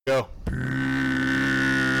Go. We can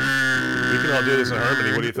all do this in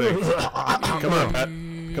harmony. What do you think? Come on, Pat.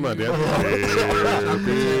 Come on, Dan. I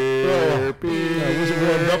wasn't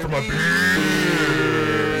warmed up for my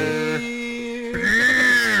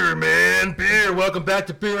beer, man. Beer. Welcome back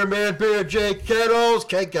to Beer, Man. Beer. Jake Kettles.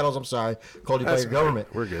 Keg Kettles, I'm sorry. Called you by your government.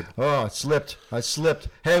 We're good. Oh, I slipped.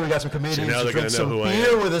 Hey, we got some comedians to drink some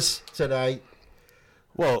beer with us tonight.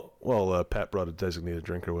 Well, Pat brought a designated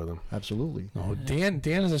drinker with him. Absolutely. No, Dan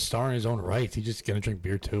is a star in his own right. He's just gonna drink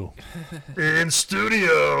beer too. In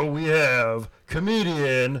studio, we have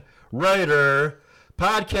comedian, writer,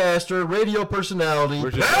 podcaster, radio personality,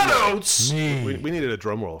 Pat Oates. We needed a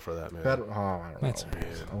drum roll for that, man. I don't know.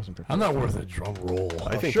 I'm not worth a drum roll.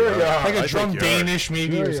 I think sure you are. Like a drum Danish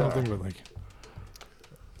maybe Sure or something, but like.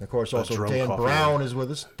 Of course, also Dan coffee. Brown is with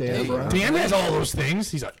us. Dan Brown. Dan has all those things.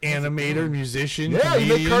 He's an animator, musician. Yeah, you make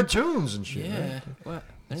comedian. cartoons and shit. Yeah. Right?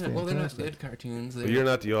 They're not good cartoons. But you're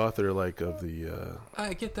not the author, of the...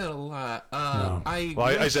 I get that a lot. No.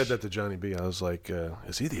 I said that to Johnny B. I was like,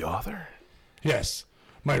 is he the author? Yes.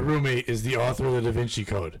 My roommate is the author of the Da Vinci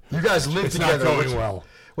Code. You guys live It's together. not going well.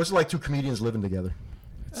 What's it like two comedians living together?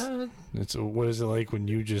 What is it like when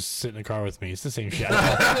you just sit in a car with me? It's the same shit.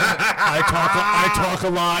 I talk a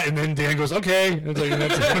lot, and then Dan goes, "Okay." It's like,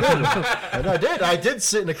 that's And I did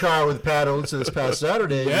sit in a car with Pat Oates this past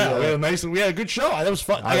Saturday. yeah, we had a good show. That was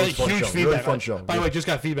fun. I got huge feedback. Really fun show. By the way, just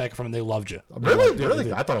got feedback from them. They loved you.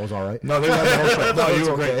 Really? I thought it was all right. No, they loved the whole show. No, you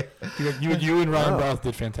were okay. great. You and Ryan both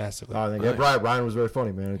did fantastic. Ryan was very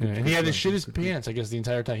funny, man. Yeah, and he had to shit his pants, I guess, the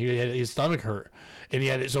entire time. He had his stomach hurt, and he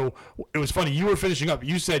had it. So it was funny. You were finishing up.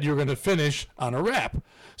 You said you were going to finish on a rap.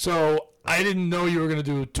 So I didn't know you were going to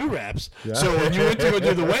do 2 raps. Yeah. So when you went to go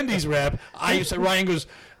do the Wendy's rap, I said, Ryan goes,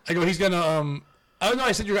 he's going to,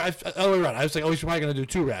 I said, other way around. I was like, he's probably going to do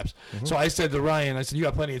 2 raps. Mm-hmm. So I said to Ryan, you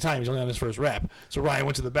got plenty of time. He's only on his first rap. So Ryan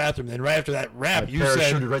went to the bathroom. Then right after that rap, you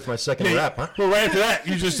said. Parachuted right to my second rap, huh? Well, right after that,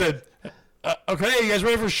 you just said, okay, you guys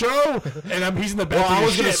ready for a show? And he's in the bathroom. Well, I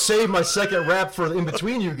was going to save my second rap for in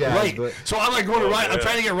between you guys. Right. But... So I'm like going to Ryan. I'm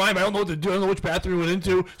trying to get Ryan, but I don't know what to do. I don't know which bathroom we went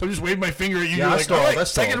into. So I'm just waving my finger at you. Yeah, You're like, all right,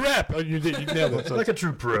 second rap. Oh, you did. You nailed it. So like a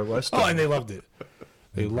true pro. and they loved it.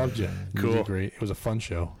 They loved you. Cool. You did great. It was a fun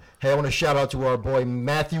show. Hey, I want to shout out to our boy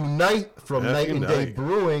Matthew Knight from Night and Day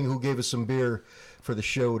Brewing, who gave us some beer for the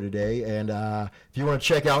show today. And if you want to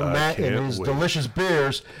check out Matt and his delicious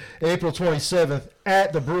beers, April 27th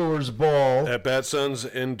at the Brewers Ball. At Bad Sons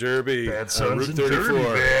in Derby. Bad Sons Route in 34.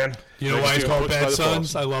 Derby, man. You know why it's called Bad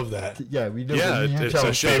Sons? I love that. Yeah, we do. Yeah, it's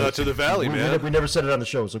a shout out to the Valley, man. We never said it on the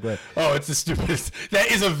show, so go ahead. Oh, it's the stupidest.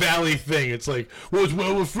 That is a Valley thing. It's like, well, it's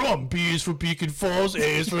where we're from. B is for Beacon Falls,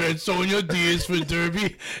 A is for Ansonia, D is for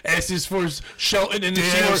Derby, S is for Shelton, and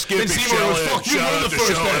Seymour was fuck you, we're the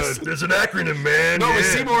first S. There's an acronym, man. No, but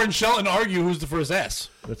Seymour and Shelton argue who's the first S.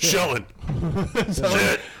 Shelton.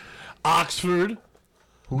 Oxford.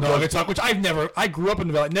 Naugatuck, which I grew up in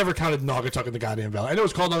the Valley. Never counted Naugatuck in the goddamn Valley. I know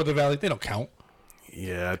it's called Naugatuck Valley. They don't count.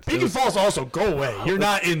 Yeah. Beacon Falls also, go away. You're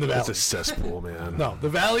not in the Valley. It's a cesspool, man. No, the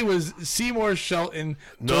Valley was Seymour, Shelton,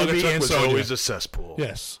 Derby, Naugatuck and was Sonia. always a cesspool.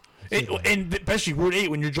 Yes. And especially Route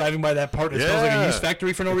 8 when you're driving by that part that smells like a yeast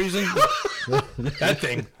factory for no reason. That's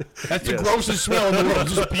the grossest smell in the world.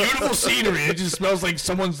 It's just beautiful scenery. It just smells like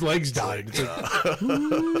someone's legs died. It's like,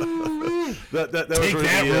 that take was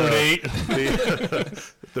that, Route 8.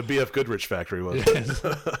 The BF Goodrich factory was. Yes.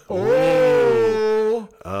 Oh,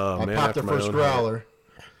 I man, popped the after my first own growler.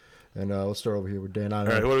 And let's start over here with Dan. All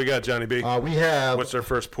right, what do we got, Johnny B? We have... What's our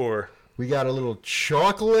first pour? We got a little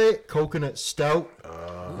chocolate coconut stout.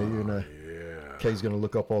 Kay's going to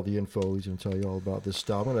look up all the info. He's going to tell you all about this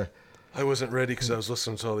stout. I wasn't ready because I was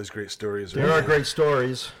listening to all these great stories. There are great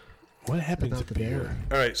stories. What happened to beer?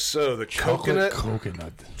 All right, so the Chocolate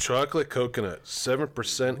chocolate coconut, 7%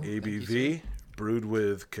 ABV, brewed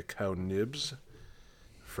with cacao nibs,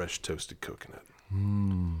 fresh toasted coconut.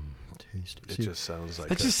 Tasty. It just sounds like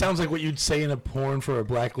that. Just sounds like what you'd say in a porn for a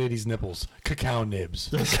black lady's nipples. Cacao nibs.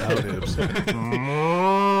 Cacao nibs. That's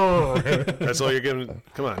all you're giving.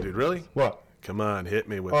 Come on, dude. Really? What? Come on, hit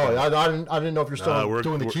me with. I didn't know if you're still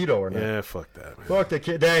doing the keto or not. Yeah, fuck that, man. Fuck the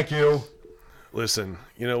keto. Thank you. Listen,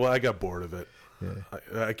 you know what? I got bored of it.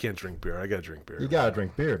 Yeah. I can't drink beer. I gotta drink beer. You gotta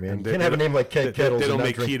drink beer, man. You can't have a name like Keg Kettles. They don't and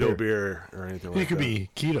make not drink keto beer or anything like that. It could be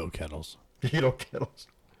keto kettles. Keto Kettles.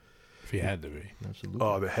 If you had to be. Absolutely.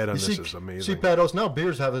 Oh, the head on this is amazing. See, Pat Oates, now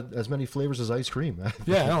beers have as many flavors as ice cream.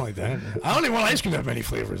 Yeah, I don't like that. I don't even want ice cream to have many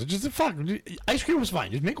flavors. It's just fuck. Ice cream was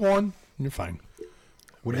fine. Just make one, and you're fine.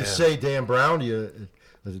 What do you say, Dan Brown?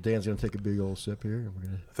 Dan's gonna take a big old sip here.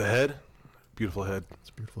 The head. Beautiful head. It's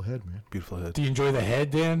a beautiful head, man. Beautiful head. Do you enjoy the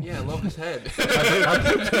head, Dan? Yeah, I love his head. It's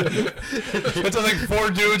like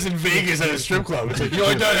 4 dudes in Vegas at a strip club. It's like, you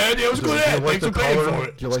like that head? Yeah, it was a good head. Thanks for paying for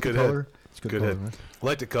it. Do you like the color? It's a Good head. man. I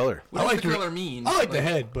like the color. What does the color mean? I like the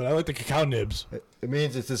head, but I like the cacao nibs. It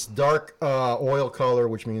means it's this dark oil color,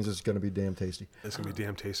 which means it's going to be damn tasty. It's going to be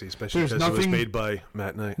damn tasty, especially There's because it was nothing- made by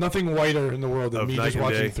Matt Knight. Nothing whiter in the world than Of me night just and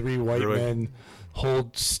watching day. 3 white Brewing. men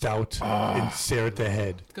hold stout and stare at the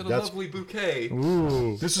head. It's got a That's- lovely bouquet.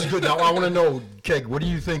 Ooh. This is good. Now, I want to know, Keg, what do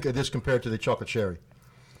you think of this compared to the chocolate cherry?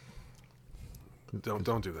 Don't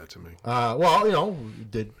do that to me. Well, you know,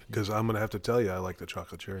 did Because I'm going to have to tell you I like the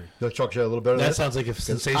chocolate cherry. the chocolate cherry a little better than That this? sounds like if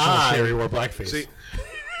Sensational I- Sherry wore blackface. See,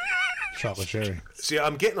 Chocolate cherry.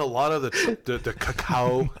 I'm getting a lot of the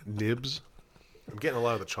cacao nibs. I'm getting a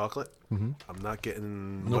lot of the chocolate. I'm not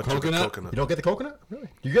getting No much of the coconut? coconut. You don't get the coconut? Really?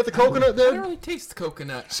 You get the coconut I then? don't really taste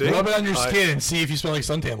coconut. See? Rub it on your skin and see if you smell like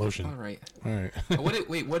suntan lotion. All right. All right.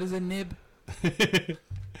 Wait, what is a nib?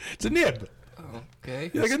 It's a nib. Oh,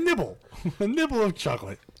 okay. Like a nibble. A nibble of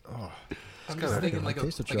chocolate. I'm just thinking like a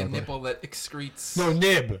taste the chocolate. nipple that excretes. No,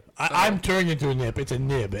 nib. I'm turning into a nib. It's a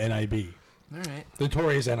nib, N-I-B. All right.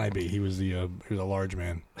 Notorious N.I.B. He was a large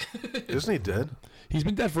man. Isn't he dead? He's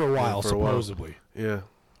been dead for a while, for a while. supposedly. Yeah.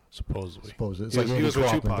 Supposedly. Suppose it's He like was- he Andy was with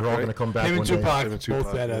Kaufman. Tupac, They're all right? going to come back Him one and day. Tupac, Him and Tupac,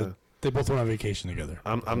 both had yeah. they both went on vacation together.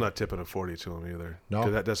 I'm not tipping a 40 to him either. No?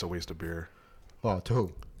 'Cause that's a waste of beer. Oh, to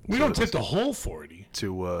who? We don't tip the whole 40.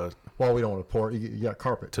 To Well, we don't want to pour. You got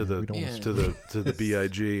carpet. to the We don't Yeah. want to the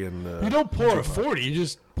BIG and You don't pour a 40. You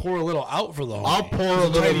just pour a little out for the homie. I'll pour a Just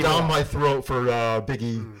little tiny down bit. my throat for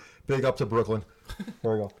Biggie. Big up to Brooklyn.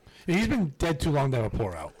 There we go. He's been dead too long to have a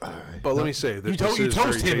pour out. But let me say that You, this you is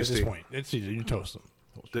toast very him at this tasty. point. It's easy. You toast him.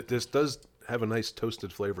 This does have a nice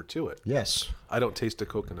toasted flavor to it. Yes. I don't taste the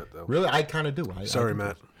coconut though. Really, I kind of do. Sorry,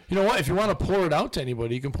 Matt. You know what? If you want to pour it out to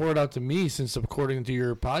anybody, you can pour it out to me since, according to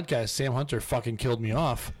your podcast, Sam Hunter fucking killed me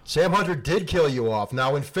off. Sam Hunter did kill you off. Now,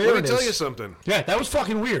 in Let fairness, me tell you something. Yeah, that was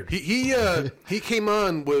fucking weird. He came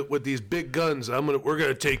on with these big guns. We're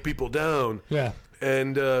gonna take people down. Yeah.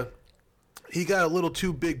 And he got a little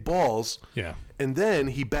too big balls. Yeah. And then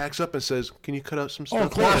he backs up and says, "Can you cut out some stuff?" Oh,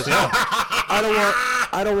 of course, yeah.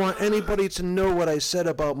 I don't want anybody to know what I said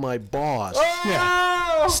about my boss. Yeah.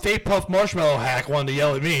 Stay Puft Marshmallow Hack wanted to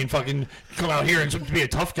yell at me and fucking come out here and be a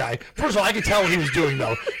tough guy. First of all, I could tell what he was doing,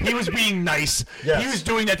 though. He was being nice. Yes. He was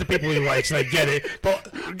doing that to people he likes, and I get it.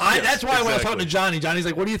 But that's why when I was talking to exactly. Johnny's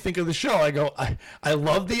like, what do you think of the show? I go, I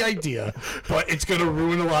love the idea, but it's going to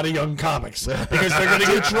ruin a lot of young comics because they're going to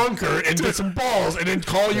get drunker and get some balls and then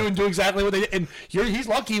call you and do exactly what they did. And he's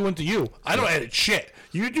lucky he went to you. I don't edit shit.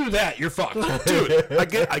 You do that, you're fucked. Dude, I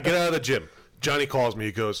get out of the gym. Johnny calls me.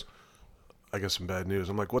 He goes, "I got some bad news."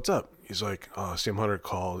 I'm like, "What's up?" He's like, Sam Hunter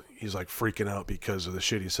called. He's like freaking out because of the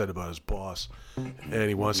shit he said about his boss, and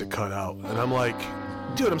he wants it cut out. And I'm like,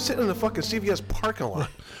 "Dude, I'm sitting in the fucking CVS parking lot."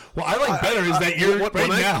 What I like better is that you're right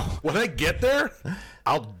now. When I get there,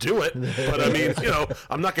 I'll do it. But I mean,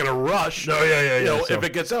 I'm not gonna rush. No, yeah. So- If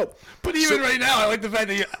it gets out. But even right now, I like the fact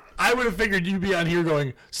that I would have figured you'd be on here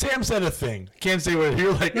going, Sam said a thing. Can't say what.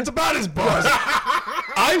 You're like, it's about his boss.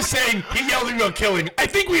 I'm saying he yelled at me about killing. I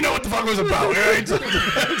think we know what the fuck it was about. Right?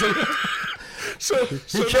 So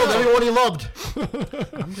he killed everyone he loved.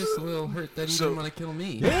 I'm just a little hurt that he didn't want to kill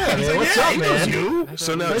me. Yeah, man, what's yeah, up, he knows man? you.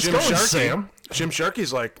 So now Nice Jim going, Sharkey. Sam. Jim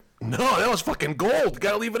Sharkey's like, "No, that was fucking gold.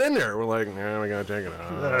 Gotta leave it in there." We're like, "Yeah, we gotta take it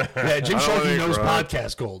out." Yeah, Jim I don't Sharkey think knows right.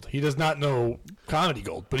 podcast gold. He does not know comedy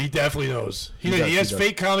gold, but he definitely knows. He does, has he does.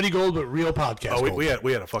 fake comedy gold, but real podcast Oh, gold. we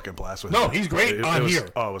had a fucking blast with him. No, he's great It on was, here.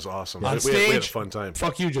 Oh, it was awesome. On we stage, had a fun time.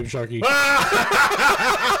 Fuck you, Jim Sharkey. Fuck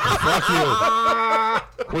you.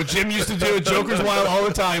 What Jim used to do at Joker's Wild all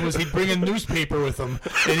the time was he'd bring a newspaper with him,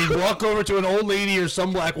 and he'd walk over to an old lady or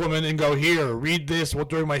some black woman and go, "Here, read this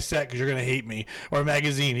during my set because you're gonna hate me," or a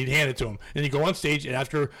magazine. He'd hand it to him, and he'd go on stage, and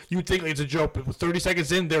after you'd think it's a joke, but 30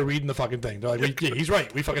 seconds in, they're reading the fucking thing. They're like, "Yeah, he's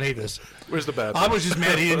right. We fucking hate this." Where's the bad? I was just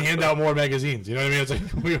mad he didn't hand out more magazines. You know what I mean? It's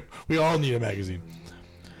like we all need a magazine.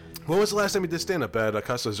 When was the last time you did stand up at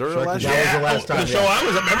Casa Zura last that year? was the last time, The show yeah. I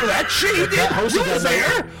was at. Remember that shit he did? hosted You was that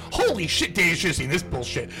night. there? Holy shit, Dave should have seen this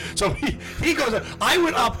bullshit. So he goes up. I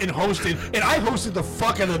went up and hosted, and I hosted the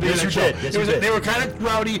fuck out of the beginning Yes, of you the did. show. Yes, It was you did. They were kind of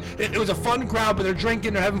rowdy. It was a fun crowd, but they're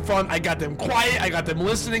drinking, they're having fun. I got them quiet. I got them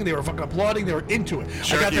listening. They were fucking applauding. They were into it. I got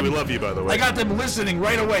Sharky, them, we love you, by the way. I got them listening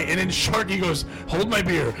right away, and then Sharky goes, "Hold my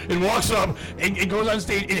beer," and walks up and goes on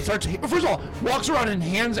stage, and it starts. First of all, walks around and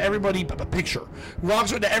hands everybody a picture.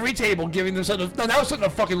 Walks around to every table, giving them something. Now it's something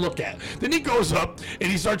to fucking look at. Then he goes up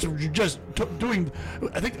and he starts just doing.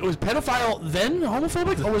 I think it was pedophile then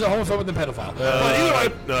homophobic, or was it homophobic then pedophile?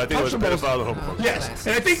 No, I think it was pedophile and homophobic. Yes,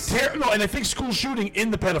 and I think school shooting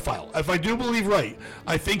in the pedophile. If I do believe right,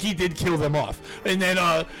 I think he did kill them off, and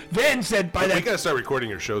then said by that. We gotta start recording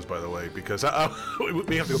your shows, by the way, because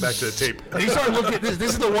we have to go back to the tape. And he started looking at this.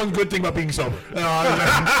 This is the one good thing about being sober.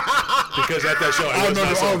 Because at that show, I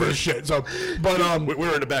remember all this shit. So, but we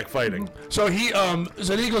were in the back fighting. So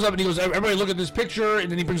then he goes up and he goes, everybody look at this picture, and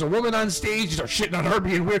then he brings a woman on stage. He starts shitting on her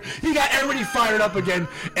being weird. He got everybody fired up again,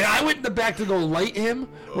 and I went in the back to go light him,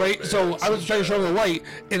 right? Man. So I was trying to show him the light,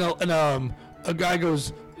 and a guy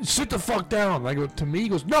goes, sit the fuck down. And I go, to me, he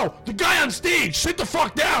goes, no, the guy on stage, sit the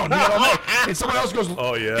fuck down. You know what I mean? And someone else goes,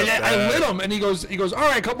 oh yeah. And I lit him, and he goes, all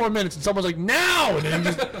right, a couple more minutes. And someone's like, now. And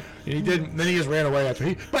then he didn't. Then he just ran away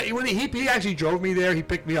after But when he actually drove me there, he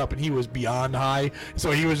picked me up, and he was beyond high. So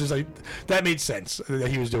he was just like, that made sense that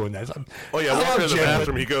he was doing that. So, oh yeah, walking in the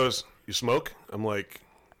bathroom, he goes, you smoke? I'm like,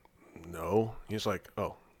 no. He's like,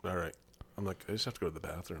 oh, all right. I'm like, I just have to go to the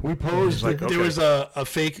bathroom. We posed. Like, there was a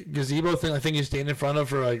fake gazebo thing. I think you stand in front of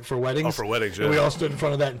for weddings. Oh, for weddings, yeah. And we all stood in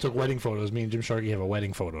front of that and took wedding photos. Me and Jim Sharkey have a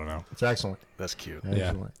wedding photo now. It's excellent. That's cute.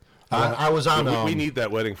 Excellent. I was on. We need that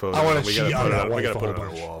wedding photo. I want to cheat on that. We got to put it on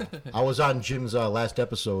our wall. I was on Jim's last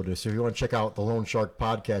episode, so if you want to check out the Lone Shark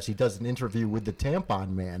podcast, he does an interview with the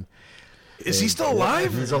Tampon Man. Is he still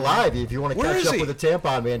alive? He's alive. If you want to catch up with the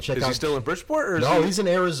Tampon Man, check out. Is he still in Bridgeport? Or no, he's in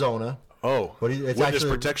Arizona. Oh, but it's witness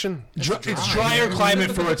actually, protection? It's drier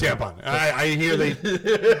climate for a tampon. I hear they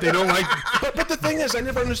don't like. But the thing is, I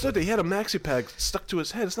never understood that he had a maxi pad stuck to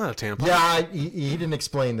his head. It's not a tampon. Yeah, he didn't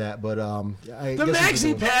explain that, but the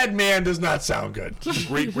maxi pad man does not sound good.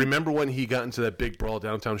 Remember when he got into that big brawl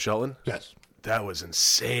downtown Shelton? Yes. That was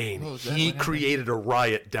insane. Oh, he created a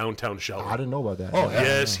riot downtown Shelton. I didn't know about that. Oh, yeah.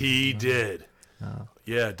 Yes, he did.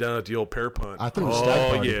 Yeah, down at the old pear punt. I thought it was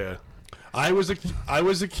Stag Party. Yeah. I was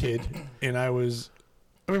a kid, and I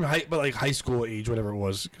remember high school age, whatever it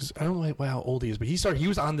was, because I don't know how old he is, but he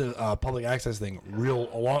was on the public access thing a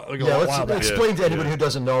while back. Explain to anybody who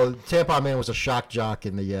doesn't know. Tampon Man was a shock jock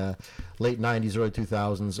in the late 90s, early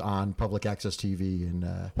 2000s on public access TV. And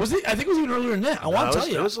was it? I think it was even earlier than that. I want to tell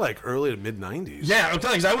you. It was like early to mid 90s. Yeah, I'm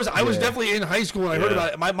telling you, I was definitely in high school and I heard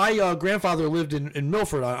about it. My grandfather lived in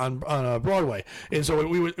Milford on Broadway, and so it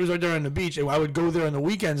was right there on the beach, and I would go there on the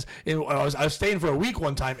weekends. And I was staying for a week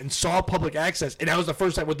one time and saw public access, and that was the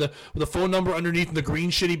first time with the phone number underneath the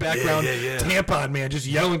green shitty background. Tampon Man just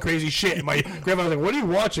yelling crazy shit. And my grandfather was like, "What are you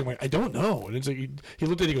watching?" I'm like, I don't know. And it's like he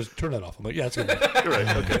looked at it, he goes, "Turn that off." I'm like, "Yeah, it's good." You're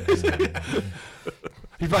right. Okay.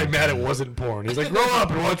 He's probably mad it wasn't porn. He's like, grow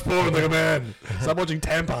up and watch porn like a man. Stop watching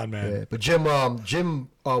Tampon Man. Yeah, but Jim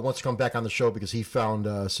wants to come back on the show because he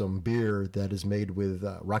found some beer that is made with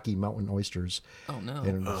Rocky Mountain oysters. Oh, no.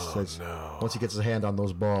 And once he gets his hand on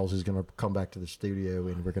those balls, he's going to come back to the studio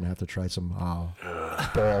and we're going to have to try some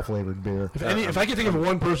ball-flavored beer. If I can think of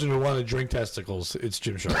one person who wanted to drink testicles, it's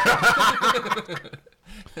Jim Sharp.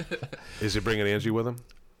 Is he bringing Angie with him?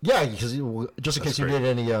 Yeah, because just in case you need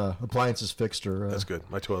any appliances fixed or... That's good.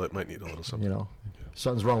 My toilet might need a little something.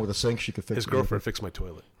 Something's wrong with the sink, she could fix it. His girlfriend fixed my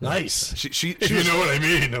toilet. Nice. She if you know what I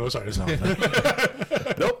mean. No, sorry.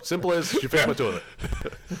 Nope, simple as she fixed my toilet.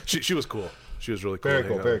 She was cool. She was really cool.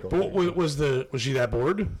 Very cool. But was she that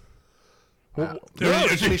bored? No,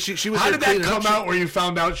 she was. How did that come out where you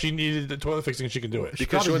found out she needed the toilet fixing and she could do it?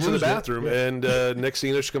 Because she went to the bathroom and next thing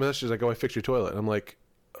you know, she comes out, she's like, "Oh, I fixed your toilet." And I'm like,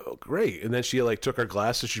 "Oh, great!" And then she took our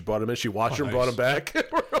glasses, she brought them in, she washed them, brought them back.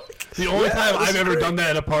 The only time I've ever done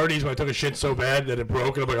that at a party is when I took a shit so bad that it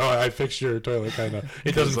broke, and I'm like, "Oh, I fixed your toilet." Kind of,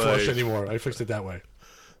 it doesn't flush anymore. I fixed it that way.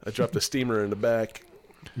 I dropped the steamer in the back.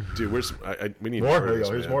 Dude, we need more. Here you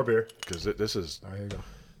go. Here's more beer. Because this is. There you go.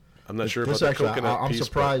 I'm not sure about the coconut I'm piece,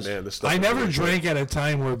 surprised. But, man, this stuff I never drank at a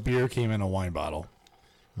time where beer came in a wine bottle.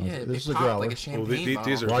 Yeah, this is a popped growler. like a champagne bottle.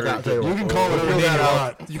 These are very You can call it whatever name you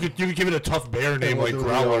want. You could give it a tough bear name like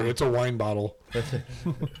growler. It's a wine bottle.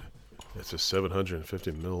 It's a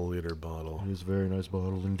 750 milliliter bottle. It is a very nice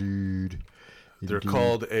bottle indeed. They're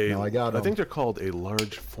called I think they're called a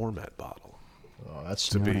large format bottle. Oh, that's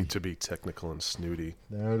to be technical and snooty.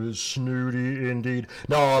 That is snooty indeed.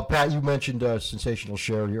 No, Pat, you mentioned Sensational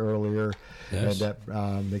Sherry earlier, and that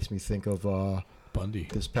makes me think of Bundy.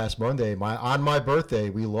 This past Monday, on my birthday,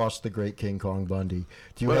 we lost the great King Kong Bundy.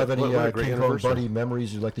 Do you have any King Kong Bundy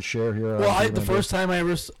memories you'd like to share here? Well, the first time I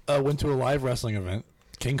ever went to a live wrestling event,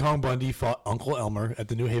 King Kong Bundy fought Uncle Elmer at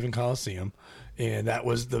the New Haven Coliseum. And that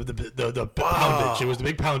was the poundage. It was the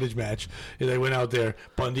big poundage match. And they went out there.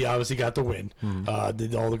 Bundy obviously got the win.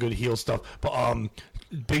 Did all the good heel stuff. But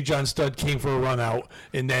Big John Studd came for a run out,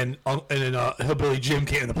 and then Hillbilly Jim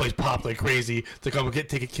came and the place popped like crazy to come and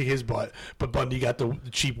kick his butt. But Bundy got the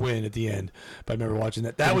cheap win at the end. But I remember watching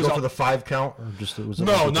that. That was go for the 5 count, or just it was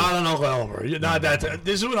not on Uncle Elmer. Not that.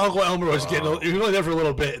 This is when Uncle Elmer was getting. He was only there for a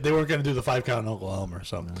little bit. They weren't going to do the 5 count on Uncle Elmer.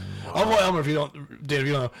 So Uncle Elmer, if you don't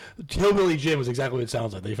know, Hillbilly Jim was exactly what it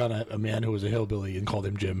sounds like. They found a man who was a hillbilly and called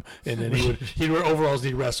him Jim, and then he'd wear overalls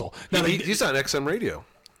and he'd wrestle. Now he's on XM Radio.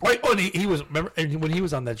 Right, and he was. Remember when he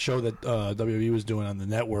was on that show that WWE was doing on the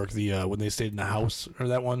network, when they stayed in the house, or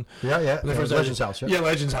that one? Yeah. Legends House. Yeah,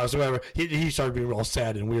 Legends House, or whatever. He started being all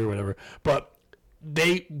sad and weird, or whatever. But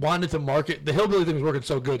they wanted to market the hillbilly thing was working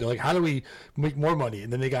so good. They're like, how do we make more money?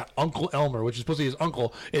 And then they got Uncle Elmer, which is supposed to be his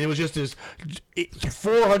uncle, and it was just this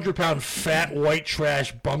 400-pound fat white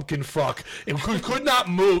trash bumpkin fuck, and could not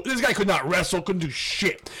move. This guy could not wrestle, couldn't do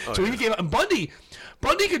shit. He came out, and Bundy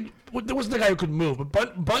could. There wasn't the guy who could move,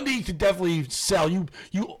 but Bundy could definitely sell.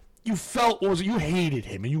 You felt you hated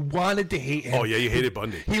him and you wanted to hate him. Oh yeah, you hated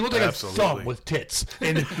Bundy. He looked like a thumb with tits,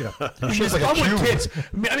 and his thumb with tits.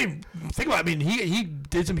 I mean, think about it. I mean, he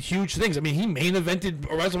did some huge things. I mean, he main evented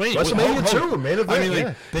WrestleMania. WrestleMania too, main event. I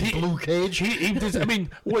mean, big blue cage. He did, I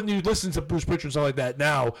mean, when you listen to Bruce Pritchard and stuff like that,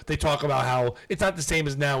 now they talk about how it's not the same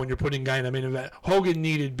as now when you're putting a guy in the main event. Hogan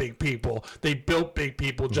needed big people. They built big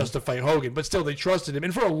people just to fight Hogan, but still they trusted him.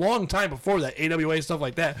 And for a long time before that, AWA stuff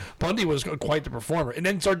like that, Bundy was quite the performer, and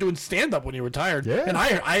then started doing stand up when he retired. Yeah. And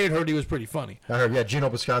I had heard he was pretty funny. I heard, Gino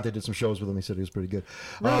Bisconte did some shows with him. He said he was pretty good.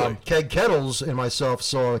 Really? Keg Kettles and myself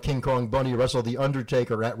saw King Kong Bundy wrestle The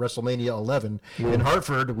Undertaker at WrestleMania 11 in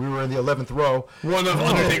Hartford. We were in the 11th row. One of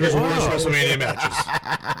Undertaker's worst WrestleMania matches.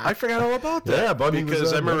 I forgot all about that. Yeah, Bundy because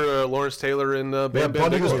was I remember Lawrence Taylor and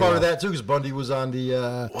Bundy was part of that too, because Bundy was on the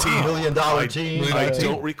 $2 million team. I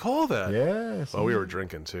don't recall that. Yeah. Well, we were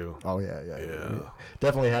drinking too. Oh yeah.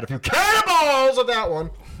 Definitely had a few cannonballs at that one.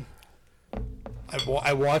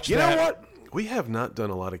 I watched that. You know what? We have not done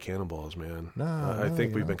a lot of cannonballs, man. I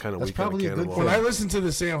think we've been kind of weak on the cannonballs. When I listened to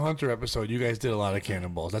the Sam Hunter episode, you guys did a lot of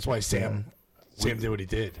cannonballs. That's why Sam did what he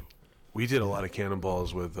did. We did a lot of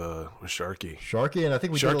cannonballs with Sharky. Sharky, and I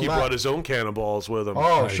think Sharky brought his own cannonballs with him.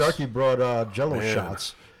 Oh, nice. Sharky brought Jello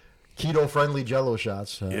shots, keto-friendly Jello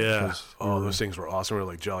shots. Those things were awesome. They were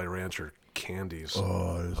like Jolly Rancher candies.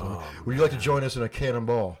 Would you like to join us in a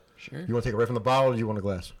cannonball? Sure. You want to take it right from the bottle, or do you want a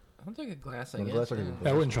glass? I'll take a glass, I guess.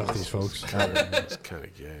 I wouldn't trust these folks. That's kind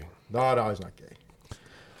of gay. No, he's not gay.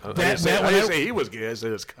 I didn't say he was gay. I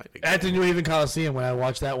said it's kind of gay. At the New Haven Coliseum, when I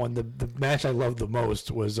watched that one, the match I loved the most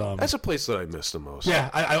was... That's a place that I missed the most. Yeah,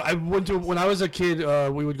 I went to... When I was a kid,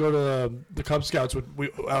 we would go to the Cub Scouts.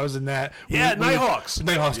 I was in that. Nighthawks.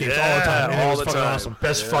 Nighthawks games all the time. All the time. Awesome.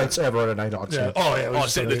 Best fights ever at a Nighthawks game. Oh, yeah. It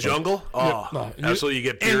was in the jungle? Absolutely. You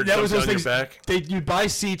get beer dumped on your back. You'd buy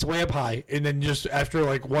seats way up high, and then just after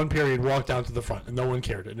like one period, walk down to the front, and no one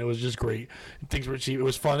cared. And it was just great. Things were cheap. It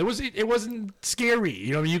was fun. It wasn't scary.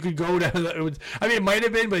 You know, you could go down... it might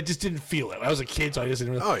have been, but it just didn't feel it. I was a kid, so I just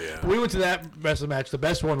didn't really... Oh, yeah. But we went to that wrestling match. The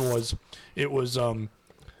best one was... It was... the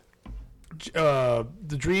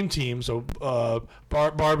Dream Team, so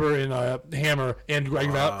Barber and Hammer and Greg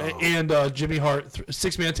and Jimmy Hart,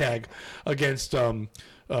 6-man tag against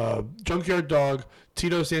Junkyard Dog,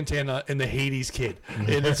 Tito Santana, and the Hades Kid.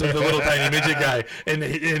 And it's the little tiny midget guy. And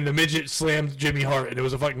the midget slammed Jimmy Hart, and it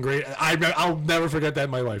was a fucking great... I'll never forget that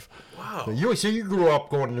in my life. Wow. So you grew up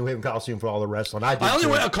going to New Haven Coliseum for all the wrestling. I only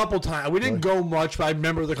went a couple times. We didn't go much, but I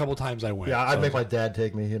remember the couple times I went. Yeah, I'd make my dad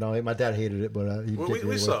take me. You know, my dad hated it, but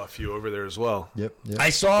we saw a few over there as well. Yep. I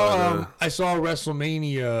saw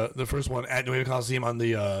WrestleMania, the first one at New Haven Coliseum on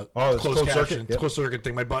the closed caption, closed circuit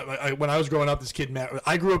thing. When I was growing up, this kid Matt,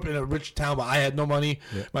 I grew up in a rich town, but I had no money.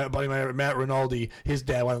 Yep. My buddy Matt Rinaldi, his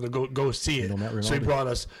dad wanted to go see it, so he brought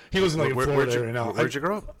us. He lives in Florida right now. Where'd you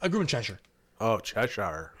grow up? I grew in Cheshire. Oh,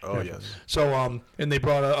 Cheshire. Oh, yes. So, and they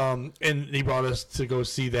brought he brought us to go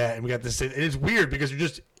see that, and we got to sit. And it's weird because you're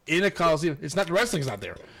just in a Coliseum. It's not, the wrestling's not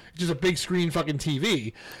there. It's just a big screen fucking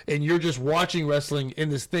TV, and you're just watching wrestling in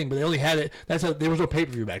this thing. But they only had it. That's how there was no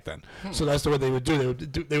pay-per-view back then. So that's the way they would do.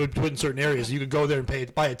 They would put in certain areas. You could go there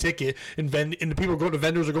and buy a ticket, and the people the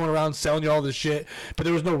vendors are going around selling you all this shit. But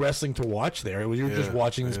there was no wrestling to watch there. You were just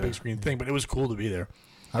watching this big screen thing. But it was cool to be there.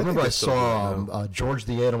 I remember I saw George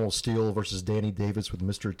the Animal Steel versus Danny Davis with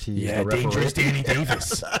Mr. T. Yeah, dangerous Danny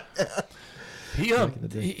Davis.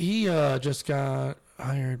 He just got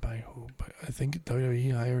hired by who? I think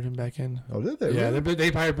WWE hired him back in. Oh, did they? Yeah, really? They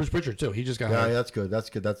hired Bruce Pritchard too. He just got hired. Yeah, that's good.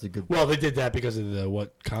 That's a good. Well, they did that because of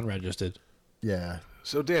what Conrad just did. Yeah.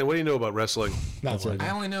 So, Dan, what do you know about wrestling? I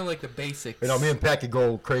only know like the basics. You know, me and Pat could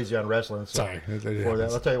go crazy on wrestling. So Sorry. For that,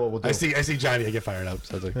 I'll tell you what we'll do. I see Johnny. I get fired up.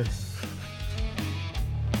 So it's like...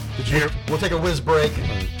 We'll take a whiz break.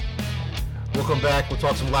 We'll come back. We'll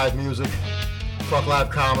talk some live music, talk live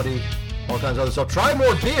comedy, all kinds of other stuff. Try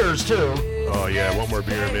more beers, too. Oh, yeah. One more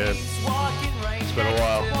beer, man. It's been a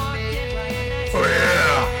while. Oh,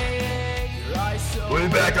 yeah. Way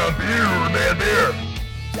back on beer, man, beer.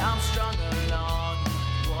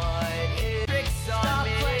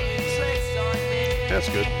 That's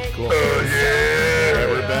good. Cool. Oh, yeah. All right,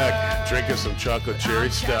 we're back. Drinking some chocolate cherry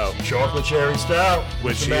stout. Chocolate cherry stout.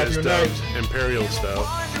 Which is dubbed Imperial Stout.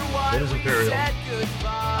 It is Imperial.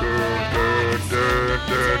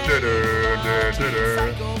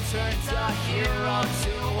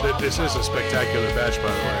 This is a spectacular batch, by the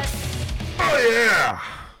way. Oh, yeah.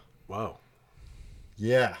 Wow.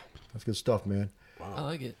 Yeah. That's good stuff, man. Wow. I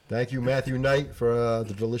like it. Thank you, Matthew Knight, for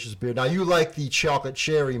the delicious beer. Now, you like the chocolate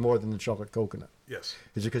cherry more than the chocolate coconut. Yes.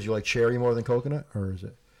 Is it because you like cherry more than coconut, or is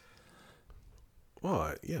it? Well,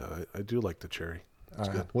 I do like the cherry. It's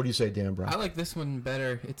good. What do you say, Dan Brown? I like this one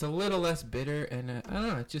better. It's a little less bitter, and I don't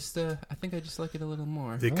know. It just I think I just like it a little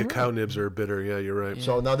more. The cacao nibs are bitter. Yeah, you're right. Yeah.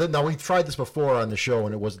 So now we tried this before on the show,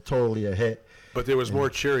 and it was totally a hit. But there was more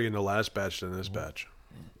cherry in the last batch than this batch.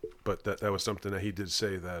 But that was something that he did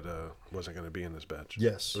say that wasn't going to be in this batch.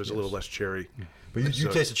 Yes. It was a little less cherry. But you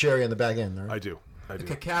taste the cherry on the back end, right? I do. The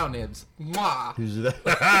cacao nibs. Mwah. You do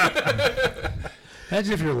that?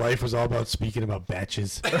 Imagine if your life was all about speaking about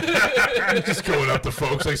batches. Just going up to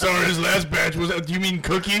folks like, sorry, this last batch was. Do you mean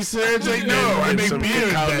cookies, sir? It's like, no, I make some beer in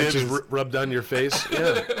cacao batches. nibs rubbed on your face.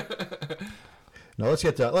 Yeah. No, let's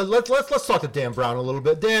get to let's talk to Dan Brown a little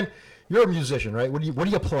bit. Dan, you're a musician, right? What do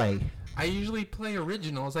you play? I usually play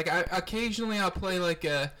originals. Like occasionally I'll play like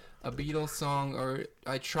a Beatles song, or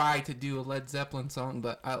I try to do a Led Zeppelin song,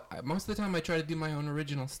 but most of the time I try to do my own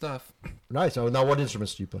original stuff. Nice. So now, what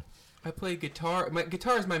instruments do you play? I play guitar. My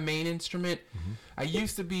guitar is my main instrument. Mm-hmm. I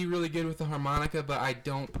used to be really good with the harmonica, but I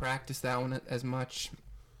don't practice that one as much.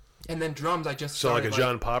 And then drums, I just So like a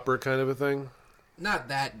John Popper kind of a thing? Not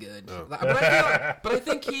that good. Oh. But I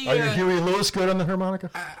think he... Are you Huey Lewis good on the harmonica?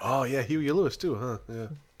 Oh, yeah, Huey Lewis too, huh? Yeah.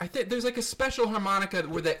 I think there's like a special harmonica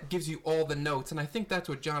that gives you all the notes, and I think that's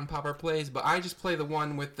what John Popper plays, but I just play the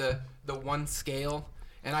one with the one scale.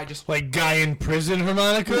 And I just like guy in prison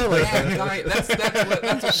harmonica. Yeah, that's what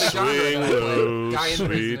the genre. Guy in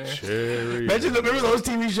sweet cherry. Imagine, remember those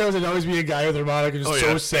TV shows? There'd always be a guy with a harmonica, just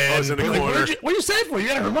so sad. Always in the corner. What are you sad for? You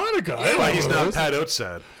got a harmonica. Yeah, why he's not Pat Oates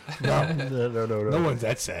sad. No. No one's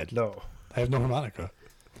that sad. No, I have no harmonica.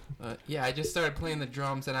 Yeah, I just started playing the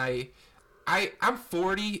drums, and I'm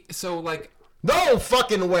 40, so like. No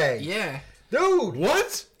fucking way. Yeah. Dude,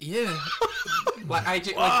 what? Yeah. Like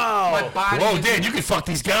wow. My body. Whoa, Dan, you can fuck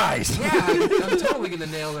these guys. Yeah, I'm totally gonna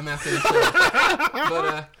nail them after the show.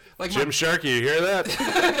 But like Jim Sharkey, you hear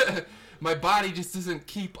that? My body just doesn't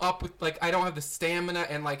keep up with, like, I don't have the stamina,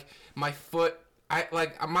 and like my foot.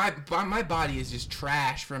 My body is just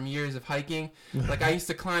trash from years of hiking. Like, I used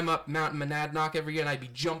to climb up Mount Monadnock every year, and I'd be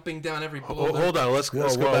jumping down every boulder. Hold on, let's go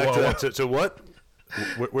back to that. To what?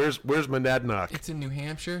 Where's Monadnock? It's in New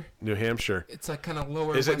Hampshire. New Hampshire. It's like kind of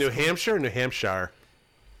lower. Is it New Hampshire or New Hampshire?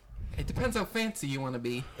 It depends how fancy you want to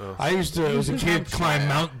be. Oh. I used to, as a kid, climb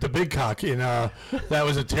Mount the Big Cock, and that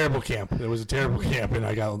was a terrible camp. It was a terrible camp, and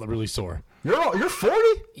I got really sore. You're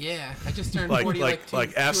 40? Yeah, I just turned 40 two ass or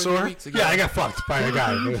 3 sore? weeks ago. Yeah, I got fucked by a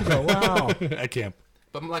guy. Oh, wow. At camp.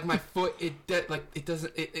 But like my foot, it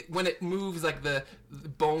doesn't. When it moves, like the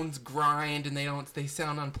bones grind and they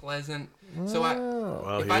sound unpleasant. So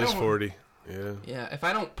Well, he is 40. Yeah. Yeah, if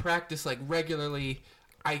I don't practice like regularly,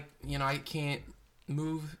 I can't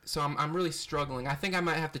move. So I'm really struggling. I think I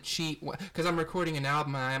might have to cheat because I'm recording an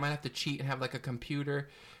album, and I might have to cheat and have like a computer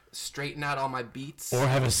straighten out all my beats. Or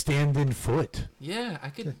have a stand-in foot. Yeah, I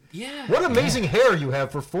could. Yeah. What amazing hair you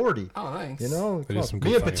have for 40. Oh, thanks. You know,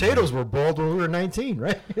 me and Potatoes were bald when we were 19,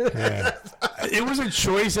 right? Yeah. It was a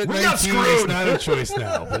choice at 19. It's not a choice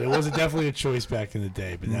now, but it was definitely a choice back in the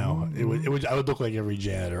day. But now it would. I would look like every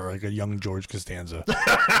janitor, or like a young George Costanza.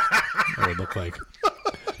 I would look like.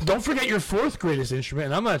 Don't forget your fourth greatest instrument,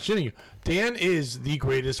 and I'm not shitting you. Dan is the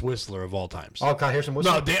greatest whistler of all times. Oh, can I hear some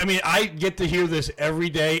whistling? No, Dan, I mean, I get to hear this every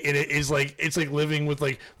day, and it's like living with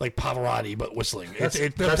like Pavarotti, but whistling. That's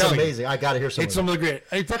amazing. I got to hear some. It's some of the great.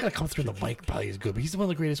 It's not gonna come through the mic probably as good, but he's one of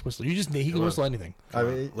the greatest whistlers. He can whistle anything. I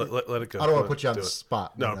mean, let it go. I don't want to put you on the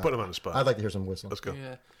spot. No, put him on the spot. I'd like to hear some whistling. Let's go.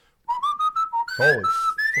 Yeah. Holy.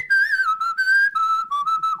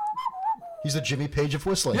 He's the Jimmy Page of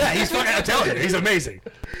whistling. Yeah, he's fucking. I'm telling you, he's amazing.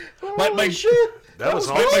 Holy shit. That was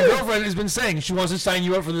My awesome. girlfriend has been saying she wants to sign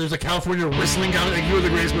you up for there's a California whistling competition. Like, you are the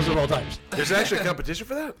greatest whistler of all times. There's actually a competition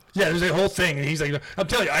for that? Yeah, there's a whole thing, and he's like, I'm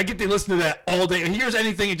telling you, I get to listen to that all day. He hears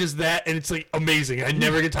anything, it's just that, and it's like amazing. I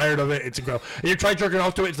never get tired of it. It's incredible. And you try jerking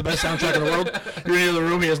off to it. It's the best soundtrack in the world. You're in the other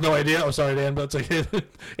room. He has no idea. Oh, sorry, Dan, but it's like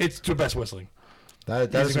it's the best whistling.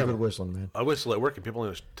 That is a good whistling, man. I whistle at work, and people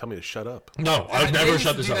only tell me to shut up. No, I've never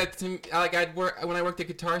shut this up. That to me, like I'd work when I worked at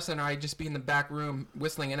Guitar Center. I'd just be in the back room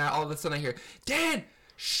whistling, and all of a sudden I hear, Dan,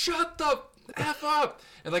 shut the F up.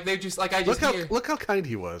 And like they just like I just Look how kind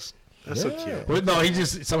he was. That's so cute. Well, no, he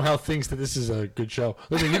just somehow thinks that this is a good show.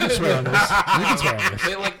 Listen, you can swear on this. You can swear on this.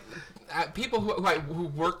 They, like people who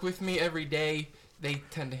work with me every day, they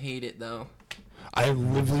tend to hate it though. I've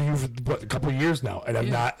lived with you for a couple of years now, and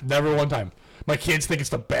I've never one time. My kids think it's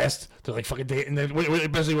the best. They're like fucking dating. And then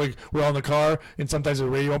especially like we're all in the car, and sometimes the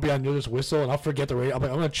radio won't be on. You'll just whistle, and I'll forget the radio. I'm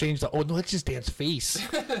like, I'm gonna change the. Oh no, that's just Dan's face.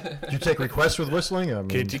 Do you take requests with whistling? I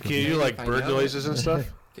mean, Can you like bird noises and stuff?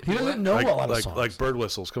 He doesn't know a lot of songs. Like bird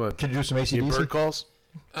whistles. Come on. Can you do some Can you AC/DC? bird calls?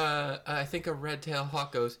 I think a red-tailed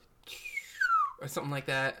hawk goes or something like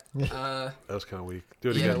that. That was kind of weak. Do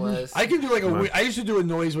it Yeah, again. it was. I can do like I used to do a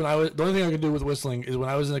noise when I was. The only thing I could do with whistling is when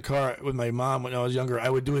I was in the car with my mom when I was younger. I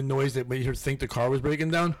would do a noise that made her think the car was breaking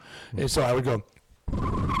down, and so I would go.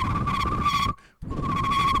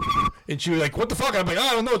 And she was like, "What the fuck?" I'm like, "Oh,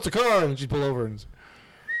 I don't know, it's a car." And she'd pull over and.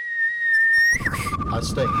 I'd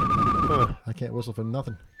stay. I can't whistle for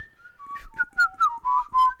nothing.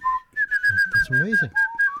 That's amazing.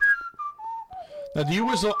 Now, do you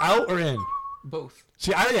whistle out or in? Both.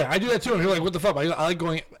 See, I do that too. And you're like, "What the fuck?" I like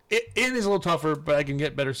going. In is a little tougher, but I can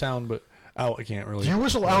get better sound. But out, I can't really. Do you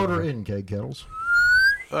whistle out or in, Keg Kettles?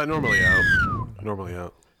 Normally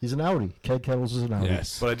out. He's an outie. Keg Kettles is an outie.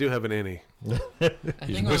 Yes, But I do have an innie.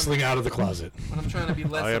 he's whistling out of the closet. When I'm trying to be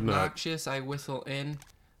less I am not. obnoxious, I whistle in.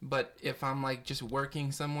 But if I'm like just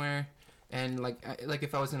working somewhere, and like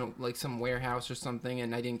if I was in some warehouse or something,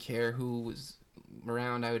 and I didn't care who was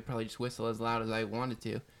around, I would probably just whistle as loud as I wanted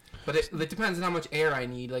to. But it depends on how much air I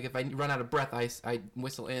need. Like if I run out of breath, I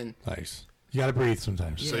whistle in. Nice. You gotta breathe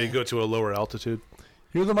sometimes. So you go to a lower altitude.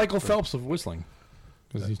 You're the Michael Phelps of whistling.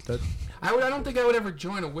 I don't think I would ever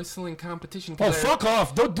join a whistling competition. Oh, fuck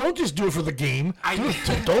off! Don't just do it for the game.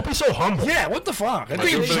 Don't be so humble. Yeah, what the fuck? I Like,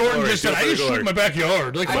 think do it for the Jordan glory, just do it said, for "I the just shoot glory." in my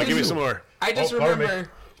backyard." Like, Come on, give me some more. I just pardon me.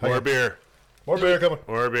 remember More beer. More beer coming.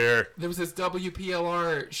 More beer. there was this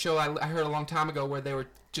WPLR show I heard a long time ago where they were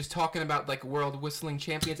just talking about like world whistling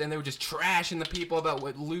champions, and they were just trashing the people about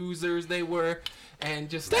what losers they were, and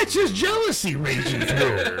just That's just jealousy raging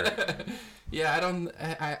through. yeah.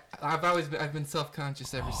 I've been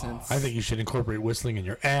self-conscious ever since. I think you should incorporate whistling in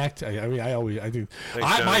your act. I do.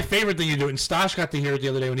 Thanks, John. My favorite thing you do, and Stosh got to hear it the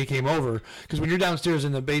other day when he came over, because when you're downstairs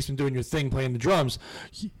in the basement doing your thing, playing the drums,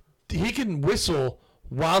 he can whistle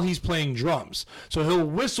while he's playing drums. So he'll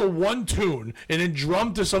whistle one tune and then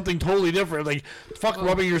drum to something totally different, like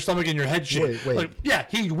rubbing your stomach in your head shit. Wait. Like, yeah,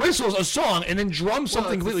 he whistles a song and then drums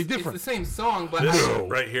something completely different. It's the same song, but This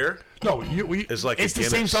right here. No, It's like a it's the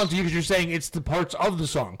same Guinness. song to you because you're saying it's the parts of the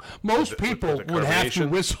song. Most people the would have to carbonation?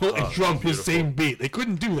 whistle and Oh, drum the beautiful. same beat. They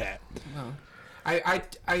couldn't do that. no. I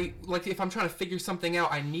like if I'm trying to figure something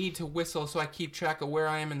out, I need to whistle so I keep track of where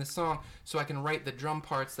I am in the song, so I can write the drum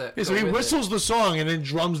parts that. Yeah, so go he with whistles the song and then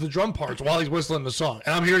drums the drum parts while he's whistling the song.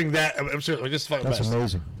 And I'm hearing that. I'm seriously, this is fucking That's best.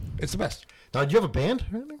 amazing. It's the best. Now, do you have a band?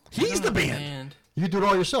 or anything? He's the band. And You do it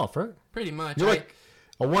all yourself, right? pretty much. You're like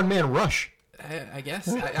a one-man rush. I guess.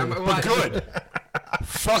 I'm But good.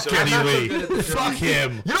 Fuck I'm Eddie not so Lee. good at the Fuck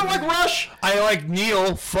him. You don't like Rush? I like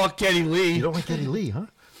Neil. Fuck Eddie Lee. You don't like Eddie Lee, huh?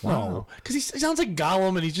 No, because he sounds like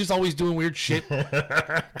Gollum and he's just always doing weird shit.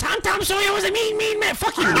 Tom Sawyer was a mean man.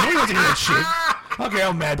 Fuck you. He wasn't doing that shit. Okay,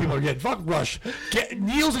 I'm mad. People are getting fuck Rush.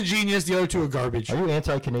 Neil's a genius. The other two are garbage. Are you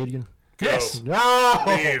anti-Canadian? Yes. No.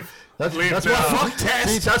 Leave. That's Leave why. now. Fuck Test.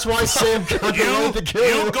 See, that's why Sam got to kill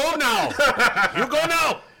you. You go now. You go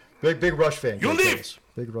now. Big Rush fan. You Big leave. fans.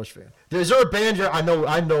 Big Rush fan. Is there a band you're? I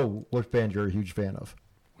know what band you're a huge fan of.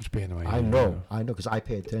 Which band am I? I know, because I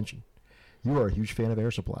pay attention. You are a huge fan of Air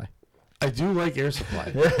Supply. I do like Air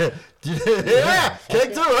Supply. Yeah,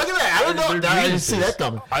 Keg too. Look at that. I don't know. I didn't see that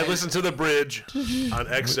coming. I listen to the bridge on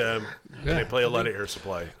XM, and they play a lot of Air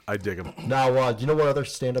Supply. I dig them. Now, do you know what other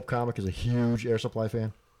stand-up comic is a huge Air Supply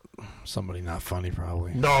fan? Somebody not funny,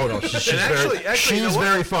 probably. No, she's actually, you know what?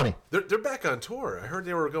 very funny. They're back on tour. I heard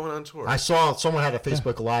they were going on tour. I saw someone had a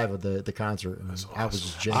Facebook Live of the concert, and I was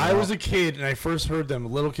just jamming I was out. a kid and I first heard them, a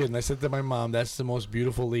little kid, and I said to my mom, "That's the most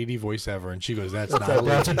beautiful lady voice ever." And she goes, "That's not a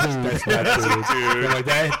That's lady. a dude. That's not a dude." I'm like,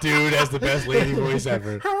 "That dude has the best lady voice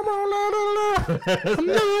ever."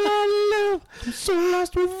 I'm so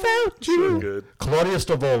lost without you. So good. Claudia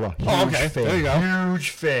Stavola. Huge fan. There you go.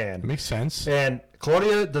 Huge fan. Makes sense. And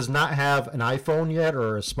Claudia does not have an iPhone yet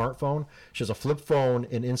or a smartphone. She has a flip phone,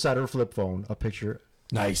 and inside her flip phone, a picture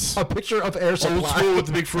Nice. of Air Supply. Old school with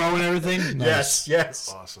the big fro and everything. Nice.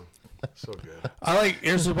 Yes. Awesome. So good. I like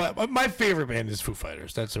Air Supply. My favorite band is Foo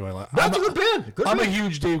Fighters. That's who I like. That's a good band. I'm a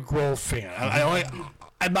huge Dave Grohl fan.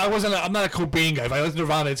 I'm not a Cobain guy. If I listen to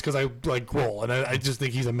Nirvana, it's because I like Grohl, and I just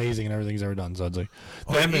think he's amazing in everything he's ever done. So it's like,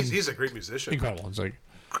 he's a great musician. Incredible. It's like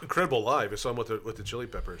incredible live. I saw him with the Chili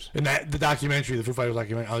Peppers. And the documentary, the Foo Fighters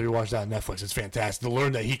documentary, I'll watch that on Netflix. It's fantastic. To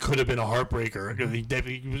learn that he could have been a heartbreaker.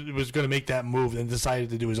 He was going to make that move and decided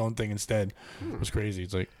to do his own thing instead. It was crazy.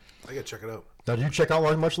 It's like, I gotta check it out. Now, do you check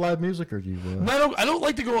out much live music, or do you? No, I don't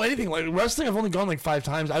like to go to anything. Like wrestling, I've only gone like 5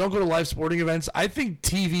 times. I don't go to live sporting events. I think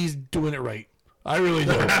TV's doing it right. I really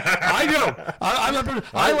do. I do.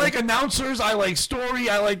 I like announcers. I like story.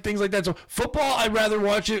 I like things like that. So football, I'd rather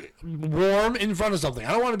watch it warm in front of something.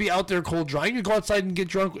 I don't want to be out there cold drunk. You can go outside and get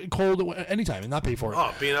drunk cold anytime and not pay for it.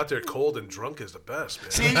 Oh, being out there cold and drunk is the best, man.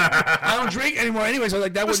 See, I don't drink anymore anyway, so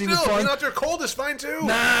like that wasn't even fun. Being out there cold is fine too.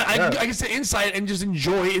 Nah, I can sit inside and just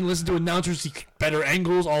enjoy and listen to announcers, see better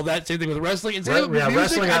angles, all that. Same thing with wrestling. And same with music,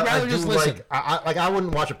 wrestling, I'd rather just listen. I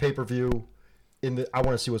wouldn't watch a pay-per-view. I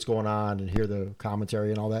want to see what's going on and hear the commentary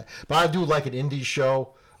and all that. But I do like an indie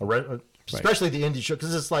show, especially the indie show,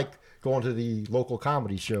 because it's like going to the local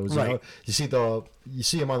comedy shows. You know? You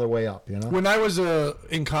see them on their way up. You know. When I was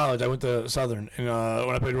in college, I went to Southern, and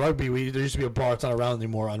when I played rugby, there used to be a bar. It's not around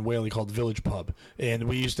anymore on Whaley called Village Pub, and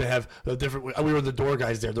we used to have a different. We were the door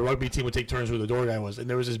guys there. The rugby team would take turns who the door guy was, and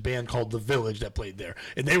there was this band called The Village that played there,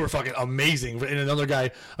 and they were fucking amazing. And another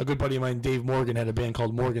guy, a good buddy of mine, Dave Morgan, had a band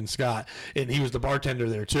called Morgan Scott, and he was the bartender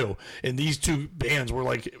there too. And these two bands were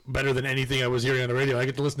like better than anything I was hearing on the radio. I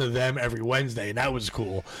get to listen to them every Wednesday, and that was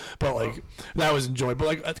cool. But like that was enjoyable. But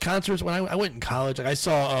like at concerts, when I went in college, like I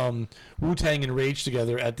saw Wu-Tang and Rage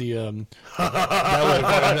together at the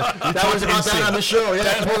that was insane on the show. Yeah,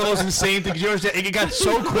 that was one of those insane things. You understand? It got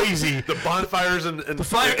so crazy. The bonfires and the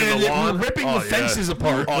fire and the lawn, ripping the fences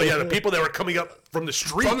apart. Oh yeah, the people that were coming up from the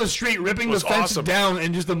street, ripping the fence down,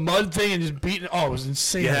 and just the mud thing, and just beating. Oh, it was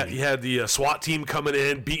insane. Yeah, you had the SWAT team coming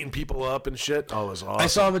in, beating people up and shit. Oh, it was awesome. I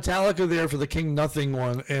saw Metallica there for the King Nothing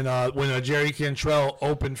one, and when Jerry Cantrell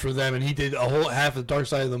opened for them, and he did a whole half of Dark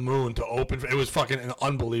Side of the Moon to open. It was fucking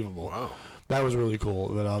unbelievable. Wow. That was really cool.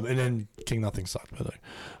 But, and then King Nothing sucked.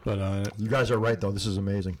 But you guys are right, though. This is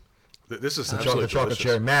amazing. This is the chocolate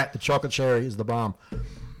cherry. Matt, the chocolate cherry is the bomb.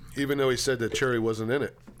 Even though he said that cherry wasn't in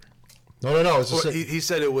it. No. He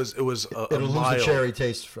said it'll lose the cherry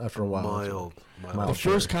taste after a while. Mild. The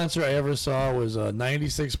first concert I ever saw was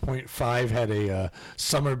 96.5 had a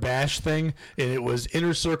Summer Bash thing, and it was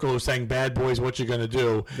Inner Circle who sang "Bad Boys, What You Gonna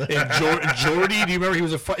Do." And Jordy, do you remember? He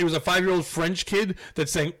was a 5-year-old French kid that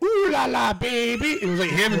sang "Ooh La La Baby." It was like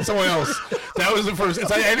him and someone else. That was the first.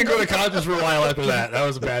 So I didn't go to concerts for a while after that. That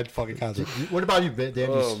was a bad fucking concert. What about you, Danny?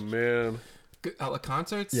 Oh man.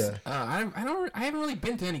 Concerts? Yeah. I haven't really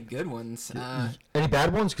been to any good ones. Any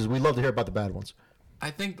bad ones? Because we love to hear about the bad ones. I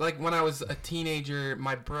think like when I was a teenager,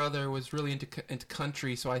 my brother was really into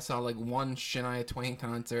country, so I saw like one Shania Twain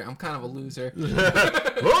concert. I'm kind of a loser.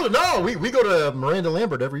 Well, no, we go to Miranda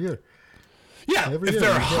Lambert every year. Yeah, if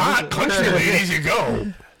they're hot country ladies, you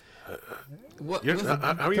go.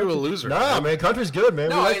 How are you a loser? Nah, man, country's good, man.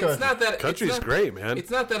 No, it's not that. Country's great, man. It's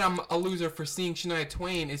not that I'm a loser for seeing Shania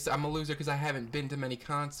Twain. I'm a loser because I haven't been to many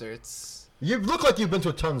concerts. You look like you've been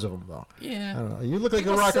to tons of them, though. Yeah. I don't know. You look like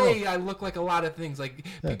people a rock and roll. say I look like a lot of things. Like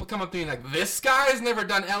people come up to me like, "This guy's never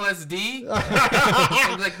done LSD."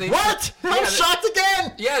 Like what? I'm shocked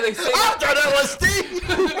again. Yeah, they say I've done LSD.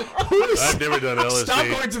 I've never done LSD. Stop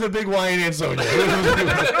going to the big Wine and Sonia.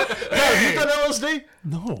 Have you done LSD?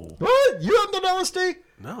 No. What? You haven't done LSD?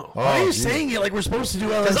 No. Why are you saying it like we're supposed to do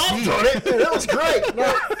LSD? Because I've done it. That was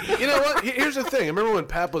great. You know what? Here's the thing. I remember when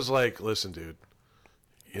Pap was like, "Listen, dude.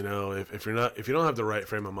 You know, if you don't have the right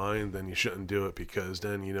frame of mind, then you shouldn't do it because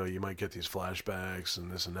then, you know, you might get these flashbacks and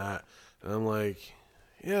this and that." And I'm like,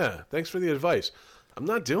 yeah, thanks for the advice. I'm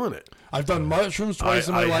not doing it. I've done mushrooms twice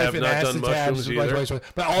in my life and acid tabs twice,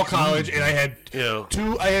 but all college, and I had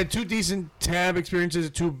two decent tab experiences,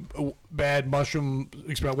 2 bad mushroom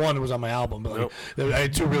experiences. One was on my album, but I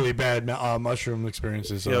had 2 really bad mushroom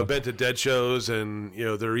experiences. So. You know, been to dead shows and, you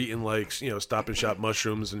know, they're eating like, you know, Stop and Shop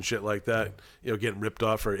mushrooms and shit like that, you know, getting ripped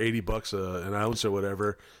off for $80 an ounce or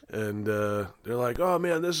whatever. And they're like, "Oh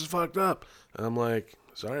man, this is fucked up." And I'm like,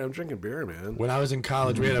 Sorry, I'm drinking beer, man. When I was in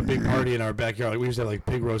college, we had a big party in our backyard. Like, we used to have like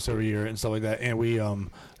pig roast every year and stuff like that. And we had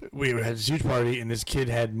this huge party, and this kid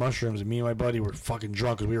had mushrooms, and me and my buddy were fucking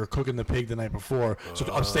drunk because we were cooking the pig the night before.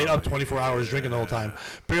 So I stayed up 24 hours drinking the whole time.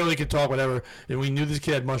 Barely could talk, whatever. And we knew this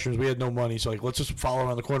kid had mushrooms. We had no money, so like, let's just follow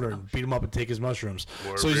around the corner and beat him up and take his mushrooms.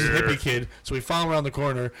 So he's a hippie kid. So we follow him around the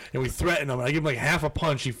corner and we threaten him. And I give him like half a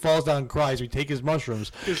punch. He falls down and cries. We take his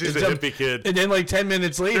mushrooms. He's a hippie kid. And then like 10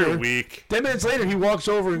 minutes later, you're weak. 10 minutes later, he walks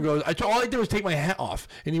over and goes, all I did was take my hat off.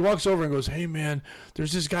 And he walks over and goes, hey, man,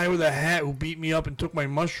 there's this guy with a hat who beat me up and took my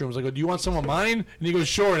mushrooms. I go, do you want some of mine? And he goes,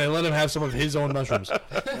 sure. And I let him have some of his own mushrooms.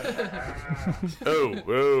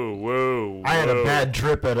 Whoa. I had a bad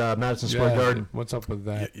trip at Madison Square Garden. What's up with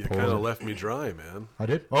that? You kind of left me dry, man. I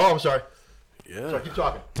did? Oh, I'm sorry. Yeah. Sorry, keep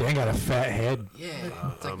talking. Dan got a fat head. Yeah,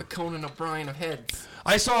 it's like the Conan O'Brien of heads.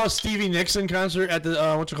 I saw a Stevie Nicks concert at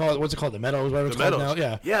the what's it called? The Meadows, whatever it's called now.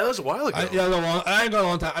 Yeah, that was a while ago. I ain't got a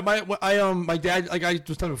long time. My dad, like I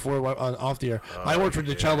was telling before off the air, I worked for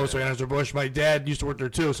DeCello, so Anheuser-Busch. My dad used to work there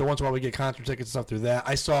too, so once in a while we get concert tickets and stuff through that.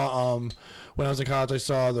 I saw when I was in college, I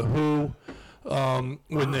saw the Who. When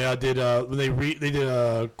they did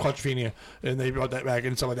Quadrophenia, and they brought that back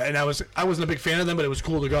and stuff like that, and I wasn't a big fan of them, but it was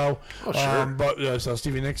cool to go. Oh, sure. But I saw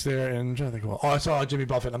Stevie Nicks there, and I'm trying to think. I saw Jimmy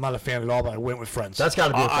Buffett. I'm not a fan at all, but I went with friends. That's got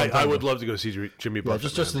to be a fun time. I would love to go see Jimmy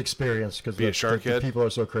Buffett. Just the experience, because the people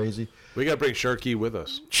are so crazy. We got to bring Sharky with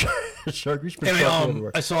us. Sharky,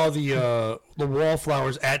 I saw the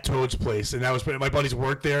Wallflowers at Toad's place, and that was my buddies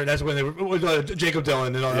worked there. And that's when they were Jacob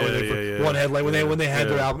Dylan and all that. One headlight when they had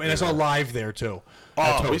their album, and I saw live there too.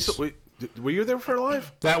 Were you there for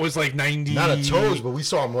live? That was like 90. Not at Toad's, but we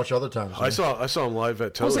saw him a bunch of other times. I saw him live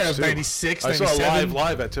at Toad's. What was that? 96, 97? I saw him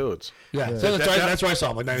live at Toad's. Yeah. That's where I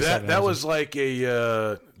saw him. Like 97. That was like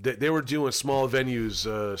a. They were doing small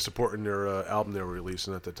venues supporting their album they were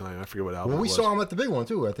releasing at the time. I forget what album. Well, we it was. saw him at the big one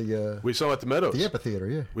too. At the. We saw him at the Meadows. The amphitheater,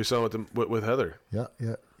 yeah. We saw him with Heather. Yeah.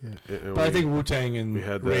 But I think Wu-Tang and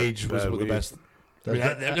Rage was the best.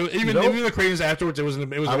 Even the craziness afterwards, it was an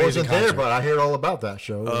amazing concert. I wasn't there, but I heard all about that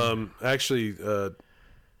show. Actually,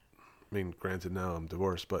 granted now I'm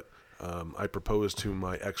divorced, but I proposed to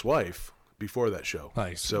my ex-wife before that show.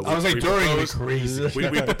 Nice. So I was like during the crazy.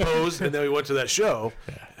 We proposed, and then we went to that show,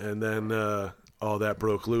 and then all that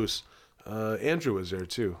broke loose. Andrew was there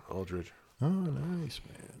too, Aldridge. Oh, nice,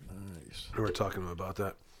 man, nice. We were talking about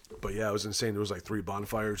that. But yeah, it was insane. There was like 3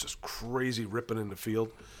 bonfires, just crazy ripping in the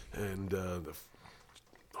field, and the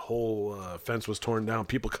whole fence was torn down.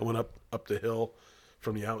 People coming up the hill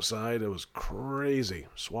from the outside. It was crazy.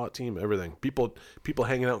 SWAT team, everything. People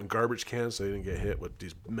hanging out in garbage cans so they didn't get hit with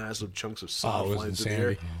these massive chunks of sod flying through the air.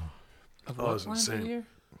 It was insane.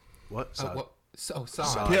 What? Sod.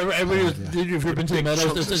 Yeah, if you've been to the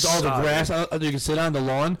Meadows, there's all the grass you can sit on the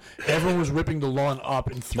lawn. Everyone was ripping the lawn up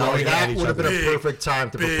and throwing it at each other. That would have been a perfect time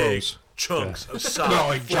to propose. Chunks of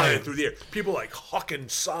sod flying through the air. People like hucking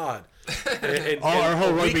sod. Our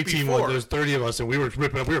whole rugby team there's 30 of us, and we were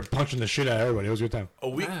ripping up. We were punching the shit out of everybody. It was a good time. A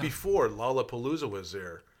week before, Lollapalooza was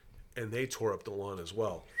there, and they tore up the lawn as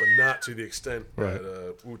well, but not to the extent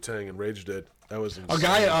that Wu-Tang and Rage did. That was insane. A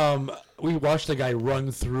guy, we watched a guy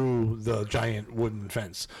run through the giant wooden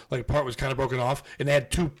fence. Like, part was kind of broken off, and they had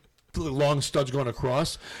 2 long studs going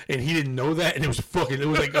across, and he didn't know that, and it was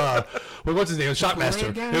like what's his name?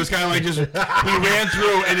 Shotmaster. It was kind of like just he ran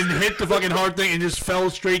through and then hit the fucking hard thing and just fell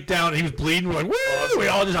straight down. And he was bleeding. We're like, woo! Awesome. We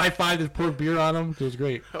all just high-fived and poured beer on him. It was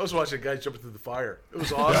great. I was watching guys jumping through the fire. It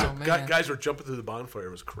was awesome. Guys were jumping through the bonfire.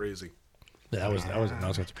 It was crazy. Yeah, that was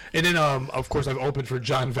and then of course I've opened for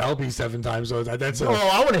John Valby 7 times, so that's.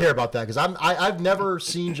 I want to hear about that because I've never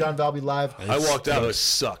seen John Valby live. I walked out. It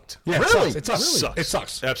sucked. Yeah, really? It sucks. Really? It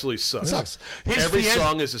sucks. Absolutely sucks. It sucks. Every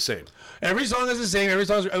song is the same. Every song is the same. Every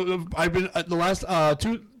song. I've been the last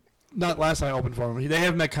 2. Not last time I opened for him. They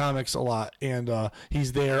have Met Comics a lot, and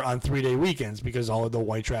he's there on 3-day weekends because all of the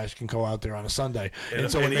white trash can go out there on a Sunday. And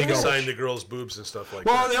so when they go sign the girls' boobs and stuff like that.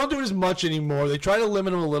 Well, they don't do it as much anymore. They try to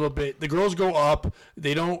limit them a little bit. The girls go up.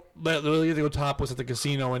 They don't really get to go topless at the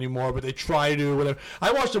casino anymore, but they try to. Whatever.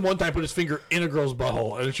 I watched him one time put his finger in a girl's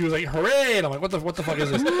butthole, and she was like, "Hooray!" And I'm like, "What the fuck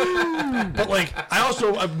is this?" But like, I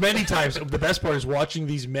also many times the best part is watching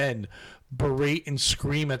these men berate and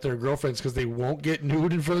scream at their girlfriends because they won't get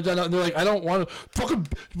nude in front of them. And they're like, I don't want to fucking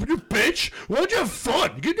you bitch. Why don't you have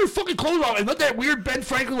fun? Get your fucking clothes off and let that weird Ben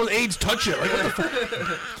Franklin with AIDS touch it. Like, what the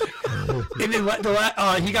fuck? And then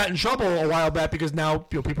he got in trouble a while back because now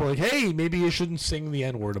people are like, hey, maybe you shouldn't sing the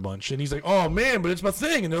N-word a bunch. And he's like, oh man, but it's my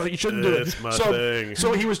thing. And they're like, you shouldn't do it. It's my thing.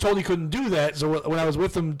 So he was told he couldn't do that. So when I was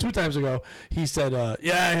with him 2 times ago, he said,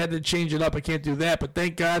 yeah, I had to change it up. I can't do that. But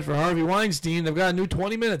thank God for Harvey Weinstein. I've got a new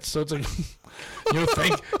 20 minutes. So it's like You know,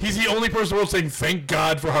 he's the only person in the world saying thank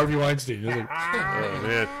God for Harvey Weinstein. Like, oh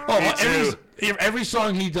man. Every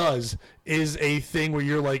song he does is a thing where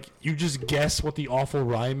you're like, you just guess what the awful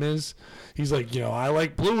rhyme is. He's like, I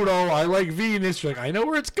like Pluto, I like Venus. You're like, I know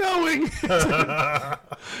where it's going. And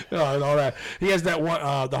all that. He has that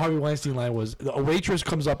one. The Harvey Weinstein line was, a waitress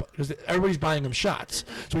comes up because everybody's buying him shots.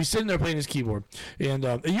 So he's sitting there playing his keyboard, and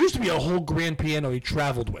it used to be a whole grand piano he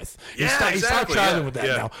traveled with. He stopped traveling with that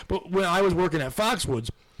now. But when I was working at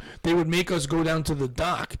Foxwoods, they would make us go down to the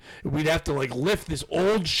dock. We'd have to lift this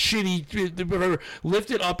old shitty,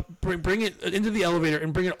 lift it up, bring it into the elevator,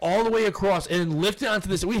 and bring it all the way across, and lift it onto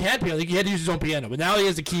this. We had piano. He had to use his own piano, but now he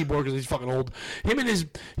has a keyboard because he's fucking old. Him and his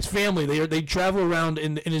family, they travel around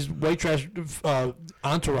in his white trash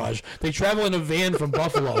entourage. They travel in a van from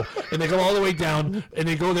Buffalo, and they go all the way down, and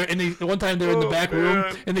they go there. And one time they're in the back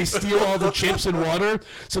room, and they steal all the chips and water.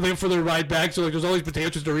 So for their ride back, so there's all these potato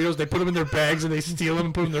chips, Doritos. They put them in their bags, and they steal them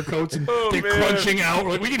and put them in their coats, and they're crunching out.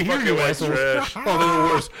 We're like, we can hear you, assholes. Oh, they're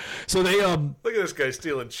the worst. So they look at this guy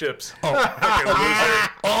stealing chips. Fucking loser.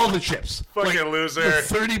 All the chips. Fucking loser.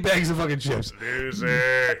 30 bags of fucking chips.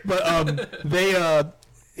 Loser. But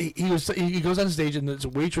he goes on stage, and the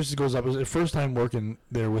waitress goes up. It was the first time working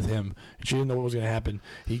there with him. She didn't know what was going to happen.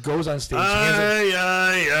 He goes on stage,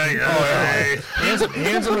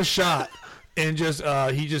 hands him a shot. And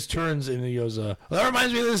he just turns and he goes, well, that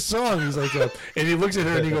reminds me of this song. He's like, and he looks at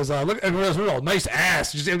her and he goes, look, nice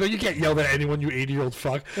ass. You can't yell that at anyone, you 80-year-old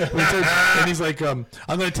fuck. And he's like, I'm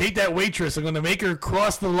going to take that waitress. I'm going to make her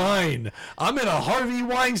cross the line. I'm in a Harvey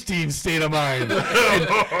Weinstein state of mind. And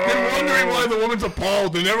wondering why the woman's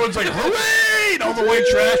appalled. And everyone's like, hooray! And all the white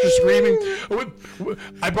trash are screaming.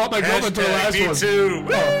 I brought my girlfriend to the last one. Too.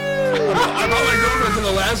 I brought my girlfriend to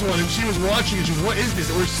the last one, and she was watching, and she goes, what is this?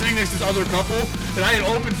 And we're sitting next to this other couple, and I had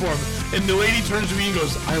opened for him. And the lady turns to me and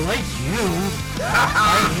goes, I like you.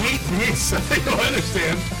 I hate this. I don't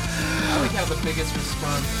understand. I like how the biggest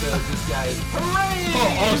response to this guy is, hooray!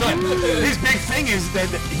 All the time. His big thing is that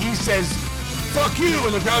he says, fuck you,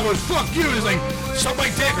 and the crowd goes, fuck you. And he's like, suck my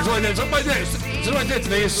dick, or something like that. Suck my dick. Suck my dick.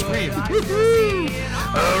 And they just scream.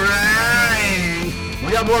 All right. We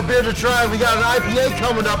got more beer to try. We got an IPA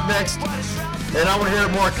coming up next. And I want to hear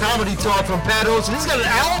more comedy talk from Pat Oates. And he's got an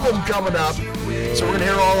album coming up. So we're going to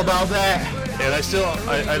hear all about that. And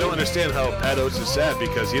I don't understand how Pat Oates is sad,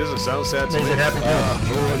 because he doesn't sound sad to me. He's a happy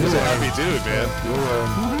dude. He's a happy dude, man.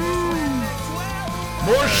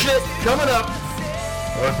 More shit coming up.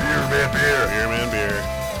 Beer, man, beer. Beer, man,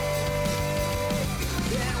 beer.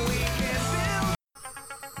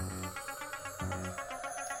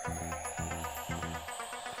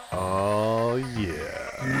 Oh, yeah.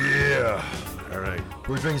 Yeah. All right.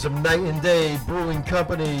 We're drinking some Night and Day Brewing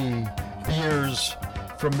Company beers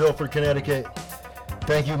from Milford, Connecticut.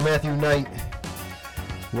 Thank you, Matthew Knight.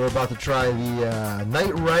 We're about to try the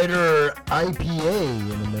Night Rider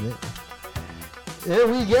IPA in a minute.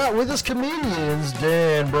 And we got with us comedians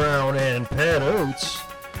Dan Brown and Pat Oates.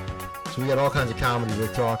 So we got all kinds of comedy to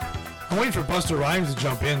talk. I'm waiting for Busta Rhymes to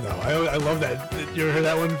jump in, though. I love that. You ever heard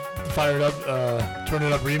that one? Fired Up, Turn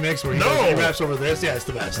It Up remix where he raps over this? Yeah, it's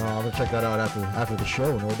the best. I'm going to check that out after the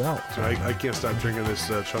show, no doubt. So I can't stop drinking this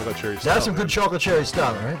chocolate cherry stout. That's some good chocolate cherry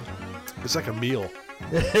stout, right? It's like a meal.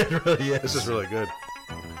 It really is. This is really good.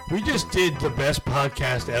 We just did the best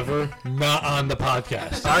podcast ever, not on the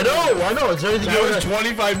podcast. I know. Is there anything that was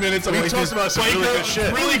 25 minutes of we talked about some really good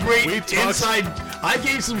shit. Really great inside. I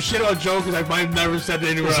gave some shit about Joe because I might have never said it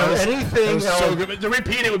anywhere else. Anything was so good. To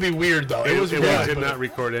repeat it would be weird, though. We did not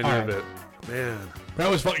record any of it. Man. That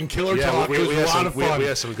was fucking killer talk. It was a lot of fun. We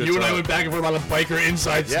had some good You talk. and I went back and forth on a biker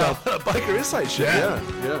inside stuff. Biker inside shit.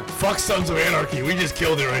 Yeah. Fuck Sons of Anarchy. We just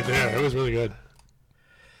killed it right there. It was really good.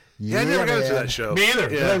 Yeah, I never got into that show. Me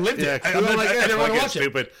either. Yeah. I lived it. I never want to watch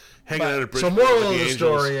stupid. Hanging out at a bridge. So moral of the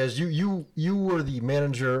story is you were the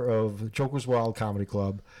manager of Joker's Wild Comedy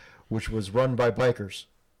Club, which was run by bikers.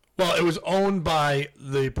 Well, it was owned by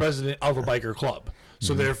the president of a biker club.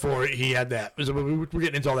 So therefore, he had that. So we're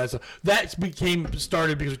getting into all that stuff. That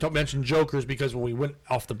started because we mentioned Jokers, because when we went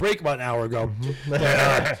off the break about an hour ago,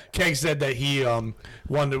 Keg said that he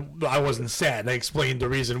wanted. I wasn't sad. And I explained the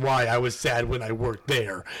reason why I was sad when I worked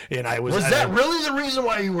there, and I was. Was that really the reason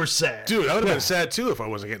why you were sad? Dude, I would have been sad too if I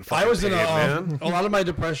wasn't getting fucking I was paid, man. A lot of my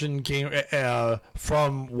depression came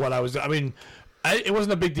from what I was. I mean, it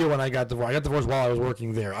wasn't a big deal when I got divorced. I got divorced while I was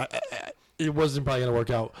working there. it wasn't probably going to work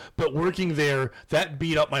out. But working there, that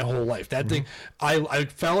beat up my whole life. That thing, I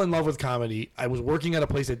fell in love with comedy. I was working at a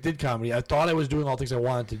place that did comedy. I thought I was doing all the things I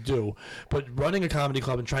wanted to do. But running a comedy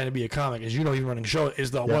club and trying to be a comic, as you know, even running a show,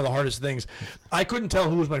 is one of the hardest things. I couldn't tell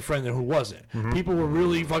who was my friend and who wasn't. People were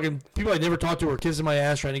really people I never talked to were kissing my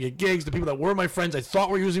ass trying to get gigs. The people that were my friends I thought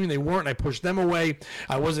were using me, they weren't. I pushed them away.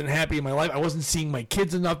 I wasn't happy in my life. I wasn't seeing my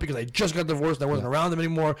kids enough because I just got divorced and I wasn't around them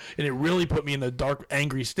anymore. And it really put me in a dark,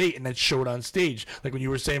 angry state, and that showed on stage. Like when you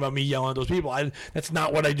were saying about me yelling at those people, that's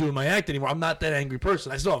not what I do in my act anymore. I'm not that angry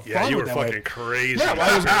person. I still have fun with that. Yeah, you were fucking crazy. Yeah,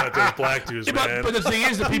 I was at those black dudes, man. But the thing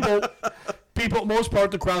is that people, most part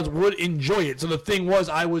of the crowds would enjoy it. So the thing was,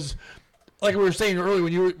 I was, like we were saying earlier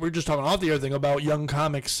when we were just talking off the air thing about young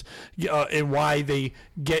comics and why they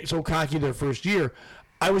get so cocky their first year.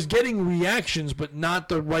 I was getting reactions, but not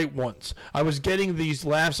the right ones. I was getting these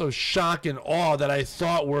laughs of shock and awe that I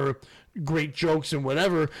thought were great jokes and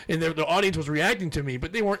whatever, and the audience was reacting to me,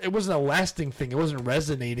 but they weren't. It wasn't a lasting thing. It wasn't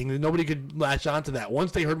resonating. Nobody could latch onto that.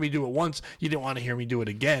 Once they heard me do it once, you didn't want to hear me do it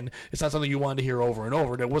again. It's not something you wanted to hear over and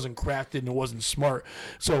over. That wasn't crafted and it wasn't smart.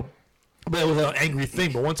 So. But it was an angry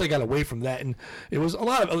thing. But once I got away from that, and it was a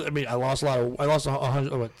lot of. I mean, I lost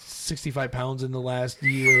 65 pounds in the last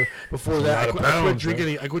year. Before that, I quit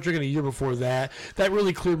drinking. I quit drinking a year before that. That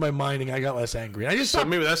really cleared my mind, and I got less angry. I just so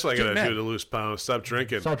maybe that's what I gotta do to lose pounds. Stop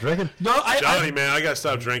drinking. Stop drinking. No, Johnny, man, I gotta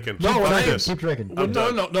stop drinking. No, keep drinking.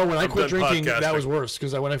 No. When I quit drinking, that was worse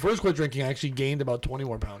because when I first quit drinking, I actually gained about 20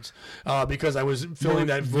 more pounds because I was feeling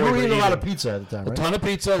that. You were eating a lot of pizza at the time, right? A ton of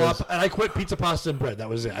pizza, and I quit pizza, pasta, and bread. That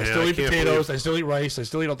was it. I still eat potatoes. I still eat rice. I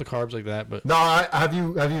still eat all the carbs like that. But no, have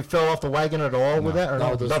you fell off the wagon at all with that? Or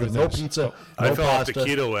nothing. No pizza. I fell off the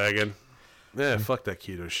keto wagon. Yeah, fuck that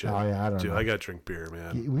keto shit. Oh yeah, I don't know. I gotta drink beer,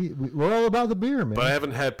 man. We're all about the beer, man. But I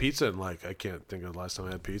haven't had pizza in I can't think of the last time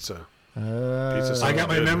I had pizza. I got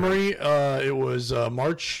my memory. It was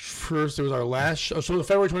March 1st. It was our last show. So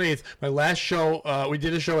February 28th, my last show. We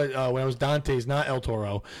did a show at when I was Dante's, not El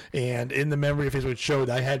Toro. And in the memory of Facebook showed,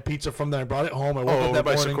 I had pizza from there. I brought it home. I woke up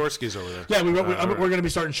that morning. Sikorsky's over there. Yeah, we're going to be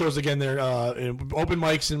starting shows again there. Open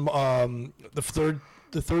mics in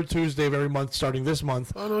the third Tuesday of every month, starting this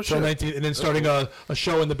month. Oh, no shit. 19th, and then starting a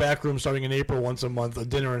show in the back room starting in April once a month, a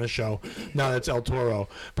dinner and a show. Now that's El Toro.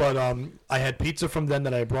 But I had pizza from them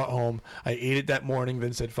that I brought home. I ate it that morning,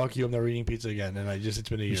 then said, fuck you, I'm never eating pizza again. And it's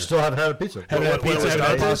been a year. You still haven't had a pizza? Haven't had pizza, haven't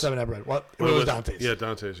had pasta, haven't had bread. What? It was Dante's. Yeah,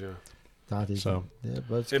 Dante's, yeah. Dante's. So. Yeah,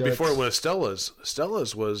 but and before it was Stella's.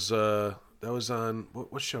 Stella's was, that was on,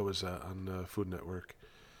 what show was that on Food Network?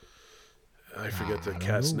 I forget the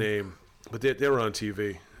cat's name. But they were on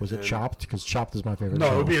TV. Was it Chopped? Because Chopped is my favorite. No,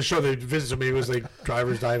 show. it would be a show that visited me. It was like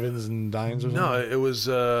Drivers, Dive-Ins, and Dines or something. No, it was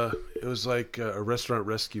like a restaurant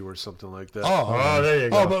rescue or something like that. Oh, there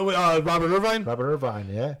you go. Oh, but Robert Irvine? Robert Irvine,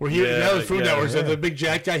 yeah. Where that was Food Network. The big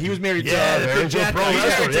Jack guy. He was married to Big Jack guy. He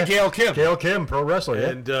was married to Gail Kim. Gail Kim, pro wrestler, yeah.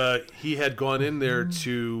 And he had gone in there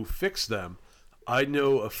to fix them. I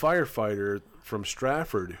know a firefighter from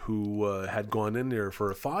Stratford who had gone in there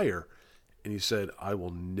for a fire, and he said, I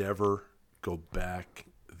will never go back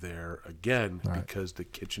there again because the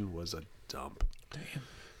kitchen was a dump. Damn.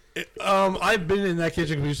 I've been in that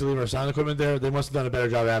kitchen. We used to leave our sound equipment there. They must have done a better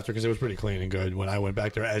job after because it was pretty clean and good when I went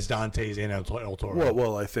back there as Dante's and El Toro.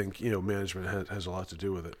 Well, I think management has a lot to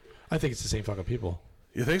do with it. I think it's the same fucking people.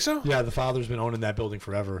 You think so? Yeah, the father's been owning that building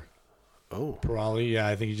forever. Oh, Pirali, yeah,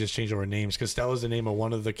 I think he just changed over names because Stella's the name of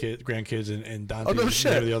one of the grandkids, and Dante's the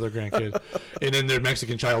name of the other grandkid, and then their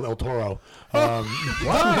Mexican child El Toro. Wow!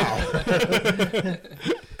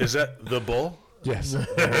 Is that the bull? Yes.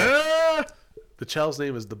 The child's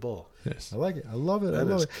name is the bull. Yes, I like it. I love it. That I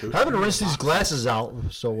love is it. cool. I haven't rinsed these glasses out,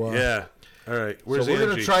 so yeah. All right, where's so we're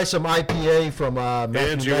Angie? gonna try some IPA from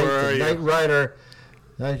Angie, where are you? Knight Rider,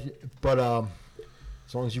 but.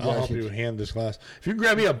 As long as you I'll guys help you hand this glass. If you can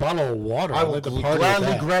grab me a bottle of water, I will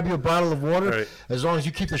gladly grab you a bottle of water right. as long as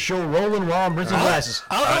you keep the show rolling while I'm rinsing glasses.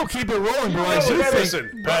 I'll keep it rolling, but I do think.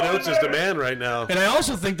 Listen, Pat Oates is the man right now. And I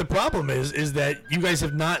also think the problem is that you guys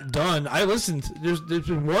have not done. I listened. There's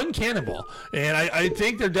been one cannonball, and I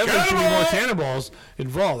think there definitely should be more cannonballs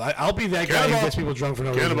involved. I'll be that guy who gets people drunk for no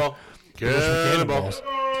reason. Cannonball. Cannonball. It's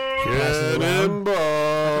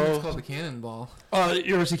called the cannonball.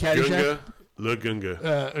 You ever see Caddyshack? Lagunga.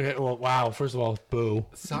 Okay, well, wow. First of all, boo.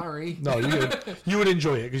 Sorry. No, you would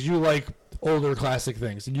enjoy it because you like older classic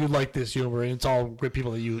things, and you like this humor, and it's all great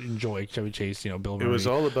people that you enjoy. Chevy Chase, Bill Murray. It was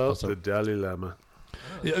all about the Dalai Lama.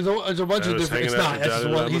 Yeah, there's a bunch of different. It's not. That's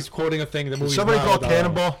one, he's quoting a thing. The movie. Somebody called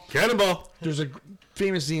Cannonball. Cannonball. There's a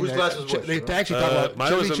famous scene. Whose glasses was they it? actually talk about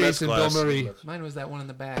Chevy Chase and Bill Murray. Mine was that one in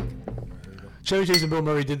the back. Chevy Chase and Bill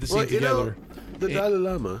Murray did the scene together. the Dalai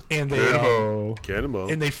Lama. And they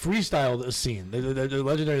Cannonball. And they freestyled a scene. They're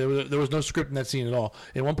legendary. There was no script in that scene at all.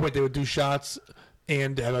 At one point, they would do shots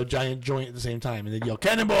and have a giant joint at the same time, and they'd yell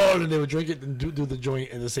 "Cannonball!" and they would drink it and do the joint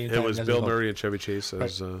at the same time. It was Bill Murray and Chevy Chase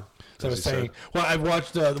as. So I was saying, well, I've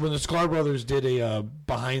watched when the Sklar Brothers did a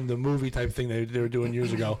behind the movie type thing they were doing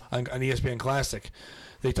years ago on ESPN Classic.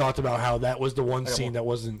 They talked about how that was the one scene that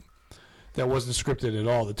wasn't scripted at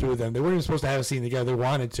all. The two of them, they weren't even supposed to have a scene together. They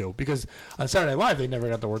wanted to, because on Saturday Night Live they never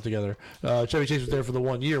got to work together. Chevy Chase was there for the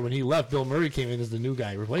 1 year. When he left, Bill Murray came in as the new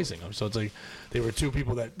guy replacing him. So it's like they were two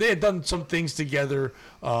people that they had done some things together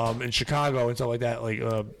in Chicago and stuff like that, like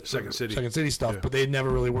Second City stuff, but they had never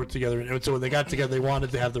really worked together. And so when they got together, they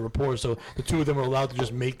wanted to have the rapport. So the two of them were allowed to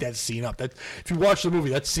just make that scene up. That if you watch the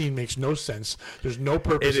movie, that scene makes no sense. There's no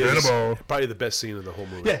purpose. It is probably the best scene of the whole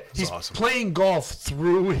movie. Yeah, he's awesome. Playing golf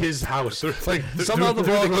through his house. Like somehow the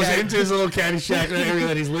ball goes into his little Caddyshack area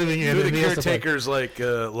that he's living in. Through the caretaker's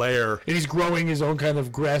lair. And he's growing his own kind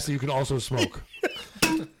of grass that you can also smoke.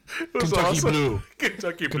 Kentucky Blue.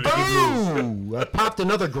 Kentucky Blue. Ooh, I popped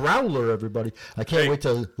another growler, everybody. I can't wait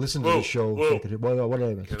to listen to the show. What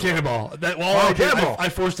Cannonball. Cannonball. I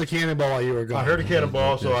forced a cannonball while you were gone. I heard a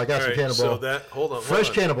cannonball, so I got some cannonball. So hold on. Fresh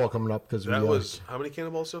cannonball coming up because that was how many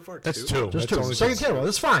cannonballs so far? That's two. Just two. Second cannonball.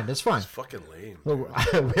 That's fine. That's fine. It's fucking lame.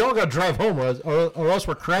 We all got to drive home, or else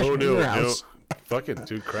we're crashing in your house. Fucking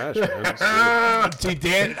dude, crash, man. See,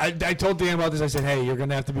 Dan, I told Dan about this. I said, hey, you're going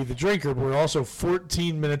to have to be the drinker, but we're also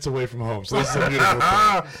 14 minutes away from home. So this is a beautiful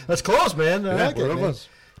thing. That's close, man. I like it, man.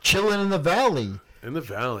 Chilling in the Valley. In the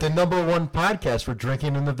Valley. The #1 podcast for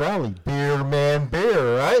drinking in the Valley. Beer Man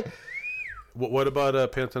Beer, right? What about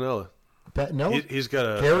Pantanella? Patinella? He's got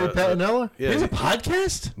a Gary Patinella? Yeah, he has a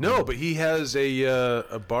podcast? No, but he has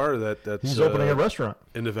a bar that's he's opening a restaurant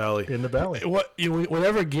in the Valley. In the Valley.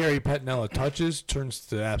 Whatever Gary Patinella touches turns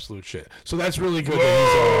to absolute shit. So that's really good.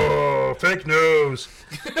 Whoa, fake news.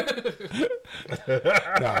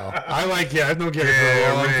 No, I like Gary. I've known Gary for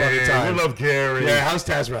a long fucking time. We love Gary. Yeah, how's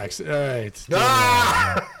Tazrax?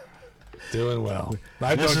 All right. Doing well.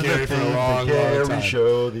 I've known Gary for a long time.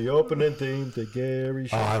 Show, the opening theme to Gary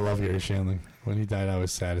Show. Oh, I love Gary Shandling. When he died, I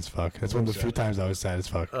was sad as fuck. That's one of the few times I was sad as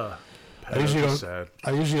fuck. I usually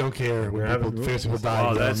don't care when people die.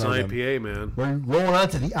 Oh, that's an IPA, man. We're rolling on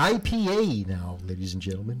to the IPA now, ladies and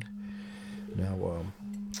gentlemen. Now,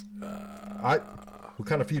 what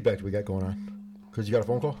kind of feedback do we got going on? Because you got a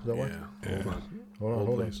phone call? Is that why? Yeah.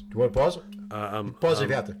 Hold on. Do you want to pause it? Pause it if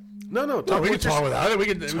you have to. No. We can talk without it. We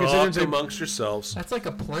can talk amongst yourselves. That's like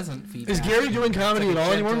a pleasant feedback. Is Gary doing comedy at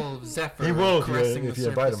all anymore? He will if you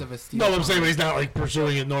invite him. No, I'm saying he's not like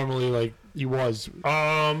pursuing it normally like he was.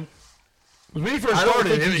 When he first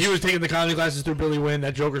started, he was taking the comedy classes through Billy Wynn,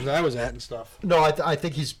 that Joker's that I was at and stuff. No, I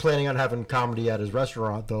think he's planning on having comedy at his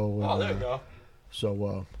restaurant though. Oh, there you go.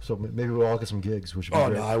 So maybe we'll all get some gigs, which would be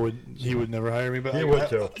great. No, he would never hire me, but he would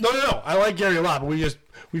too. No. I like Gary a lot, but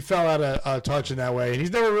we fell out of touch in that way, and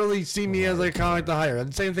he's never really seen me as like a comic to hire. And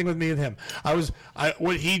the same thing with me and him.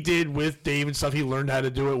 What he did with Dave and stuff, he learned how to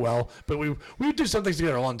do it well. But we would do some things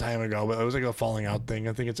together a long time ago, but it was like a falling out thing.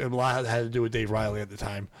 I think a lot had to do with Dave Riley at the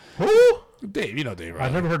time. Who? Dave, you know Dave Riley.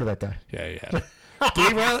 I've never heard of that guy. Yeah.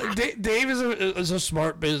 Dave is a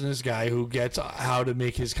smart business guy who gets how to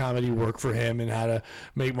make his comedy work for him and how to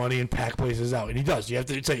make money and pack places out, and he does. You have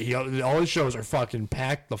to say all his shows are fucking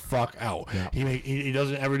packed the fuck out. Yeah. He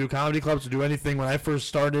doesn't ever do comedy clubs or do anything. When I first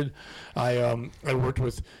started, I worked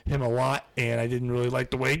with him a lot, and I didn't really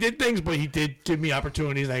like the way he did things, but he did give me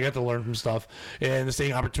opportunities, and I got to learn from stuff. And the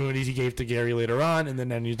same opportunities he gave to Gary later on, and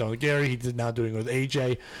then he's done with Gary. He did now doing it with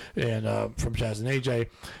AJ and from Chaz and AJ,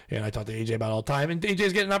 and I talked to AJ about all the time. And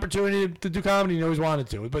AJ's getting an opportunity to do comedy. He always wanted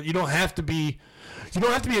to, but you don't have to be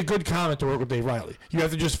a good comic to work with Dave Riley. You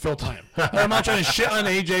have to just fill time. I'm not trying to shit on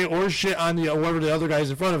AJ or shit on whoever the other guys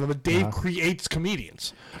in front of him, but Dave creates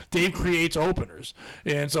comedians. Dave creates openers,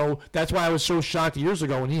 and so that's why I was so shocked years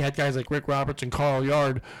ago when he had guys like Rick Roberts and Carl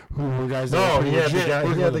Yard, who were guys. No, he had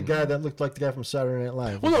the guy that looked like the guy from Saturday Night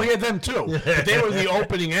Live. Well, no, he had them too. But they were the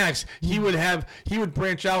opening acts. He would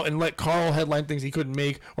branch out and let Carl headline things he couldn't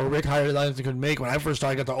make, or Rick headlines he couldn't make. When I first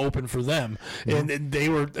started, I got to open for them, and they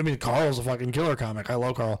were. I mean, Carl's a fucking killer comic. I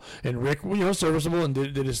love Carl, and Rick, serviceable and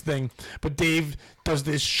did his thing. But Dave does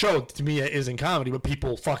this show to me isn't comedy, but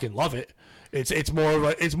people fucking love it. It's more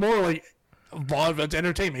like it's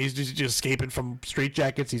entertainment. He's just escaping from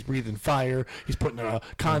straitjackets. He's breathing fire. He's putting a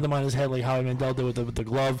condom on his head like Howie Mandel did with the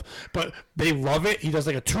glove. But they love it. He does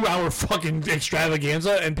like a 2-hour fucking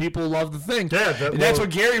extravaganza, and people love the thing. Yeah, that's what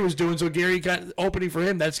Gary was doing. So Gary got opening for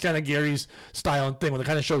him. That's kind of Gary's style and thing. When they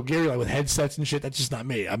kind of show Gary like with headsets and shit, that's just not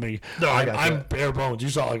me. I mean, I'm bare bones. You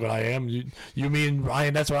saw like what I am. You mean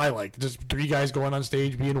Ryan? That's what I like. Just 3 guys going on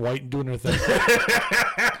stage, being white and doing their thing.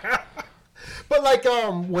 But like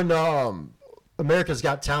when America's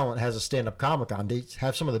Got Talent has a stand-up comic on, they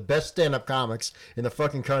have some of the best stand-up comics in the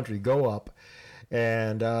fucking country go up,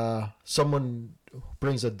 and someone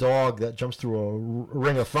brings a dog that jumps through a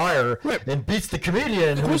ring of fire and beats the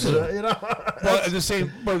comedian. Who's But at the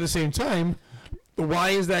same time, why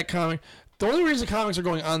is that comic? The only reason comics are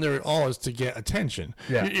going on there at all is to get attention.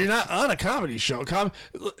 Yeah. You're not on a comedy show.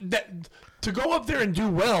 To go up there and do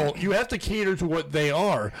well, you have to cater to what they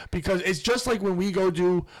are, because it's just like when we go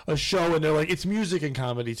do a show and they're like, it's music and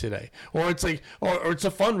comedy today, or it's like, or it's a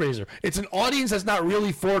fundraiser. It's an audience that's not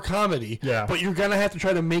really for comedy, but you're gonna have to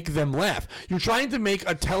try to make them laugh. You're trying to make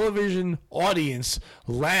a television audience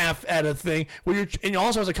laugh at a thing where and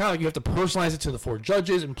also as a comic, you have to personalize it to the 4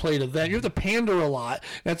 judges and play to them. You have to pander a lot.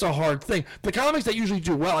 That's a hard thing. The comics that usually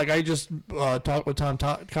do well, like I just talked with Tom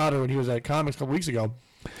Cotter when he was at Comics a couple weeks ago.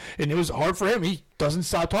 And it was hard for him. He doesn't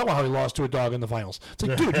stop talking about how he lost to a dog in the finals. It's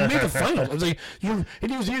like, dude, you made the finals. It's like and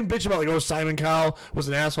he was even bitching about like, oh, Simon Cowell was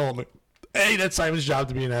an asshole. I'm like, A, that's Simon's job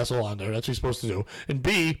to be an asshole on there. That's what he's supposed to do. And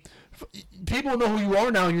B, people know who you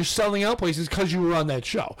are now, and you're selling out places because you were on that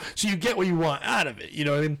show. So you get what you want out of it. You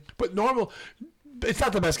know what I mean? But it's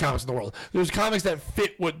not the best comics in the world. There's comics that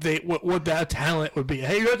fit what that talent would be.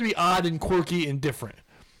 Hey, you have to be odd and quirky and different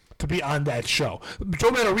to be on that show.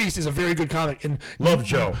 Joe Matarese is a very good comic, and love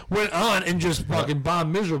Joe. Went on and just fucking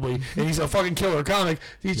bombed miserably, and he's a fucking killer comic.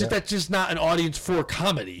 That's just not an audience for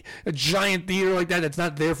comedy. A giant theater like that's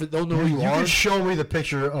not there for. They'll know who you are. You can show me the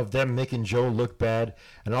picture of them making Joe look bad,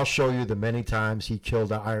 and I'll show you the many times he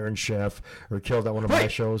killed an Iron Chef or killed at one of my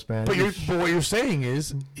shows, man. But what you're saying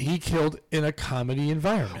is he killed in a comedy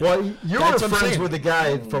environment. Well, you were friends with the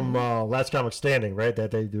guy from Last Comic Standing, right?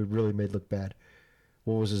 That they really made look bad.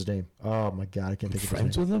 What was his name? Oh my God, I can't think of his name.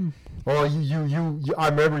 Friends with him? Oh, you! I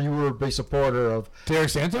remember you were a big supporter of Derek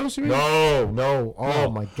Santos. You mean? No. Oh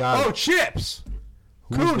my God. Oh, Chips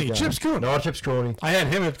Cooney. Chips Cooney. No, Chips Cooney. I had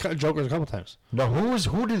him at Joker's a couple times. No,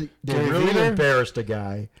 who did they really embarrassed a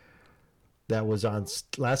guy that was on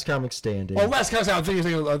Last Comic Standing? Oh, Last Comic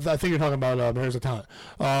Standing. I think you're talking about America's Got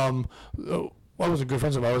Talent. I wasn't good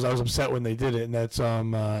friends with him. I was upset when they did it, and that's now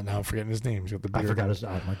I'm forgetting his name. He's got the beard. I forgot his.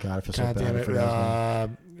 Oh my God, I feel so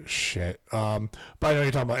bad. Shit. But I know what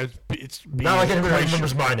you're talking about. It's not like anybody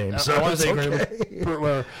remembers my name. So I want to say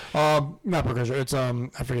not Perkins. It's I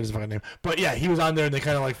forget his fucking name. But yeah, he was on there, and they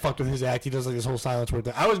kind of like fucked with his act. He does like this whole silence word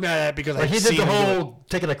thing. I was mad at it because he did the whole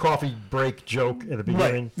taking a coffee break joke at the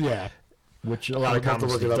beginning. Right. Yeah. Which a lot of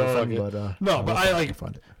comics have done, but I like.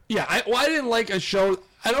 Yeah, I didn't like a show.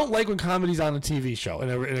 I don't like when comedy's on a TV show.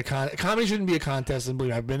 And comedy shouldn't be a contest. And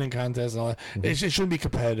believe me, I've been in contests and all that. Mm-hmm. It shouldn't be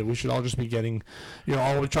competitive. We should all just be getting,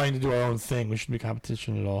 all we're trying to do our own thing. We shouldn't be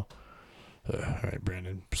competition at all. All right,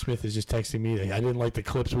 Brandon Smith is just texting me. I didn't like the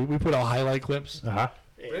clips. We put out highlight clips. Uh-huh.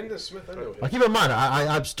 Brandon Smith, I know. Keep in mind,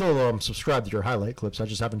 I'm still subscribed to your highlight clips. I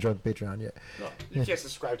just haven't joined the Patreon yet. No, you can't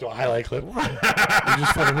subscribe to a highlight clip. You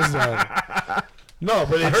just fucking this is No,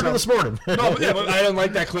 but I heard it this morning. But I didn't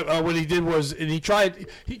like that clip. What he did was, and he tries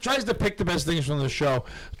to pick the best things from the show.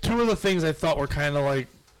 2 of the things I thought were kind of like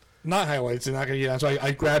not highlights and not going to get on. So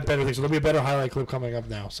I grabbed better things. So there'll be a better highlight clip coming up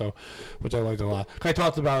now. So, which I liked a lot. I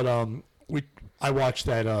talked about I watched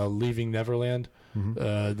that Leaving Neverland. Mm-hmm.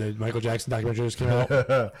 The Michael Jackson documentary just came out.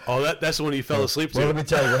 That's the one you fell asleep to. Well, let me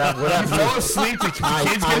tell you what happened. You fell asleep to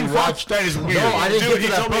kids getting watched. That is weird. No, I didn't get to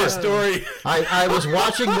that told me a story. I was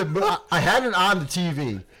watching I had it on the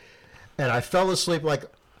TV, and I fell asleep like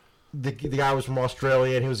the guy was from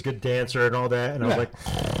Australia, and he was a good dancer and all that, and I was like...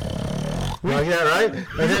 Well, yeah, right? And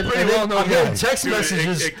then I'm getting text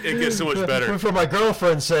messages. It gets so much better. From my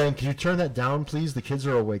girlfriend saying, "Can you turn that down, please? The kids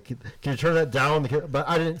are awake. Can you turn that down?" But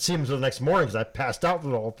I didn't see him until the next morning because I passed out for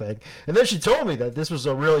the whole thing. And then she told me that this was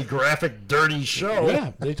a really graphic, dirty show.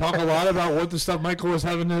 Yeah, they talk a lot about what the stuff Michael was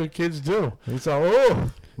having the kids do. It's all,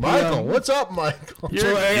 Michael, what's up, Michael?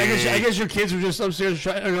 So I guess your kids were just upstairs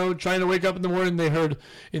trying to wake up in the morning. They heard,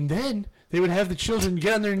 and then they would have the children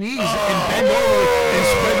get on their knees and bend over and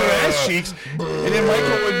spread their ass cheeks. And then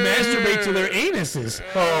Michael would masturbate to their anuses.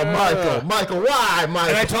 Oh, Michael, why, Michael?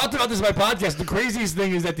 And I talked about this in my podcast. The craziest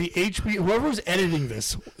thing is that the whoever was editing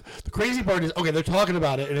this, the crazy part is, okay, they're talking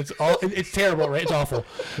about it, and it's terrible, right? It's awful.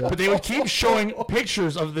 But they would keep showing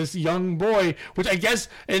pictures of this young boy, which I guess,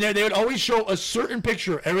 and they would always show a certain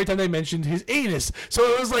picture every time they mentioned his anus. So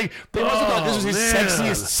it was like, they must have thought this was his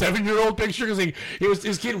sexiest 7-year-old picture, because it was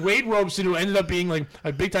his kid Wade Robeson, who ended up being like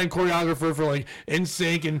a big-time choreographer for like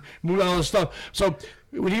NSYNC and moving all this stuff. So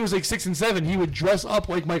when he was like 6 and 7, he would dress up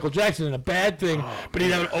like Michael Jackson, in a bad thing, but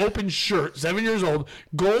he'd have an open shirt, 7 years old,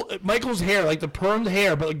 Michael's hair, like the permed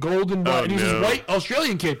hair, but like golden white, and he was this white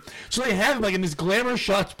Australian kid. So they have him like in this glamour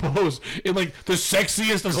shots pose, in like the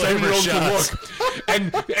sexiest of 7-year-olds to look.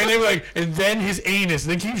 and they were like, and then his anus,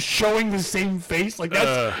 and they keep showing the same face. Like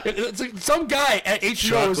that's it's like some guy at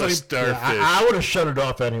HBO was like, I would have shut it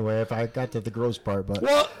off anyway if I got to the gross part. But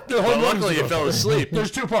luckily you fell asleep.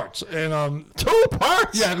 There's 2 parts, and 2 parts.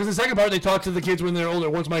 Yeah, because the second part they talk to the kids when they're older,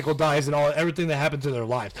 once Michael dies, and everything that happened to their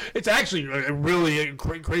lives. It's actually really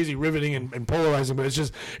crazy, riveting, and polarizing. But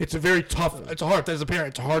it's a very tough. It's hard as a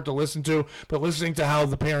parent. It's hard to listen to. But listening to how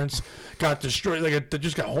the parents got destroyed, they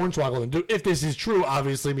just got hornswoggled. And if this is true,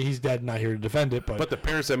 obviously, I mean, he's dead, not here to defend it. But the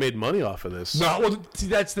parents that made money off of this. No, well, see,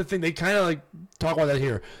 that's the thing. They kind of like talk about that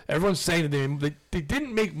here. Everyone's saying that they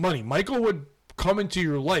didn't make money. Michael would come into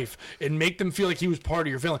your life and make them feel like he was part of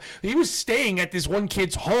your family. He was staying at this one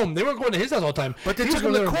kid's home. They weren't going to his house all the time. But they took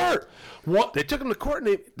him to court. What? They took him to court,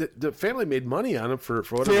 and the family made money on him for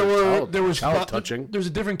whatever child touching. There was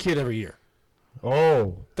a different kid every year.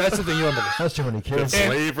 Oh, that's the thing. You remember? That's too many kids.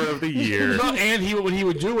 Flavor of the year. And what he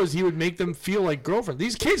would do is he would make them feel like girlfriends.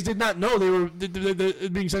 These kids did not know they were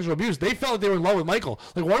being sexually abused. They felt like they were in love with Michael.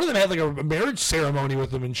 Like one of them had like a marriage ceremony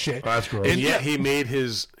with them and shit. That's gross. And yet he made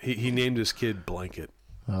he named his kid Blanket.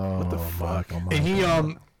 Oh, what the fuck? And he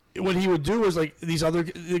what he would do was like these other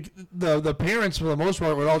the parents for the most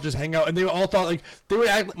part would all just hang out, and they all thought like they would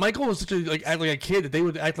act. Michael was such a act like a kid that they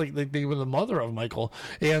would act like they were the mother of Michael.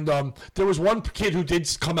 And there was one kid who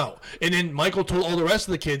did come out, and then Michael told all the rest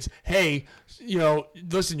of the kids, "Hey,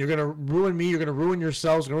 listen, you're gonna ruin me. You're gonna ruin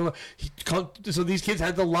yourselves." So these kids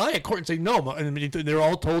had to lie at court and say no, and they're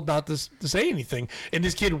all told not to say anything. And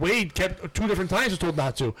this kid Wade kept 2 different times was told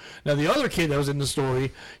not to. Now the other kid that was in the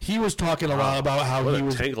story, he was talking a lot about how he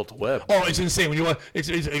was tangled web. Oh, it's insane. When you want, it's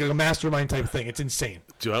like a mastermind type thing. It's insane.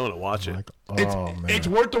 Dude, I want to watch it. It's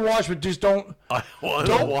worth the watch, but just don't. I want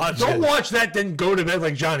to watch it. Don't watch that, then go to bed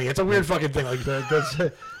like Johnny. It's a weird fucking thing. Like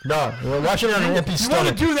no, we're watching it on an empty stomach. You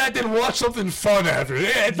want to do that, then watch something fun after.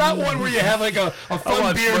 It's not one where you have like a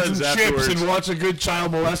fun beers and chips and watch a good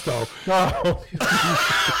child molesto. No.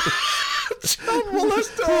 Child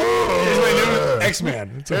molesto. It's my new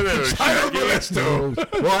X-Man. Child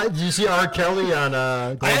molesto. Well, did you see R. Kelly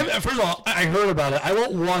on? First of all, I heard about it. I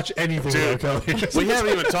won't watch anything with R. Kelly. We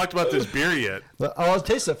haven't even talked about this beer yet. I'll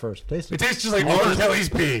taste it first. Taste it. It tastes just like R. Kelly's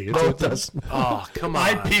pee. No, it does. Oh, come on.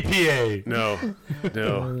 IPPA. No.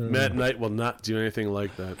 Matt Knight will not do anything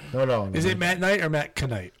like that. No. Is it Matt Knight or Matt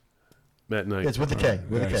Knight? Matt Knight. It's with the K.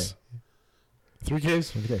 With the K. 3 Ks?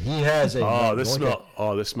 He has a. This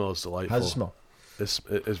smells delightful. How's it smell? It's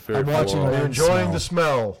very. I'm watching. Are you enjoying the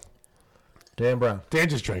smell? Dan Brown. Dan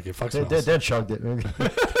just drank it. Fuck Dan chugged it.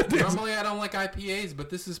 Normally I don't like IPAs, but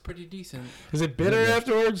this is pretty decent. Is it bitter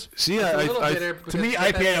afterwards? See, bitter. To me,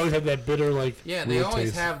 IPA always had that bitter like. Yeah, they always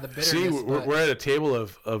taste. Have the bitterness. See, we're at a table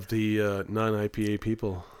of the non-IPA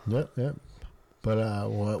people. Yep. But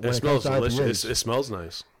it smells delicious. It smells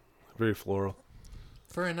nice. Very floral.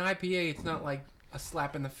 For an IPA, it's not like a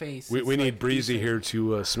slap in the face. We need Breezy here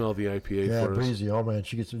to smell the IPA for us. Breezy. Oh, man.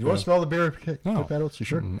 You want to smell the beer? No. You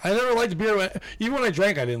sure? I never liked beer. Even when I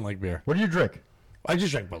drank, I didn't like beer. What do you drink? I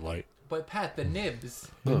just drank Bud Light. But, Pat, the nibs.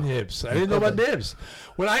 The nibs. I didn't know about nibs.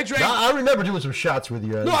 When I drank... No, I remember doing some shots with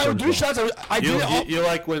you. No, I would do shots. I did it. You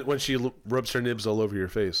like when she rubs her nibs all over your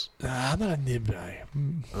face? I'm not a nib guy.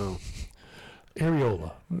 Oh.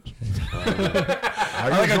 Areola. I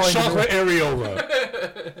like a chocolate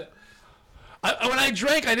areola. When I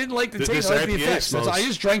drank, I didn't like the taste. I like the effects. I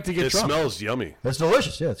just drank to get drunk. It smells yummy. It's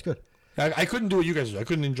delicious. Yeah, it's good. I couldn't do what you guys do. I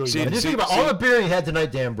couldn't enjoy it. And you think about all the beer you had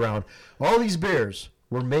tonight, Dan Brown. All these beers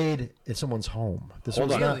were made in someone's home.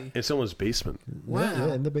 Hold on. In someone's basement. Wow.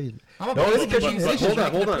 Yeah, in the basement. Hold on.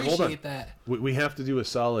 We have to do a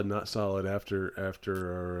solid, not solid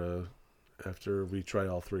after we try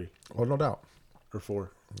all 3. Oh, no doubt. Or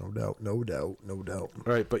 4. No doubt.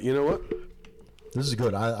 All right, but you know what? This is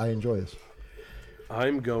good. I enjoy this.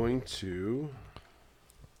 I'm going to...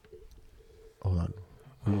 Hold on.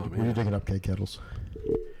 What are you digging up, K Kettles?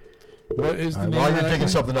 What is the name while of you're that digging thing?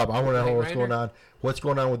 something up, I want to know what's Writer? going on. What's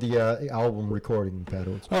going on with the album recording, Pat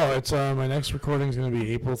Oates? Oh, it's my next recording is going to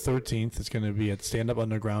be April 13th. It's going to be at Stand Up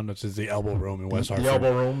Underground, which is the Elbow Room in West Hartford. The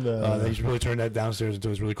Elbow Room. They really turned that downstairs into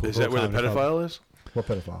this really cool. Is that where the pedophile is? What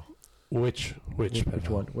pedophile? Which pedophile?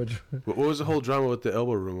 one? Which? What was the whole drama with the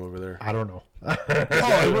elbow room over there? I don't know. Oh,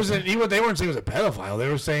 it wasn't. They weren't saying he was a pedophile. They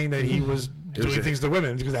were saying that he was doing things to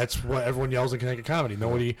women because that's what everyone yells in Connecticut comedy.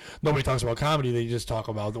 Nobody talks about comedy. They just talk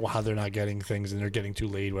about how they're not getting things and they're getting too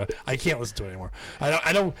laid. I can't listen to it anymore.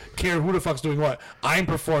 I don't care who the fuck's doing what. I'm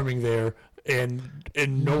performing there. And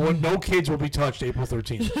no kids will be touched April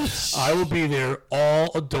 13th. I will be there, all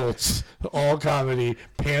adults, all comedy,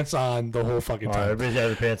 pants on the whole fucking time. All right, everybody's got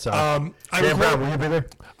their pants on. Sam Brown, will you be there?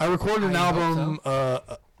 I recorded an I hope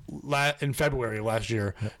album in February of last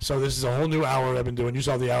year, so this is a whole new hour I've been doing. You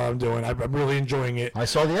saw the hour I'm doing. I'm really enjoying it. I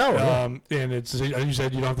saw the hour. And it's, you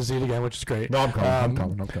said you don't have to see it again, which is great. No, I'm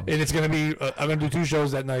coming. I'm coming. And it's gonna be. I'm gonna do 2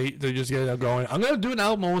 shows that night. They're just getting going. I'm gonna do an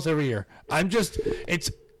album almost every year.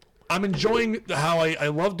 I'm enjoying how I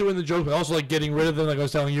love doing the jokes, but also like getting rid of them, like I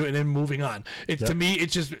was telling you, and then moving on. To me, it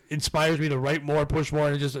just inspires me to write more, push more,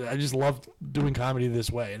 and I just love doing comedy this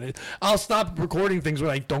way. And I'll stop recording things when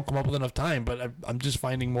I don't come up with enough time, but I'm just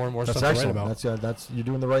finding more and more That's stuff excellent. to write about. That's you're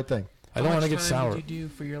doing the right thing. I don't want to get sour. How much time did you do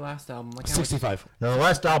for your last album? Like how much- 65. Now, the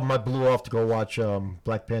last album I blew off to go watch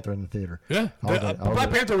Black Panther in the theater. Yeah, I'll Black do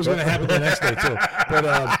it. Panther was going to happen the next day too.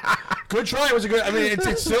 But good try. It was a good. I mean,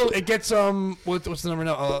 it's still it gets what's the number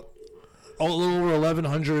now? A little over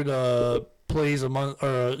 1,100 plays a month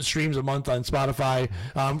or streams a month on Spotify.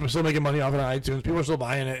 We're still making money off it on iTunes. People are still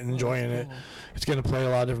buying it and enjoying it. It's going to play a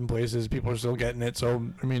lot of different places. People are still getting it. So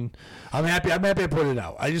I mean, I'm happy. I put it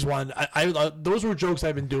out. I just want. Those were jokes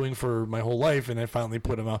I've been doing for my whole life, and I finally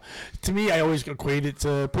put them out. To me, I always equate it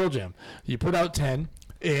to Pearl Jam. You put out 10.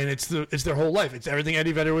 And it's their whole life. It's everything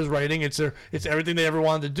Eddie Vedder was writing. It's everything they ever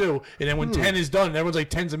wanted to do. And then when 10 is done, and everyone's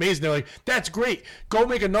like, 10's amazing. They're like, that's great. Go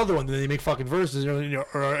make another one. And then they make fucking verses.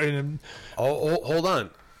 Hold on.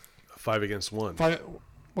 5 Against 1.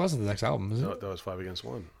 Wasn't the next album, is it? No, that was 5 Against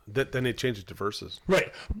 1. Then they changed it to verses.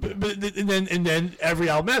 Right, but and then every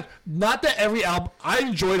album. Not that every album. I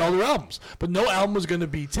enjoyed all their albums, but no album was going to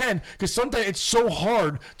be 10 because sometimes it's so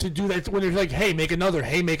hard to do that when they're like, "Hey, make another.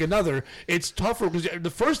 Hey, make another." It's tougher because the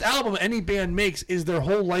first album any band makes is their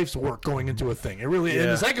whole life's work going into a thing. It really. Yeah. And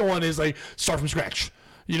the second one is like start from scratch.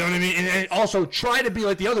 You know what I mean? And also try to be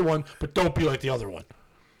like the other one, but don't be like the other one.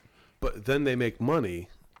 But then they make money,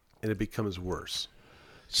 and it becomes worse.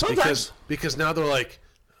 Sometimes because now they're like,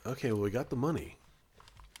 okay, well, we got the money.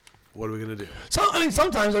 What are we gonna do?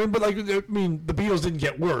 Sometimes the Beatles didn't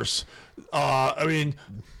get worse.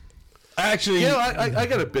 Actually, I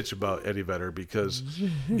got a bitch about Eddie Vedder because,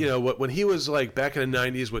 when he was like back in the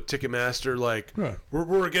 '90s with Ticketmaster, like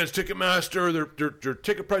we're against Ticketmaster. Their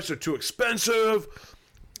ticket prices are too expensive.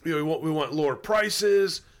 We want lower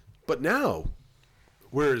prices. But now,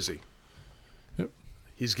 where is he? Yep.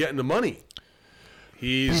 He's getting the money.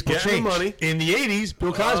 He's People getting the change. money. In the 80s,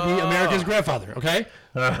 Bill Cosby, America's grandfather, okay?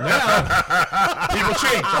 Now, people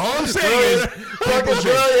change. All I'm saying is, people change.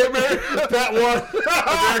 That one,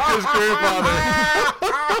 America's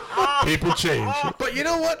grandfather. People change. But you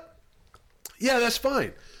know what? Yeah, that's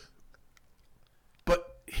fine.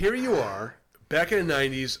 But here you are, back in the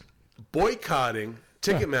 90s, boycotting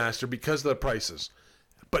Ticketmaster because of the prices.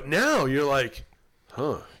 But now you're like,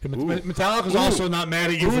 huh. Metallica's also not mad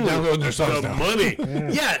at you for downloading their songs the now. money.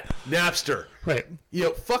 Yeah, Napster. Right.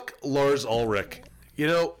 Fuck Lars Ulrich.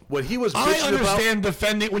 When he was I bitching understand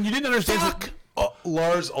defending when you didn't understand. fuck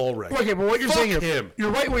Lars Ulrich. Okay, but what you're Fuck saying here, him. you're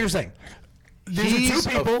right. What you're saying. These He's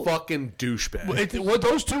are two people. a fucking douchebag. What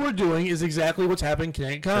those two are doing is exactly what's happening in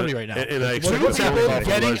Canadian comedy right now. And I Two expect what's people happening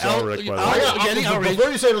getting Lars out, Ulrich, by the way. getting outraged.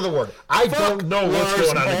 Before you say another word, I don't know what's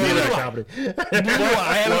Lars going on in Ulrich. Canadian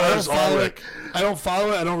comedy. Lars Ulrich. I don't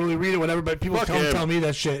follow it. I don't really read it. Whatever. But people Fuck tell him. me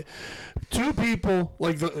that shit. Two people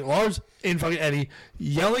like Lars and fucking Eddie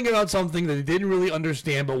yelling about something that they didn't really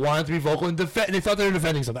understand, but wanted to be vocal and defend. And they thought they were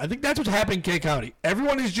defending something. I think that's what's happening in Canadian comedy.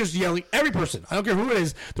 Everyone is just yelling. Every person. I don't care who it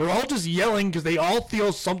is. They're all just yelling because they all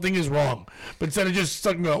feel something is wrong. But instead of just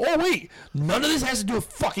fucking going, oh wait, none of this has to do with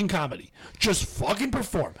fucking comedy. Just fucking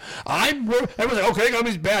perform. Everyone's like, okay,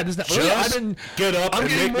 comedy's bad. This, Get up I'm and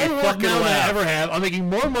getting make me more work fucking now than I laugh. ever have. I'm making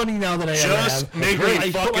more money now than I ever have. Just make Great. me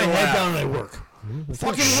I put my fucking head laugh. down and I work.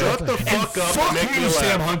 Fucking Shut work. the fuck and up fuck and make you, me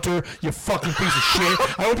Sam laugh. Hunter, you fucking piece of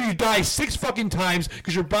shit. I hope you die 6 fucking times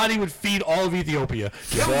because your body would feed all of Ethiopia.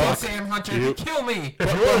 Kill me, Sam Hunter. Kill me.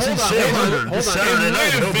 If it wasn't Sam Hunter, Saturday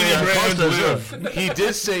night, he'll be on Costa's. He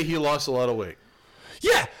did say he lost a lot of weight.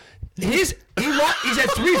 Yeah. He's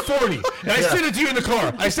at 340, and I said it to you in the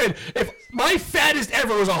car. I said, if my fattest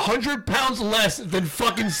ever was 100 pounds less than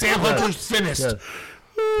fucking Sam Hunter's thinnest. Yeah.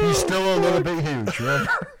 He's still a little bit huge, right?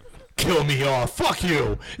 Kill me off. Fuck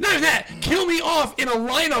you. Not even that. Kill me off in a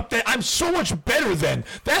lineup that I'm so much better than.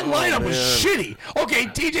 That lineup was shitty. Okay,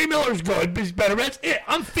 TJ Miller's good, but he's better. That's it.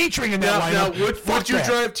 I'm featuring in that lineup. Now, would you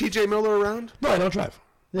drive TJ Miller around? No, I don't drive.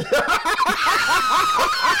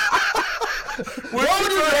 What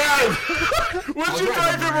would you have? Would you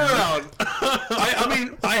drive him around? I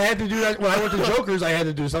mean, I had to do that when I went to Jokers. I had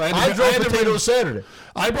to do something. I drove Potato Saturday.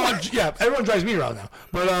 Everyone drives me around now.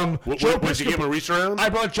 But would you give him a reach around? I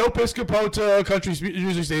brought Joe Piscopo to Country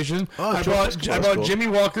Music Station. Oh, I brought Jimmy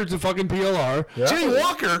Walker to fucking PLR. Yeah. Jimmy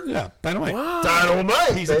Walker? Yeah, Dynamite. Wow.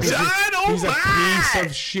 Dynamite. He's a piece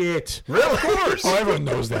of shit. Really? Of course. Oh, everyone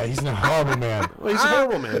knows that. He's a horrible man. Well, he's a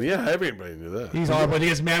horrible man. Yeah, everybody knew that. He's horrible. He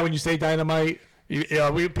gets mad when you say Dynamite.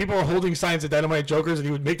 People are holding signs at Dynamite Jokers, and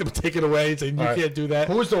he would make them take it away and say, you can't do that.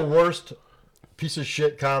 Who's the worst piece of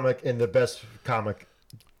shit comic and the best comic?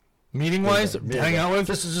 Meeting-wise, hang out with?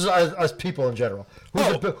 This is just us people in general.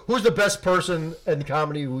 Who's the best person in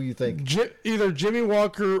comedy who you think? Either Jimmy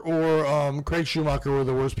Walker or Craig Schumacher were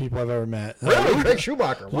the worst people I've ever met. Really? Craig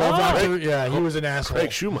Schumacher? Love Doctor? Yeah, he was an asshole.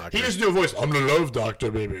 Craig Schumacher. He used to do a voice, I'm the love doctor,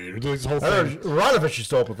 baby. This whole thing. Aronovich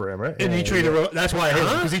used to open for him, right? And he treated, that's why I hate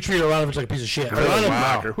him, because he treated Aronovich like a piece of shit.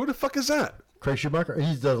 Wow. Who the fuck is that? Craig Schumacher?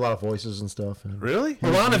 He does a lot of voices and stuff. Really?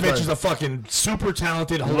 Aronovich is a fucking super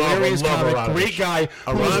talented, hilarious comic, great guy.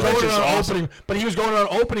 He was going around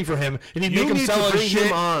opening for him, and he'd make him sell his shit.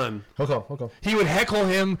 Him on. Okay. He would heckle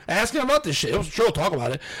him, asking him about this shit. It was sure we'll talk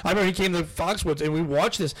about it. I remember he came to Foxwoods, and we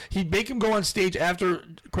watched this. He'd make him go on stage after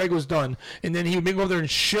Craig was done, and then he would make him go over there and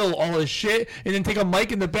shill all his shit, and then take a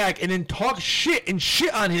mic in the back, and then talk shit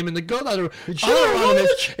on him in the gun out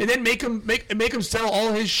and then make him sell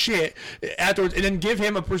all his shit afterwards, and then give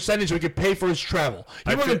him a percentage so he could pay for his travel.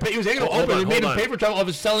 He was able to open and made him pay for travel of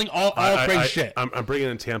his selling all Craig's shit. I'm bringing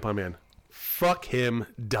in Tampon Man. Fuck him,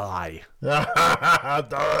 die. And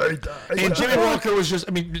Jimmy Walker was just,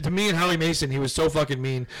 to me and Howie Mason, he was so fucking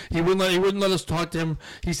mean. He wouldn't let us talk to him.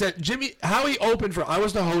 He said, Howie opened for, I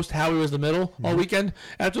was the host, Howie was the middle all weekend.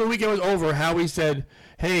 After the weekend was over, Howie said,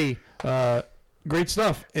 hey, great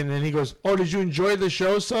stuff. And then he goes, oh, did you enjoy the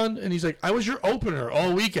show, son? And he's like, I was your opener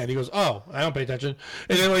all weekend. He goes, oh, I don't pay attention.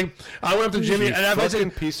 And then I went up to Jimmy, and I'd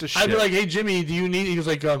be like, hey, Jimmy, do you need, he was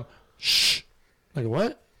like, shh. I go,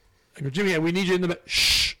 what? I go, Jimmy, we need you in the back.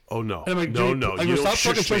 Shh. Oh, no. And I'm like, no. I go, stop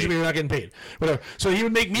fucking shushing me. You're not getting paid. Whatever. So he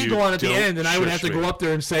would make me go on at the end, and I would have to go up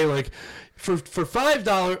there and say, like, for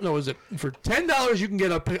 $5, no, was it for $10? You can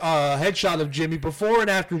get a headshot of Jimmy before and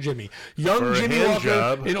after Jimmy, young Jimmy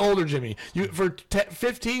Walker and older Jimmy. For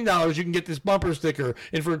 $15, you can get this bumper sticker,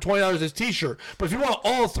 and for $20, this T-shirt. But if you want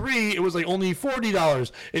all three, it was like only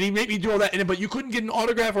 $40. And he made me do all that, but you couldn't get an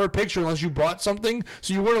autograph or a picture unless you bought something.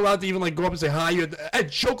 So you weren't allowed to even go up and say hi.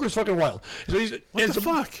 Joker's fucking wild. So what the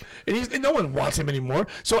fuck? And no one wants him anymore.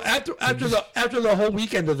 So after the whole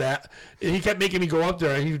weekend of that, he kept making me go up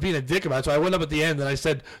there, and he was being a dick about it. So I went up at the end and I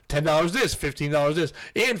said, $10 this, $15 this,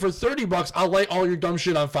 and for $30, I'll light all your dumb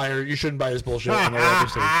shit on fire. You shouldn't buy this bullshit.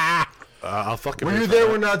 I'll fucking. Were you there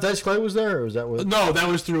when Dice Clay was there, or was that what? No, that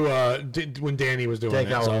was through when Danny was doing it.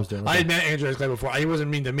 So I had met Andrew Dice Clay before. He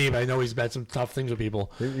wasn't mean to me, but I know he's had some tough things with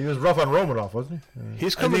people. He was rough on Romanoff, wasn't he?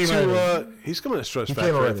 He's coming to Stress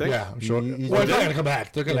Factory, I think. Yeah, I'm sure. Well, they're going to come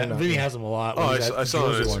back. They're going to. Vinny has them a lot. Oh, I saw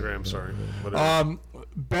on Instagram. Sorry.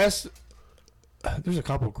 Best. There's a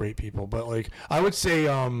couple of great people, but I would say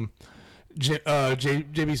JB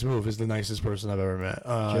Smoove is the nicest person I've ever met.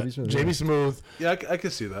 JB Smoove. Yeah, I can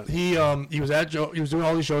see that. He was doing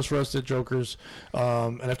all these shows for us at Jokers,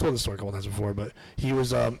 and I've told this story a couple times before, but he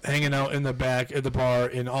was hanging out in the back at the bar,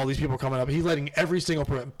 and all these people coming up. He's letting every single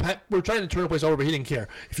person. We're trying to turn the place over, but he didn't care.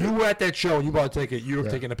 If you were at that show and you bought a ticket, you were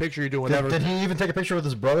taking a picture, you're doing whatever. Did he even take a picture with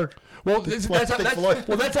his brother? Well, that's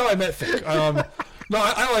how I met Fink. No,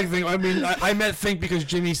 I like Fink. I met Fink because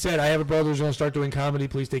Jimmy said, I have a brother who's going to start doing comedy.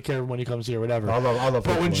 Please take care of him when he comes here, whatever. I love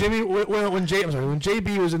But when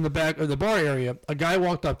JB was in the back of the bar area, a guy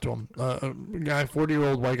walked up to him, a guy,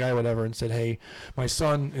 40-year-old white guy, whatever, and said, hey, my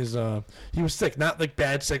son is, he was sick, not like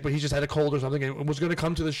bad sick, but he just had a cold or something, and was going to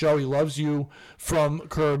come to the show. He loves you from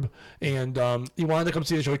Curb, and he wanted to come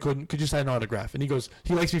see the show. He couldn't. Could you sign an autograph? And he goes,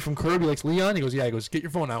 he likes me from Curb. He likes Leon. He goes, yeah. He goes, get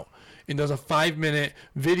your phone out. And does a 5-minute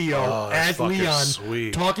video as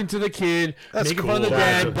Leon talking to the kid, making fun of the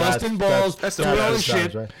dad, busting balls, doing all this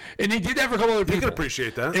shit. Right. And he did that for a couple other people. You can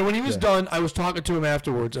appreciate that. And when he was done, I was talking to him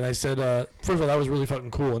afterwards, and I said, first of all, that was really fucking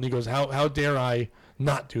cool. And he goes, how dare I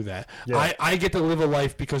not do that. Yeah. I get to live a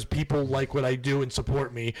life because people like what I do and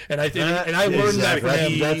support me, and I learned that from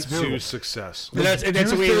him. That's to success. Do you think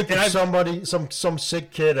if somebody, some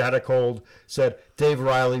sick kid had a cold, said, "Dave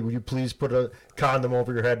Riley, would you please put a condom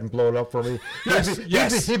over your head and blow it up for me?"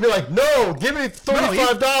 Yes. He'd be like, "No, give me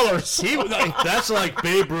 $35." That's like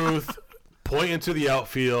Babe Ruth pointing to the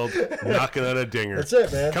outfield, knocking out a dinger. That's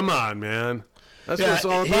it, man. Come on, man. That's what it's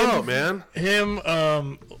all about, man.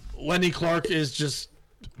 Lenny Clark is just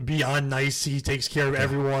beyond nice. He takes care of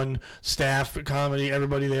everyone, staff, comedy,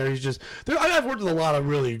 everybody there. He's just I've worked with a lot of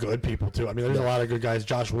really good people too. I mean, there's a lot of good guys.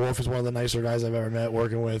 Josh Wolf is one of the nicer guys I've ever met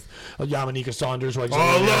working with. Yamanika Saunders. I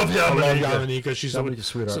love Yamanika. She's Yamanika,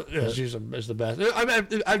 sweetheart. She's the best.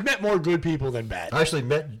 I've met more good people than bad. I actually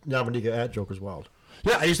met Yamanika at Joker's Wild.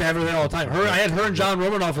 Yeah, I used to have her there all the time. I had her and John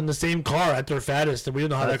Romanoff in the same car at their fattest, and we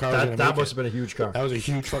didn't know how that car was going to That must have been a huge car. That was a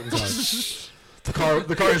huge fucking car.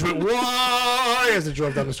 The car just went, why, as it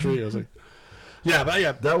drove down the street. I was like, yeah, but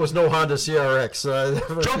yeah. That was no Honda CRX.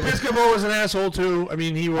 Joe Piscopo was an asshole, too. I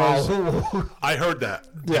mean, he was. I heard that.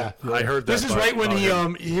 Yeah. I heard that. This is right when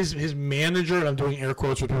his manager, and I'm doing air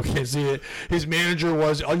quotes so people can't see it, his manager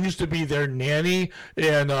used to be their nanny,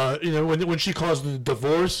 and, when she caused the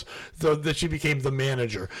divorce, that she became the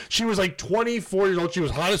manager. She was like 24 years old. She was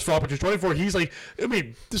hot as fuck, but she was 24. He's like, I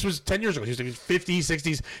mean, this was 10 years ago. He's like 50s,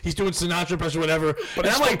 60s. He's doing Sinatra impression, whatever. But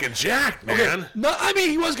he's fucking jacked, man. Okay, no, I mean,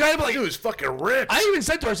 he was kind of like. He was fucking rich. I even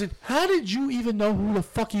said to her, I said, how did you even know who the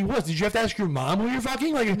fuck he was? Did you have to ask your mom who you're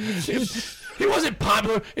fucking? Like, he wasn't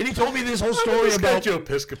popular, and he told me this whole story about Joe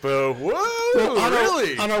Piscopo. Whoa,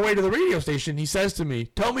 really? On our way to the radio station, he says to me,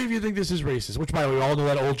 "Tell me if you think this is racist." Which, by the way, we all know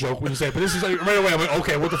that old joke when you say it, but this is like, right away. I'm like,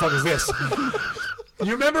 okay, what the fuck is this?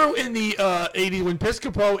 You remember in the 80s when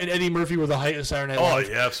Piscopo and Eddie Murphy were the height of Saturday Night Live?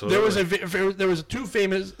 Oh yeah, absolutely. There was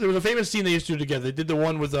a famous scene they used to do together. They did the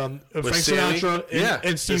one with Frank Sinatra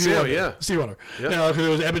and Stevie Wonder. Yeah. Stevie Wonder. Yeah, because it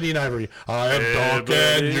was Ebony and Ivory. I am dark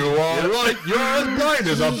and you are light. You're as blind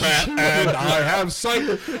as a bat, and I have sight.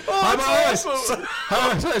 I'm awesome.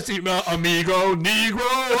 Amigo, Negro.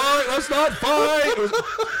 All right, let's not fight.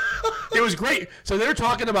 It was great. So they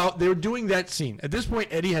were doing that scene. At this point,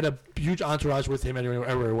 Eddie had a huge entourage with him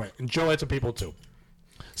everywhere he went. And Joe had some people too.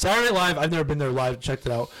 Saturday Night Live, I've never been there live, checked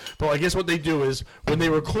it out. But I guess what they do is, when they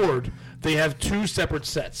record, they have two separate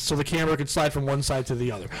sets. So the camera can slide from one side to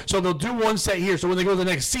the other. So they'll do one set here. So when they go to the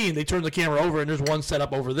next scene, they turn the camera over and there's one set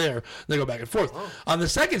up over there. And they go back and forth. Oh. On the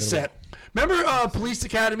second set, remember Police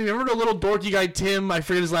Academy? Remember the little dorky guy, Tim? I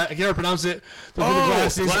forget his last. I can't ever pronounce it. The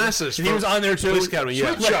glasses. And he was on there too. Police Academy,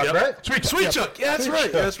 yeah. Sweet Chuck, right? Sweet Chuck. Yeah, that's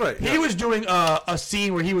right. That's right. He was doing a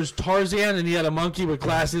scene where he was Tarzan and he had a monkey with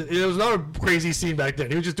glasses. It was another crazy scene back then.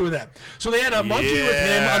 He was just doing that. So they had a monkey with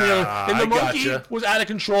him on the other, and the monkey was out of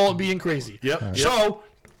control and being crazy. Yep. So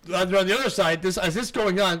on the other side, as this is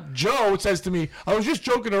going on, Joe says to me, "I was just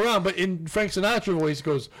joking around," but in Frank Sinatra voice, he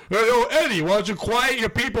goes, "Hey, Eddie, why don't you quiet your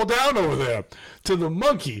people down over there?" To the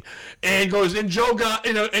monkey, and goes, and Joe got,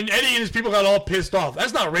 and Eddie and his people got all pissed off.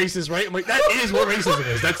 That's not racist, right? I'm like, that is what racism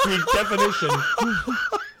is. That's the definition.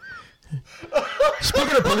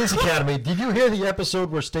 Speaking of Police Academy, did you hear the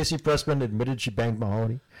episode where Stacey Pressman admitted she banged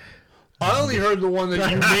Mahoney? I only heard the one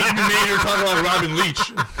that you made her talk about Robin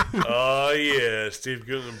Leach. Oh yeah, Steve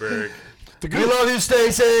Gutenberg. We love you,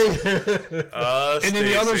 Stacey. And then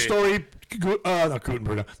the other story, not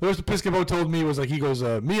Gutenberg. The rest of Piscopo told me was like, he goes,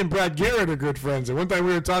 me and Brad Garrett are good friends. And one time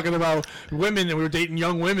we were talking about women and we were dating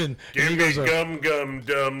young women. Give and he goes, me gum,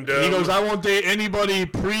 dum. He goes, I won't date anybody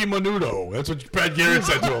pre-menudo. That's what Brad Garrett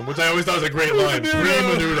said to him, which I always thought was a great line.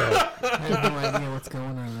 Pre-menudo. I have no idea what's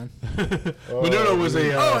going on. Menudo was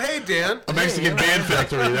hey Dan, a Mexican band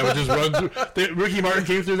factory that would just run through. Ricky Martin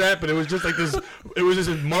came through that, but it was just like this. It was just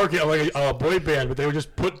a market, like a boy band, but they would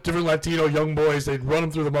just put different Latino young boys. They'd run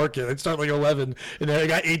them through the market. They'd start like 11, and then they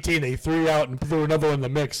got 18. They threw out and threw another one in the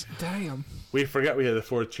mix. Damn. We forgot we had the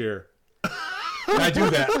fourth chair. I do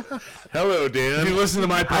that. Hello, Dan. If you listen to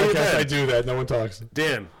my podcast, I do that. No one talks.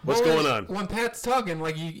 Dan, what's going on? When Pat's talking,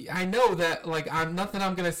 like I know that nothing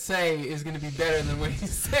I'm gonna say is gonna be better than what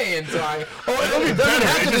he's saying. So it doesn't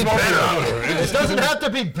have to be better. It doesn't have to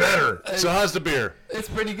be better. So how's the beer? It's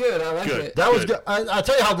pretty good. I like it. That was good. I'll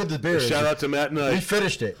tell you how good the beer is. Shout out to Matt Knight. We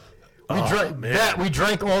finished it. We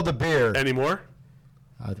drank all the beer. Any more?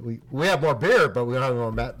 We have more beer, but we don't have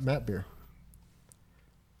more Matt beer.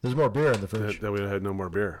 There's more beer in the fridge. That we had no more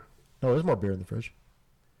beer. No, there's more beer in the fridge.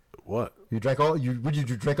 What? You drank all? Would you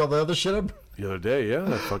drink all the other shit up? The other day,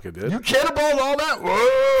 yeah, I fucking did. You cannonballed all that?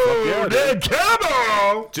 Whoa! Yeah, dude,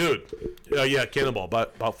 cannonball! Dude, yeah, cannonball,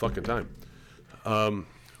 about fucking time.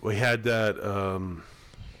 We had that.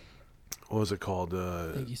 what was it called?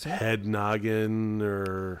 Thank you, sir. Head noggin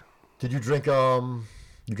or... Did you drink, you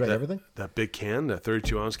drank everything? That big can, that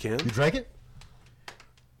 32-ounce can? You drank it?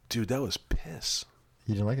 Dude, that was piss.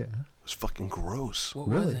 You didn't like it, huh? It was fucking gross. What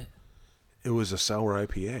was Really? it? It was a sour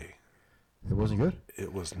IPA. It wasn't good?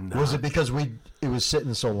 It was not. Was it because it was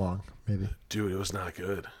sitting so long, maybe? Dude, it was not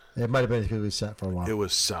good. It might have been because we sat for a while. It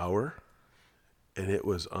was sour, and it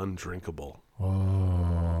was undrinkable.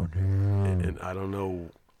 Oh, dude. And I don't know.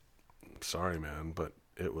 Sorry, man, but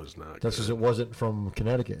it was not That's because good. it wasn't from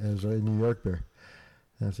Connecticut. It was a New York beer.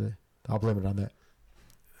 That's it. I'll blame it on that.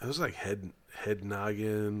 It was like head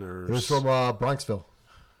noggin or... It was from Bronxville.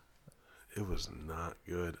 It was not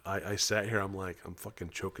good. I sat here, I'm like, I'm fucking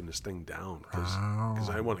choking this thing down because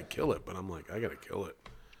I want to kill it, but I'm like, I got to kill it.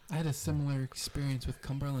 I had a similar experience with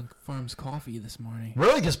Cumberland Farms coffee this morning.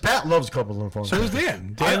 Really? Because Pat loves Cumberland Farms. So does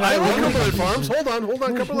Dan. I Dan and I like love Cumberland Farms. Hold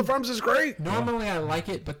on. Cumberland Farms is great. Normally I like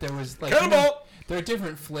it, but there was like Cannonball! there are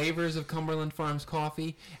different flavors of Cumberland Farms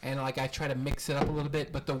coffee, and like I try to mix it up a little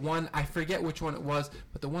bit. But the one I forget which one it was,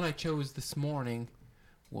 but the one I chose this morning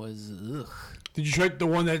was ugh. Did you try the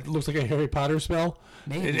one that looks like a Harry Potter spell?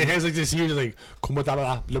 Maybe. It has like this huge like. I'm like, I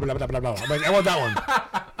want that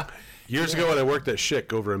one. Years ago when I worked at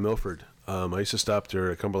Schick over in Milford, I used to stop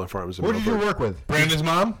there at Cumberland Farms in Who did Milford. you work with? Brandon's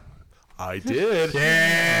mom. I did.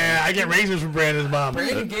 Yeah, I get raisins from Brandon's mom.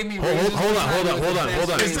 Brandon gave me Hold raisins on, one time. hold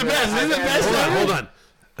on. It's the best. It's the best. Hold on.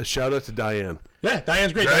 A shout out to Diane. Yeah,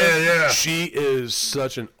 Diane's great. She is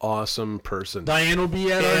such an awesome person. Diane will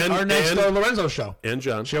be at And- our next and- Lorenzo show. And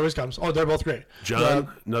John. She always comes. Oh, they're both great.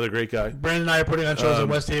 John, another great guy. Brandon and I are putting on shows in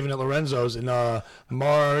West Haven at Lorenzo's in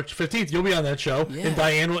March 15th. You'll be on that show, Yeah. and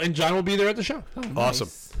Diane and John will be there at the show. Oh, nice. Awesome.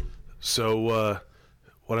 So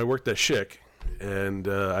when I worked at Schick, and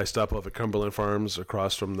I stopped off at Cumberland Farms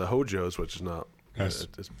across from the Hojo's, which is not... Yes.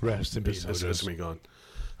 It's Rest in peace, It's Hojo's. me gone.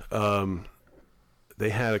 They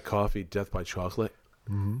had a coffee, Death by Chocolate.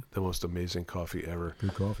 The most amazing coffee ever.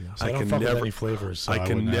 Good coffee. Huh? I don't fuck with any flavors. So I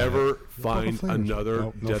can wouldn't have never it. find flavors? another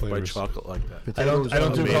No Death flavors. by Chocolate like that. I don't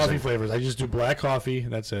do amazing. coffee flavors. I just do black coffee.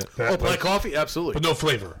 And that's it. Oh, black coffee? Absolutely. But no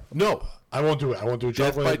flavor. No. I won't do it. I won't do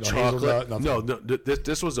Death chocolate. by no hazelnut, Chocolate. nothing. No,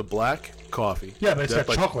 this was a black coffee. Yeah, but it's Death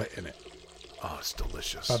got by- chocolate in it. Oh, it's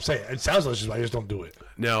delicious. I'm saying it sounds delicious, but I just don't do it.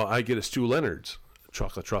 Now, I get a Stu Leonard's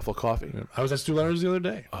chocolate truffle coffee. I was at Stu Leonard's the other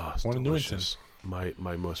day. Oh, it's One in Newington. delicious. My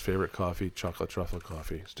most favorite coffee, chocolate truffle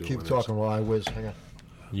coffee. Stu Keep Leonard's. talking while I whiz. Hang on.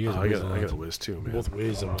 You Oh, guys I whiz got a a lot. whiz too, man. Both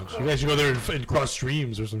ways a bunch. You guys should go there and cross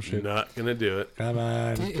streams or some shit. Not gonna do it. Come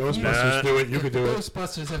on, If Ghostbusters, you- do it. You if could do it.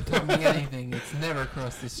 Ghostbusters have taught me anything, it's never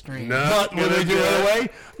crossed the stream. No. But when they do it Yeah. away,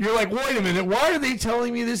 you're like, wait a minute, why are they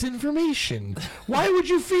telling me this information? Why would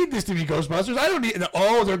you feed this to me, Ghostbusters? I don't need.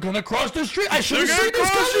 Oh, they're gonna cross the street. I should have seen this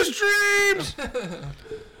coming.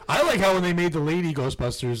 streams. I like how when they made the lady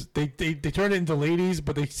Ghostbusters, they turned it into ladies,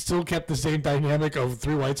 but they still kept the same dynamic of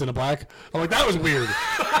 3 whites and a black. I'm like, that was weird.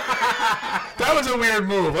 That was a weird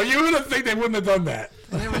move. Like, you would think they wouldn't have done that.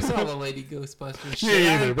 I never saw the Lady Ghostbusters. Me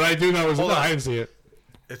either, but I do know it was. No, I didn't see it.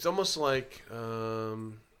 It's almost like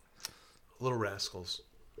Little Rascals.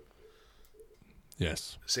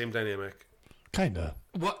 Yes, Same dynamic. kinda.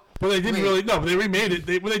 What? But they didn't Wait. really. No, but they remade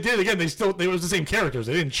it. When they did it again, they was the same characters.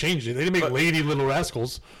 They didn't change it. They didn't make But- Lady Little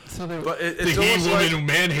Rascals. So they But The it's Gay almost Woman like, Who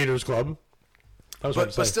Man Haters Club. That was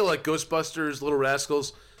what but still like Ghostbusters, Little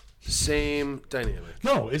Rascals, same dynamic.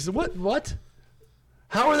 No, is what? What?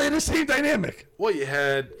 How are they the same dynamic? Well, you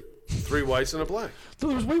had 3 whites and a black. There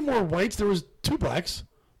was way more whites. There was 2 blacks.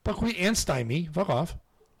 Buckwheat and Stymie. Fuck off.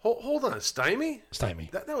 Hold on, Stymie? Stymie.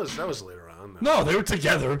 That was later on. Though. No, they were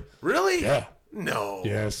together. Really? Yeah. No.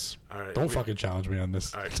 Yes. All right. Don't fucking challenge me on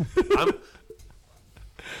this. All right.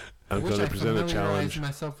 I'm wish going I to present a familiarized challenge.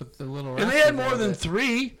 myself with the little. And they had Rascals more than a bit.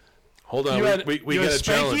 3. Hold on. You had, we you got had a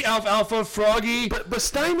challenge. Spanky, Alfalfa, Froggy. But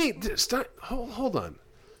Stymie, hold on.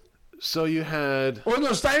 So you had Or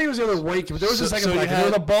no, Stymie was the other white kid. But there was a So- second so black you kid. There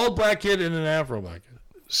was had- a bald black kid and an afro black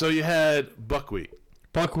kid. Buckwheat,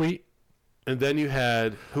 Buckwheat. and then you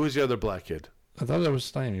had who was the other black kid? I thought that was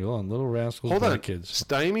Stymie. Hold on. Little Rascals, Hold Black on. Kids.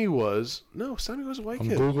 Stymie was a white I'm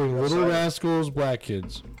kid. Googling Little Rascals, Black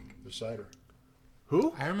Kids. The cider.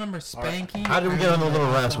 Who? I remember Spanky. How did we get on the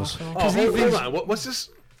Little Rascals? Oh, hold on. What's this?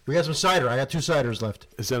 We got some cider. I got 2 ciders left.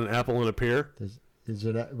 Is that an apple and a pear? Is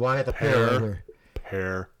it? Well, I got the pear right here.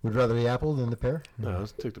 Pear. Would you rather the apple than the pear? No,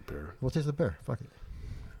 let's take the pear. We'll taste the pear. Fuck it.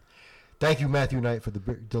 Thank you, Matthew Knight, for the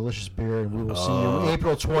delicious beer, and we will see you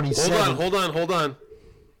April 27th. Hold on.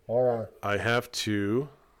 All right. I have to.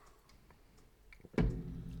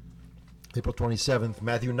 April 27th,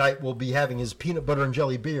 Matthew Knight will be having his peanut butter and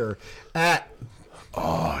jelly beer at.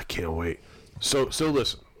 Oh, I can't wait. So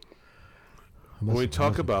listen. When we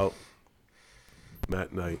talk about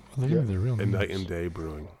Matt Knight, Their real and names. Night and Day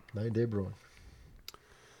Brewing. Night and Day Brewing.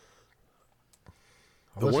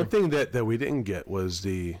 The one thing that we didn't get was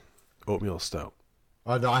the oatmeal stout.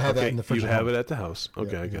 Oh, no, I have that in the fridge. You have it at the house.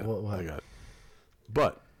 Okay, Yeah, I got we'll it. have I it. got it.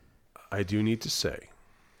 But I do need to say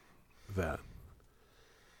that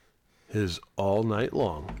his all night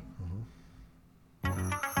long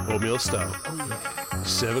oatmeal stout,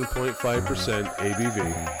 7.5% ABV,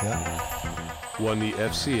 Yeah. won the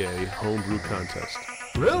FCA homebrew contest.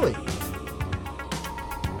 Really?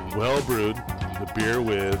 Well brewed, the beer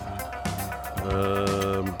with,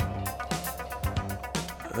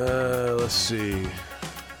 let's see.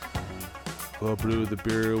 Well brewed, the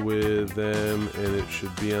beer with them, and it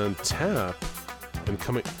should be on tap. And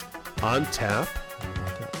coming on tap.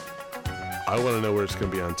 I want to know where it's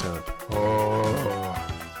going to be on tap.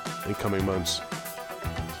 In coming months.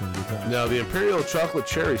 Now the Imperial Chocolate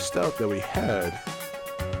Cherry Stout that we had,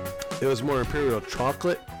 it was more Imperial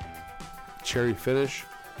Chocolate, cherry finish.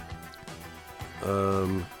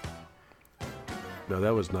 No,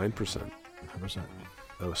 that was 9%. 100%.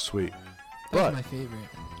 That was sweet. That's But my favorite.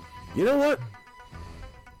 you know what?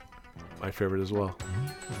 My favorite as well.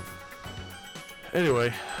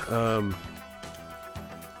 Anyway, the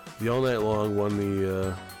All Night Long won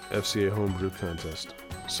the FCA Homebrew Contest.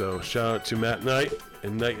 So shout out to Matt Knight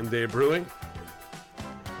and Night and Day Brewing.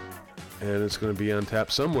 And it's going to be on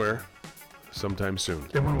tap somewhere, sometime soon.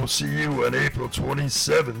 And we will see you on April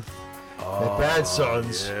 27th at Bad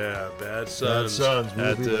Sons. Yeah, Bad Sons, Sons, we'll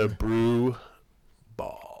at be the there. Brew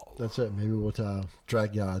Ball. That's it. Maybe we'll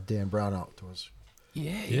drag Dan Brown out to us.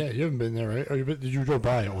 Yeah. Yeah, you haven't been there, right? Or did you go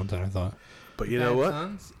by it one time? I thought. But you know what?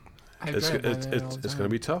 It's going to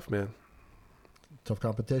be tough, man. Tough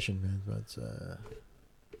competition, man. But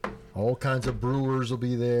all kinds of brewers will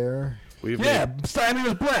be there. Yeah, Stymie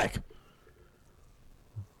was black.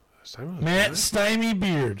 Matt Stymie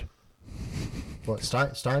Beard. What?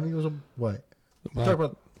 Stymie was a what? Black. Talk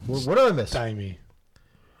about what did I miss? Stymie.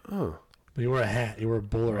 Oh. But you wore a hat. You wore a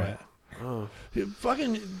bowler hat. Oh.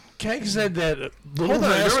 Fucking Keg said that Little Hold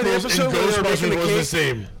on, remember the Rascals and episode where they were making Ghostbusters the was the cake?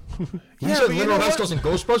 same. You Yeah, said but you Little know Rascals and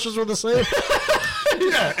Ghostbusters were the same?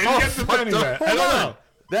 Yeah, and he kept defending that. I don't know.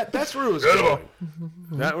 That's where it was going.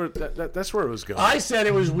 That's where it was going. I said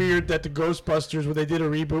it was weird that the Ghostbusters, when they did a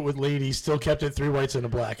reboot with ladies, still kept it 3 whites and a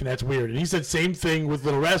black, and that's weird. And he said same thing with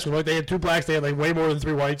Little Rascals. Like they had 2 blacks, they had like way more than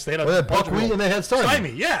 3 whites. They had They had buckwheat and they had Stymie. Stymie.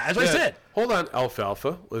 Yeah, that's what I said. Hold on,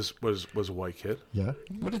 Alfalfa was a white kid. Yeah.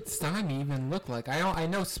 What did Stymie even look like? I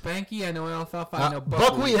know Spanky. I know Alfalfa. I know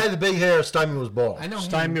Buckwheat had the big hair. Stymie was bald. I know him.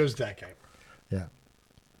 Stymie was that guy. Yeah.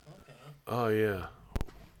 Oh yeah.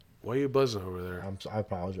 Why are you buzzing over there? I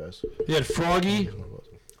apologize. He had Froggy.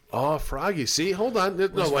 Oh, Froggy. See, hold on.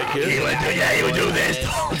 There's no white kid. He would do this the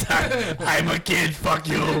whole time. I'm a kid. Fuck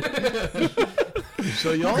you.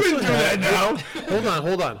 So you You also couldn't do that now.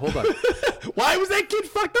 Hold on. Why was that kid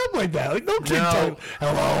fucked up like that? Like no kid No. told,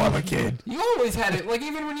 hello, I'm a kid. You always had it. Like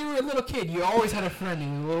even when you were a little kid, you always had a friend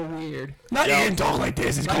who was a little weird. Not you didn't talk like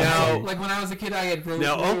this. It's Like, cool. Now- like when I was a kid, I had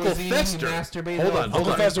Now, Uncle Fester- masturbated. hold on,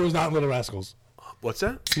 Uncle Fester was not in Little Rascals. What's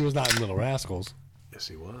that? He was not in Little Rascals. Yes,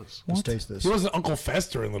 he was. Let's taste this. He wasn't Uncle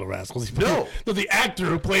Fester in Little Rascals. He No. no, the actor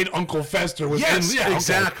who played Uncle Fester was Yes, in. Yeah, okay.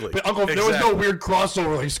 exactly. But there was no Exactly. weird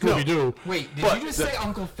crossover like Scooby Doo. Wait, did But you just the- say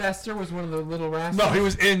Uncle Fester was one of the little rascals? No, he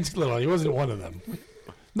was in Little. He wasn't one of them.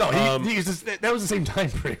 No, he was just, that was the same time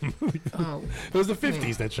frame. Oh. It was the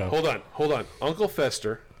 50s, that show. Hold on. Uncle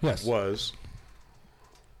Fester Yes. was.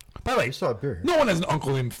 By the way, I saw a beer here. no one has an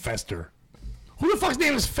uncle named Fester. Who the fuck's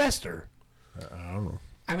name is Fester? I don't know.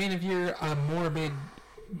 I mean, if you're a morbid.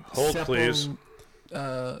 Hold, please.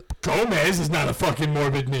 Gomez is not a fucking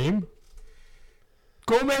morbid name.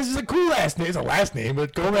 Gomez is a cool ass name. It's a last name,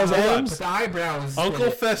 but Gomez Hold on. With Adams. the eyebrows. Uncle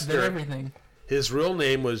did Fester. everything. His real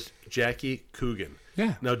name was Jackie Coogan.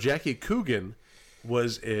 Yeah. Now Jackie Coogan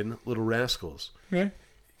was in Little Rascals. Okay.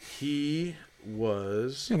 He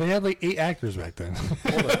was. Yeah, they had like 8 actors back then.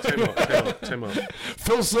 Hold on. Time out.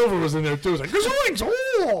 Phil Silver was in there too. It's like, there's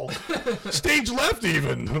oh! Stage left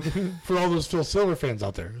even. For all those Phil Silver fans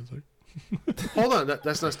out there. It's like, Hold on.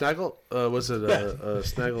 That's not Snaggle. Was it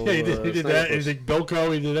Snaggle? yeah, he did that. He Snagglepuss? did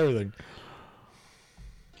Bilko. He did everything.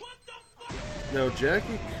 Now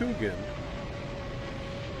Jackie Coogan.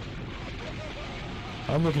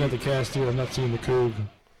 I'm looking at the cast here. I'm not seeing the Coog.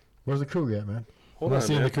 Where's the crew at, man? Hold I'm not on,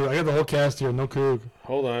 seeing man. the Coog. I got the whole cast here. No Coog.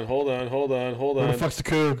 Hold on. Where the fuck's the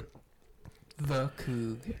Coog? The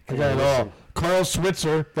Coog. I got it all. Carl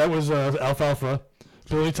Switzer. That was Alfalfa.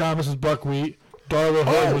 Billy Thomas was Buckwheat. Darla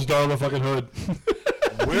Hood was Darla fucking Hood.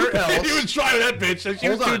 Where else? he was trying that bitch. She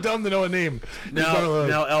was Hold too on. dumb to know a name.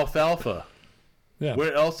 Now Alfalfa Yeah.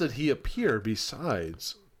 Where else did he appear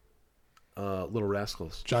besides Little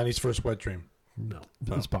Rascals? Johnny's First Wet Dream. No.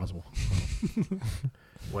 It's possible.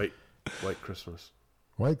 White Christmas.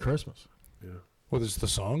 White Christmas. Yeah. What is the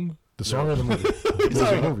song? The song or the movie? It was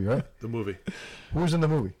a movie, right? The movie. Who was in the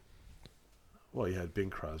movie? Well, you had Bing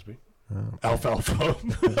Crosby. Alfalfa.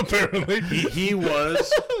 Apparently, He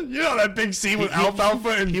was. you know that big scene with Alfalfa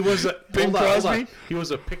and He was a Bing Crosby. He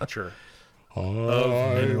was a picture of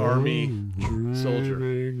an army soldier.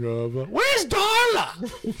 Where's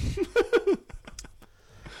Darla?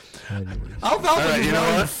 Alfalfa. All right, you know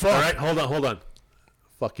what? Fuck. All right, hold on.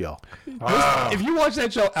 Fuck y'all. If you watch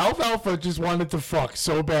that show, Alfalfa just wanted to fuck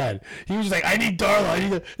so bad. He was like, I need Darla.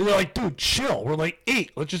 And they're like, dude, chill. We're like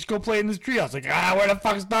 8. Let's just go play in this treehouse. Like, where the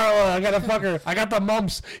fuck's Darla? I gotta fuck her. I got the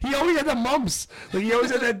mumps. He always had the mumps. Like, he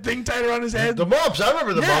always had that thing tied around his head. The mumps. I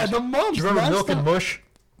remember the mumps. Yeah, the mumps. Do you remember Milk and Mush?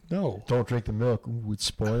 No. Don't drink the milk. Ooh, it's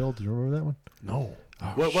spoiled. Do you remember that one? No.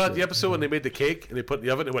 What the episode when they made the cake and they put it in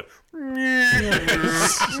the oven and it went. No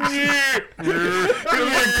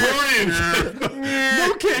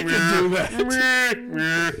kid can do that.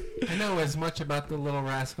 I know as much about the Little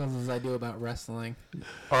Rascals as I do about wrestling. You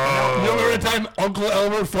remember the time Uncle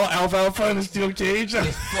Elmer fought Alfalfa in a steel cage?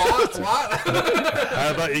 What?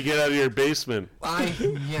 How about you get out of your basement?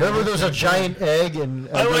 Remember there was a giant egg and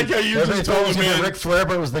I like how you everybody just thought it told was me, gonna be man. Ric Flair,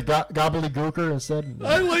 but it was the gobbledygooker instead.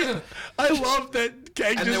 I love that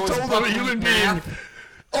Keg And there just was told him a buckwheat human being. math.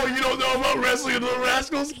 Oh, you don't know about wrestling and Little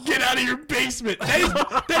Rascals? Get out of your basement.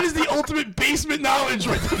 That is the ultimate basement knowledge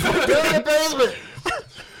right there. Go to the basement.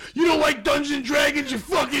 You don't like Dungeons and Dragons, you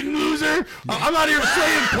fucking loser. I'm out here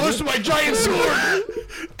saying push my giant sword.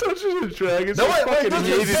 Dungeons and Dragons. No, I wait, fucking that's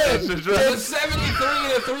hated insane. Dungeons and There's Dragons. a 73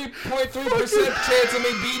 and a 3.3% chance of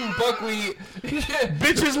me beating buckwheat.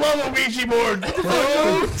 Bitches love a Ouija board.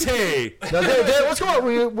 Okay. Now, Dan, what's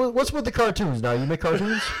going on? What's with the cartoons now? You make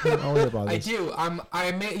cartoons? I don't hear about I this. do. I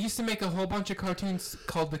used to make a whole bunch of cartoons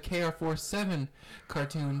called the KR47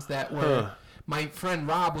 cartoons that were. My friend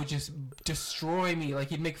Rob would just destroy me. Like,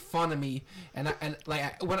 he'd make fun of me,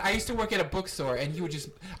 when I used to work at a bookstore, and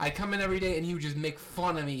I'd come in every day, and he would just make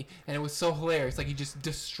fun of me, and it was so hilarious. Like, he'd just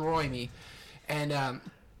destroy me, and I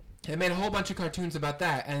made a whole bunch of cartoons about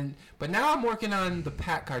that. But now I'm working on the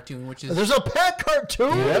Pat cartoon, which is There's a pet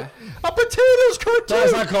cartoon? Yeah. A potatoes cartoon? No,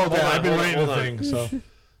 it's not called that. Hold on, I've been hold on, writing the hold on. thing,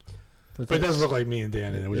 so. But it does look like me and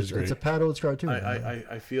Dan in it, which is great. It's a Pat Oates cartoon.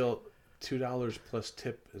 I feel $2 plus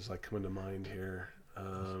tip is like coming to mind here.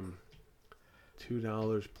 $2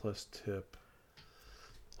 plus tip.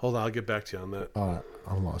 Hold on, I'll get back to you on that.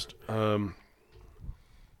 I'm lost.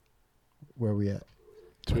 Where are we at?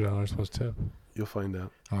 $2 plus tip. You'll find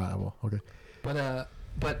out. All right, well, okay. But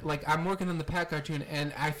like I'm working on the Pat cartoon,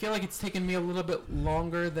 and I feel like it's taken me a little bit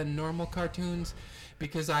longer than normal cartoons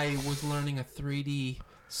because I was learning a 3D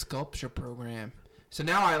sculpture program. So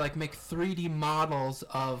now I like make 3D models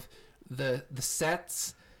of the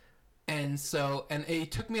sets, and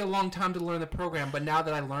it took me a long time to learn the program. But now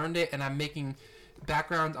that I learned it and I'm making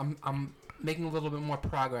backgrounds, I'm making a little bit more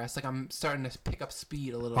progress. Like I'm starting to pick up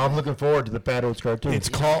speed a little. I'm looking forward to the Pat Oates cartoon. It's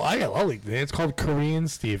called it's called Korean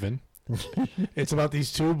Steven. It's about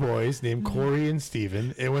these two boys named Corey and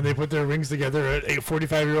Steven, and when they put their rings together, a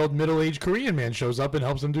 45-year-old middle-aged Korean man shows up and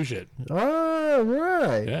helps them do shit. Oh,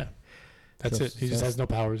 right. Yeah. That's it. He just has no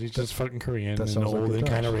powers. He's just fucking Korean and sounds like old good and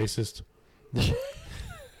kind of times. racist.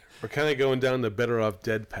 We're kind of going down the Better Off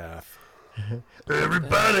Dead path.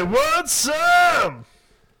 Everybody wants some!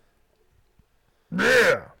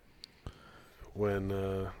 Yeah! When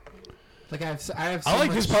Like I have. So I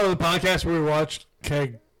like this part of the podcast where we watch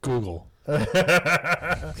Keg Google.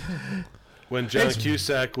 when John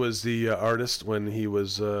Cusack was the artist, when he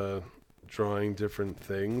was drawing different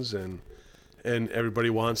things, and Everybody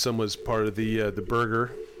Wants Some was part of the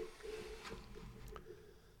burger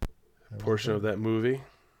portion of that movie,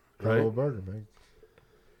 right? Hello, burger, man.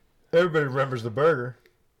 Everybody remembers the burger.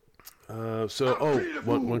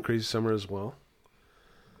 One Crazy Summer as well.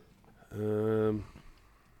 Hey,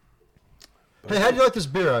 how do you like this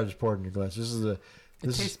beer I just poured in your glass? It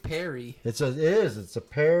tastes peary. It's a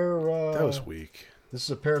pear. That was weak. This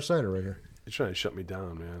is a pear cider right here. You're trying to shut me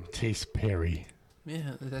down, man. Tastes Perry.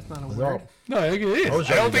 Yeah, that's not a No. word. No, I think it is. was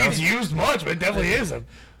I don't shutting think it's used much, but it definitely is. I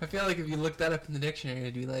feel like if you look that up in the dictionary,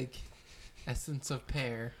 it'd be like essence of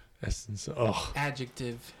pear, Essence. Oh,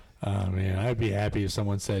 adjective. man, I'd be happy if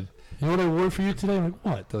someone said, "You know what I wore for you today?" I'm like,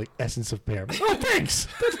 "What?" They're like, "Essence of pear." I'm like, "Oh, thanks.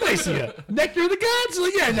 That's nice of you." Nectar of the gods?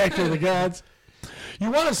 Like, yeah, nectar of the gods. You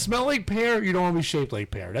want to smell like pear, you don't want to be shaped like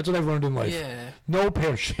pear. That's what I've learned in life. Yeah. No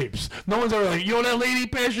pear shapes. No one's ever like, "You know that lady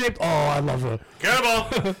pear shaped?" Oh, I love her. Cannonball!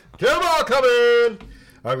 Cannonball coming!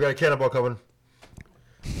 All right, we got a cannonball coming.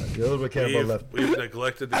 A little bit cannonball left. We've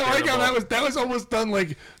neglected the I like how cannonball. that was almost done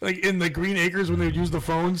like in the Green Acres when they would use the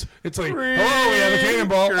phones. It's like, hello, we have a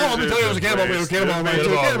cannonball. Oh, let me tell you, there's a cannonball. We have a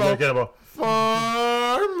cannonball. Man. Cannonball.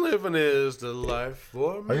 Farm living is the life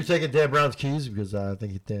for me. Are you taking Dan Brown's keys? Because I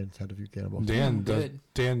think Dan's had a few cannonballs. Dan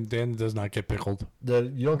does not get pickled.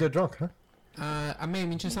 You don't get drunk, huh? I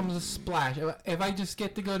mean, just some of the splash. If I just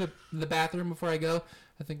get to go to the bathroom before I go,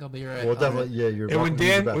 I think I'll be right. Well, definitely, yeah. You're. And when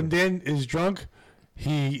Dan is drunk,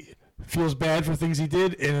 he feels bad for things he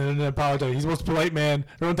did and then apologizes. He's the most polite man.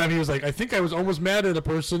 One time he was like, I think I was almost mad at a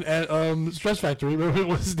person at Stress Factory. What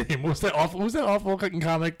was his name? What was that awful fucking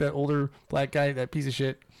comic? That older black guy, that piece of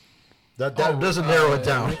shit. That doesn't narrow it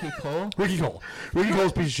down. Ricky Cole. Ricky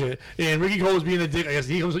Cole's a piece of shit. And Ricky Cole was being a dick. I guess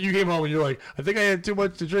you came home and you're like, I think I had too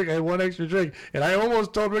much to drink. I had one extra drink. And I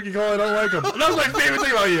almost told Ricky Cole I don't like him. And that was my favorite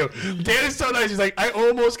thing about you. Dan is so nice. He's like, I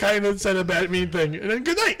almost kind of said a bad, mean thing. And then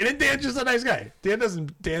good night. And then Dan's just a nice guy.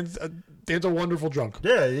 Dan's a wonderful drunk.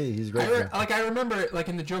 Yeah, he's great. I remember, like,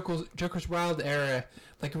 in the Joker's Wild era,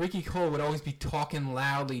 like, Ricky Cole would always be talking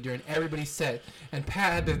loudly during everybody's set. And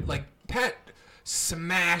Pat had to, Pat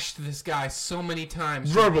smashed this guy so many times.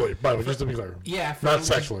 Verbally, by the way, just to be clear. Yeah. Not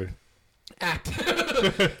sexually.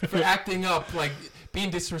 For acting up, like, being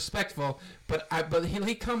disrespectful. But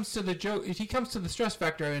he comes to the Stress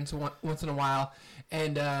Factory once in a while.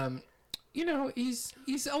 And, he's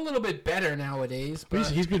a little bit better nowadays. But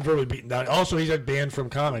he's been verbally beaten down. Also, he's like banned from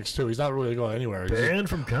comics, too. He's not really going anywhere. Banned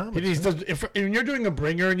from comics? If you're doing a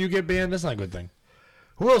bringer and you get banned, that's not a good thing.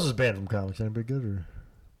 Who else is banned from comics? Anybody good? Or?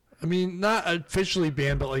 I mean, not officially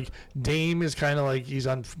banned, but like Dame is kind of like he's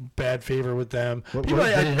on bad favor with them. Did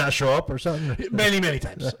he not show up or something? Many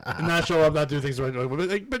times. Not show up, not do things the right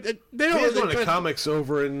way. But they don't. He's doing the comics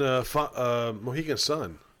over in Mohegan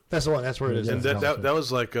Sun. That's the one. That's where it is. And that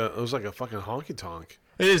was like a fucking honky tonk.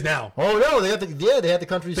 It is now. Oh no, they had the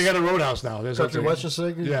country. They got a Roadhouse now. There's Country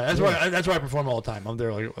Western. Yeah, that's where I perform all the time. I'm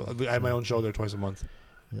there. Like I have my own show there twice a month.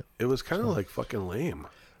 Yeah. It was kind of like fucking lame.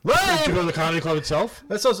 Did you go to the comedy club itself?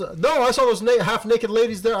 I saw those half-naked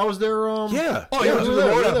ladies there. I was there. Yeah. Oh, yeah, we were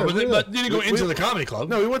there. But you didn't go into the comedy club.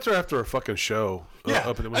 No, we went there after a fucking show. Yeah.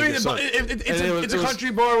 Up in the it's a country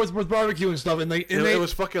bar with barbecue and stuff, and it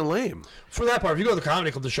was fucking lame. For that part, if you go to the comedy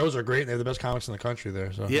club, the shows are great, and they have the best comics in the country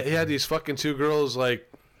there. So yeah, he had these fucking two girls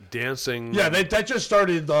like dancing. Yeah, that just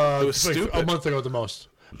started. It was stupid. A month ago at the most.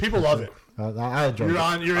 People love it. I enjoyed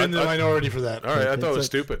it. You're in the minority for that. All right, I thought it was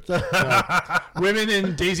stupid. Women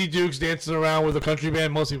in Daisy Dukes dancing around with a country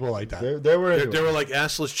band. Most people like that. They were like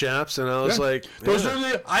assless chaps, and I was like, those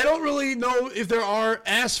are I don't really know if there are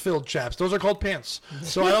ass-filled chaps. Those are called pants.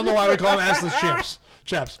 So I don't know why we call them assless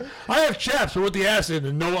chaps. I have chaps, but with the ass in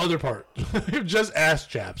and no other part. Just ass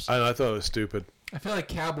chaps. I thought it was stupid. I feel like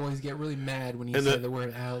cowboys get really mad when you say the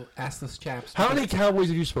word assless chaps. How many cowboys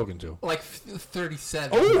have you spoken to? Like 37.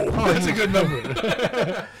 Oh, that's a good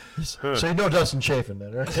number. So you know Dustin Chafin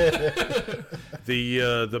then, right?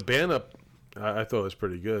 The band up, I thought was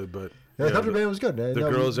pretty good, but the country band was good. The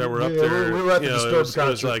girls that were up there, we were at the Disturbed concert. It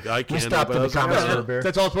was like I can't. We stopped in the comments for a beer.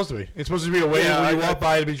 That's all it's supposed to be. It's supposed to be a way when you walk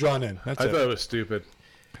by to be drawn in. That's I thought it was stupid.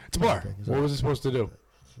 It's a bar. What was it supposed to do?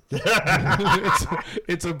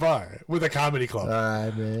 it's a bar with a comedy club. All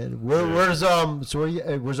right, man. Where's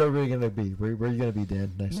everybody gonna be? Where are you gonna be,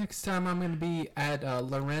 Dan? Next time I'm gonna be at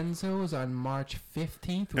Lorenzo's on March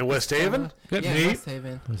 15th. In West Haven? Yeah, West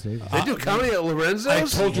Haven. They do comedy at Lorenzo's? I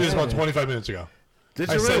told you this about 25 minutes ago. Did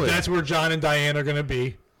you I really? said that's where John and Diane are gonna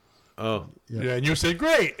be. Oh. Yeah, and you said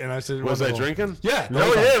great, and I said, was I drinking? Yeah.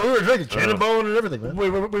 We were drinking cannonball and everything, man.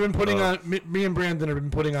 We've been putting on. Me and Brandon have been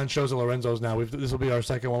putting on shows at Lorenzo's now. This will be our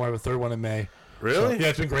second one. We have a third one in May. Really? So, yeah,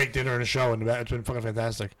 it's been great dinner and a show, and it's been fucking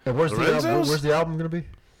fantastic. And where's the album gonna be?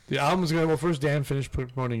 The album's gonna. Well, first Dan finished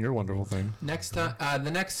promoting your wonderful thing. Next time,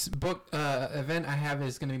 the next book event I have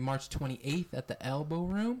is gonna be March 28th at the Elbow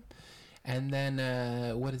Room, and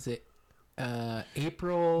then what is it?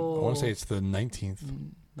 April. I want to say it's the 19th.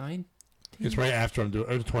 9th. It's right after I'm doing.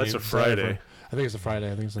 Or the 20th. That's a Friday. I think it's a Friday.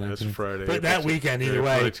 I think it's the 19th. That's Friday. But that weekend, either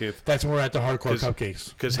way, 19th. That's when we're at the Hardcore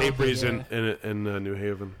Cupcakes. Because Hatebreed's in New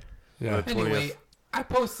Haven. Yeah. Anyway, I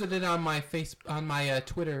posted it on my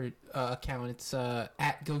Twitter account. It's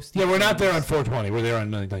at Ghosty. Yeah, we're not there on 420. We're there on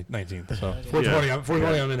 19th. So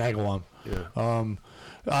 420. I'm in Agawam. Yeah.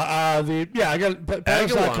 I got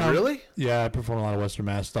Agawam, really? Yeah, I perform a lot of Western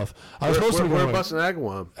Mass stuff. I was supposed to go. Whereabouts in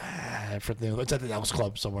Agawam? It's at the Elks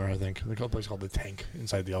Club somewhere, I think. The place called the Tank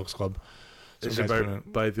inside the Elks Club. Is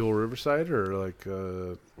it by the old Riverside or like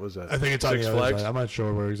what is that? I think it's on Six the other Flags? side. I'm not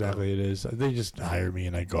sure where exactly it is. They just hire me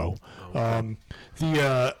and I go.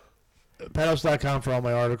 Okay. PatOates.com for all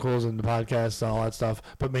my articles and the podcasts and all that stuff.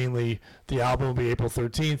 But mainly, the album will be April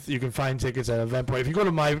 13th. You can find tickets at Eventbrite. If you go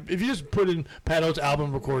to if you just put in Pat Oates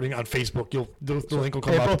album recording on Facebook, the link will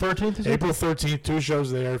come April up. April 13th is April 13th, 2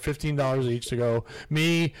 shows there, $15 each to go.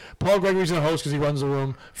 Me, Paul Gregory's going to host because he runs the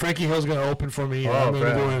room. Frankie Hill's going to open for me. And I'm going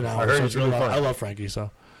to do it in an hour. I heard he's really fun. I love Frankie,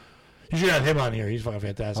 so you should have him on here. He's fucking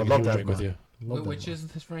fantastic. I'd love that with you. Which is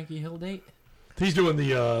this Frankie Hill date? He's doing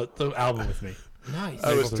the album with me. Nice.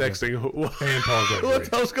 I was texting. And Paul Gregory. What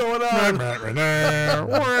the hell's going on?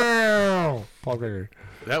 Paul Gregory.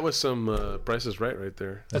 That was some Price is Right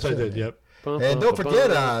there. That's what I did, yep. And don't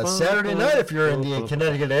forget, Saturday night, if you're in the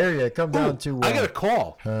Connecticut area, come down to... I got a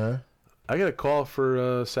call. Huh? I got a call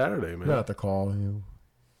for Saturday, man. You don't have to call.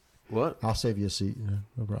 What? I'll save you a seat. Yeah,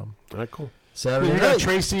 no problem. All right, cool. Saturday You got night.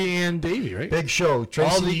 Tracy and Davey, right? Big show.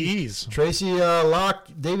 Tracy, all the E's. Tracy Locke,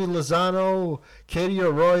 David Lozano, Katie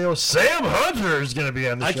Arroyo, Sam Hunter is going to be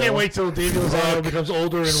on the show. I can't wait till David Lozano becomes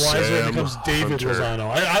older and wiser and becomes David Hunter.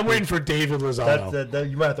 Lozano. I'm waiting for David Lozano. That,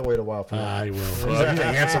 you might have to wait a while for that. I will. He's a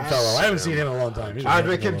handsome fellow. I haven't seen him in a long time. He's a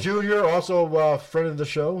Andre handsome Kim fellow. Jr., also friend of the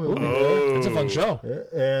show. He'll be there. It's a fun show.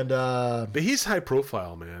 Yeah, and But he's high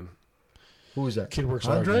profile, man. who is that? Kid works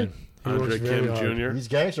Andre? hard, man. He Andre works very Kim hard. Jr. He's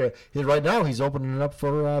gangster. Right now, he's opening it up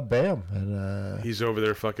for BAM. And He's over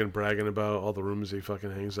there fucking bragging about all the rooms he fucking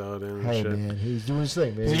hangs out in and hey, shit. man, he's doing his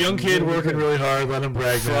thing, man. He's a young kid working really hard. Let him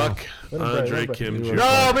brag now. Fuck Let him brag, Andre let him Kim brag. Jr.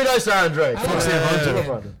 No, be nice to Andre. Fuck Sam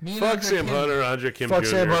Hunter. Me and Fuck Andre Sam Kim- Hunter, Andre Kim Fuck Jr.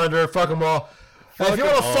 Sam Hunter. Fuck them all. If you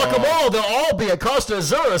want to fuck them all, they'll all be at Costa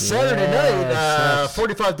Azura Saturday night.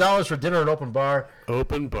 $45 for dinner and open bar.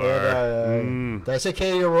 Open bar. And, did I say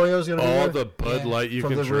Katie Arroyo's going to be All there? the Bud Light you From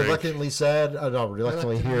can the drink. Reluctantly Sad. No,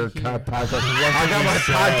 Reluctantly Here Reluctantly podcast. I got my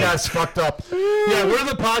podcast fucked up. Yeah, we're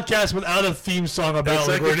the podcast without a theme song about It's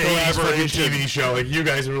like like we're a an 80s fucking collaboration. TV show. Like you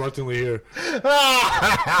guys are reluctantly here. You're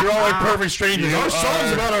all like perfect strangers. You Our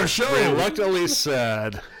song's are about our show. Reluctantly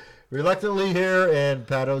sad. Reluctantly Here and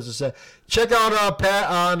Pat Oates Sad. Check out Pat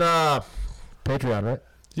on Patreon, right?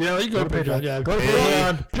 Yeah, you go to Patreon. Yeah, Go to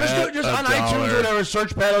Patreon. Just on iTunes or whatever.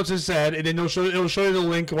 Search Pat Oates is sad, and then it'll show you the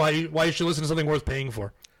link why you should listen to something worth paying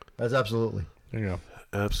for. That's absolutely. There you go.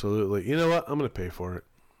 Absolutely. You know what? I'm going to pay for it.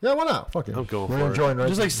 Yeah, why not? Fuck it. I'm going We're for it. enjoying right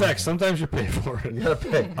Just like sex, sometimes you pay for it. You gotta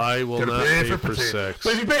pay. I will Gotta not pay pay for for sex.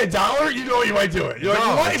 But if you pay $1, you know you might do it. You're like,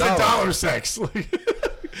 No, what is $1. $1 sex?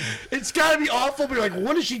 It's got to be awful, but you're like,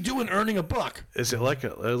 what is she doing earning $1? Is it like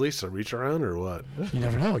at least a reach around or what? You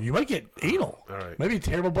never know. You might get anal. All right. Maybe a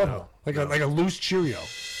terrible butthole. Like a loose Cheerio.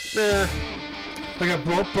 Nah. Like a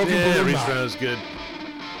broken Yeah, balloon reach knot. around is good.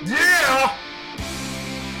 Yeah!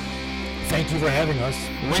 Thank you for having us.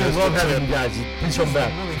 We love having you guys. Please come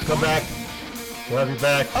back. Come back. We'll have you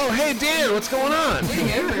back. Oh, hey, Dan, what's going on?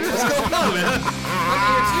 Hey, Avery, What's going on, man? I'm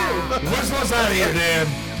here too. What's out of here, Dan?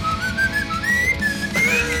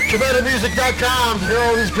 CommanderMusic.com to hear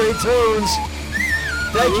all these great tunes.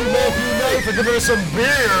 Thank you, Matthew Knight, for giving us some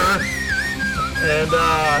beer. And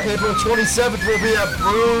April 27th will be at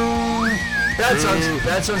Bad Sons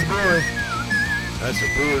Brewing. That's a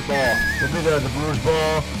brewer ball. We'll be there at the Brewers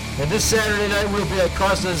Ball. And this Saturday night we'll be at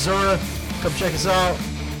Costa Azura. Come check us out.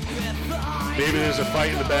 Maybe there's a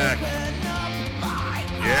fight in the back.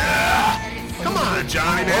 Yeah. Come on,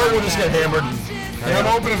 Johnny. Or we'll just get hammered. And I'm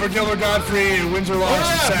opening for Gilbert Godfrey and Windsor Lodge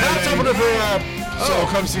That's Saturday. opening for So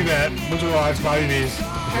come see that. Windsor Lodge, Bobby V's.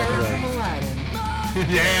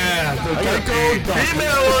 Yeah.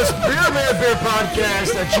 Email us,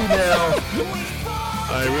 beermanbeerpodcast@gmail.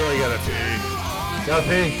 I really gotta pee. Gotta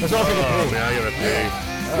pee. That's all we Oh, can pee. man, I gotta pee.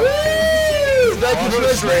 Woo! Thank you for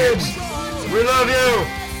listening. We love you.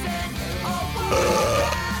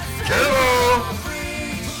 Cannonball!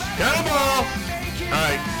 Cannonball! All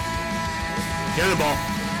right. Cannonball.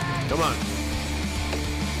 Come on.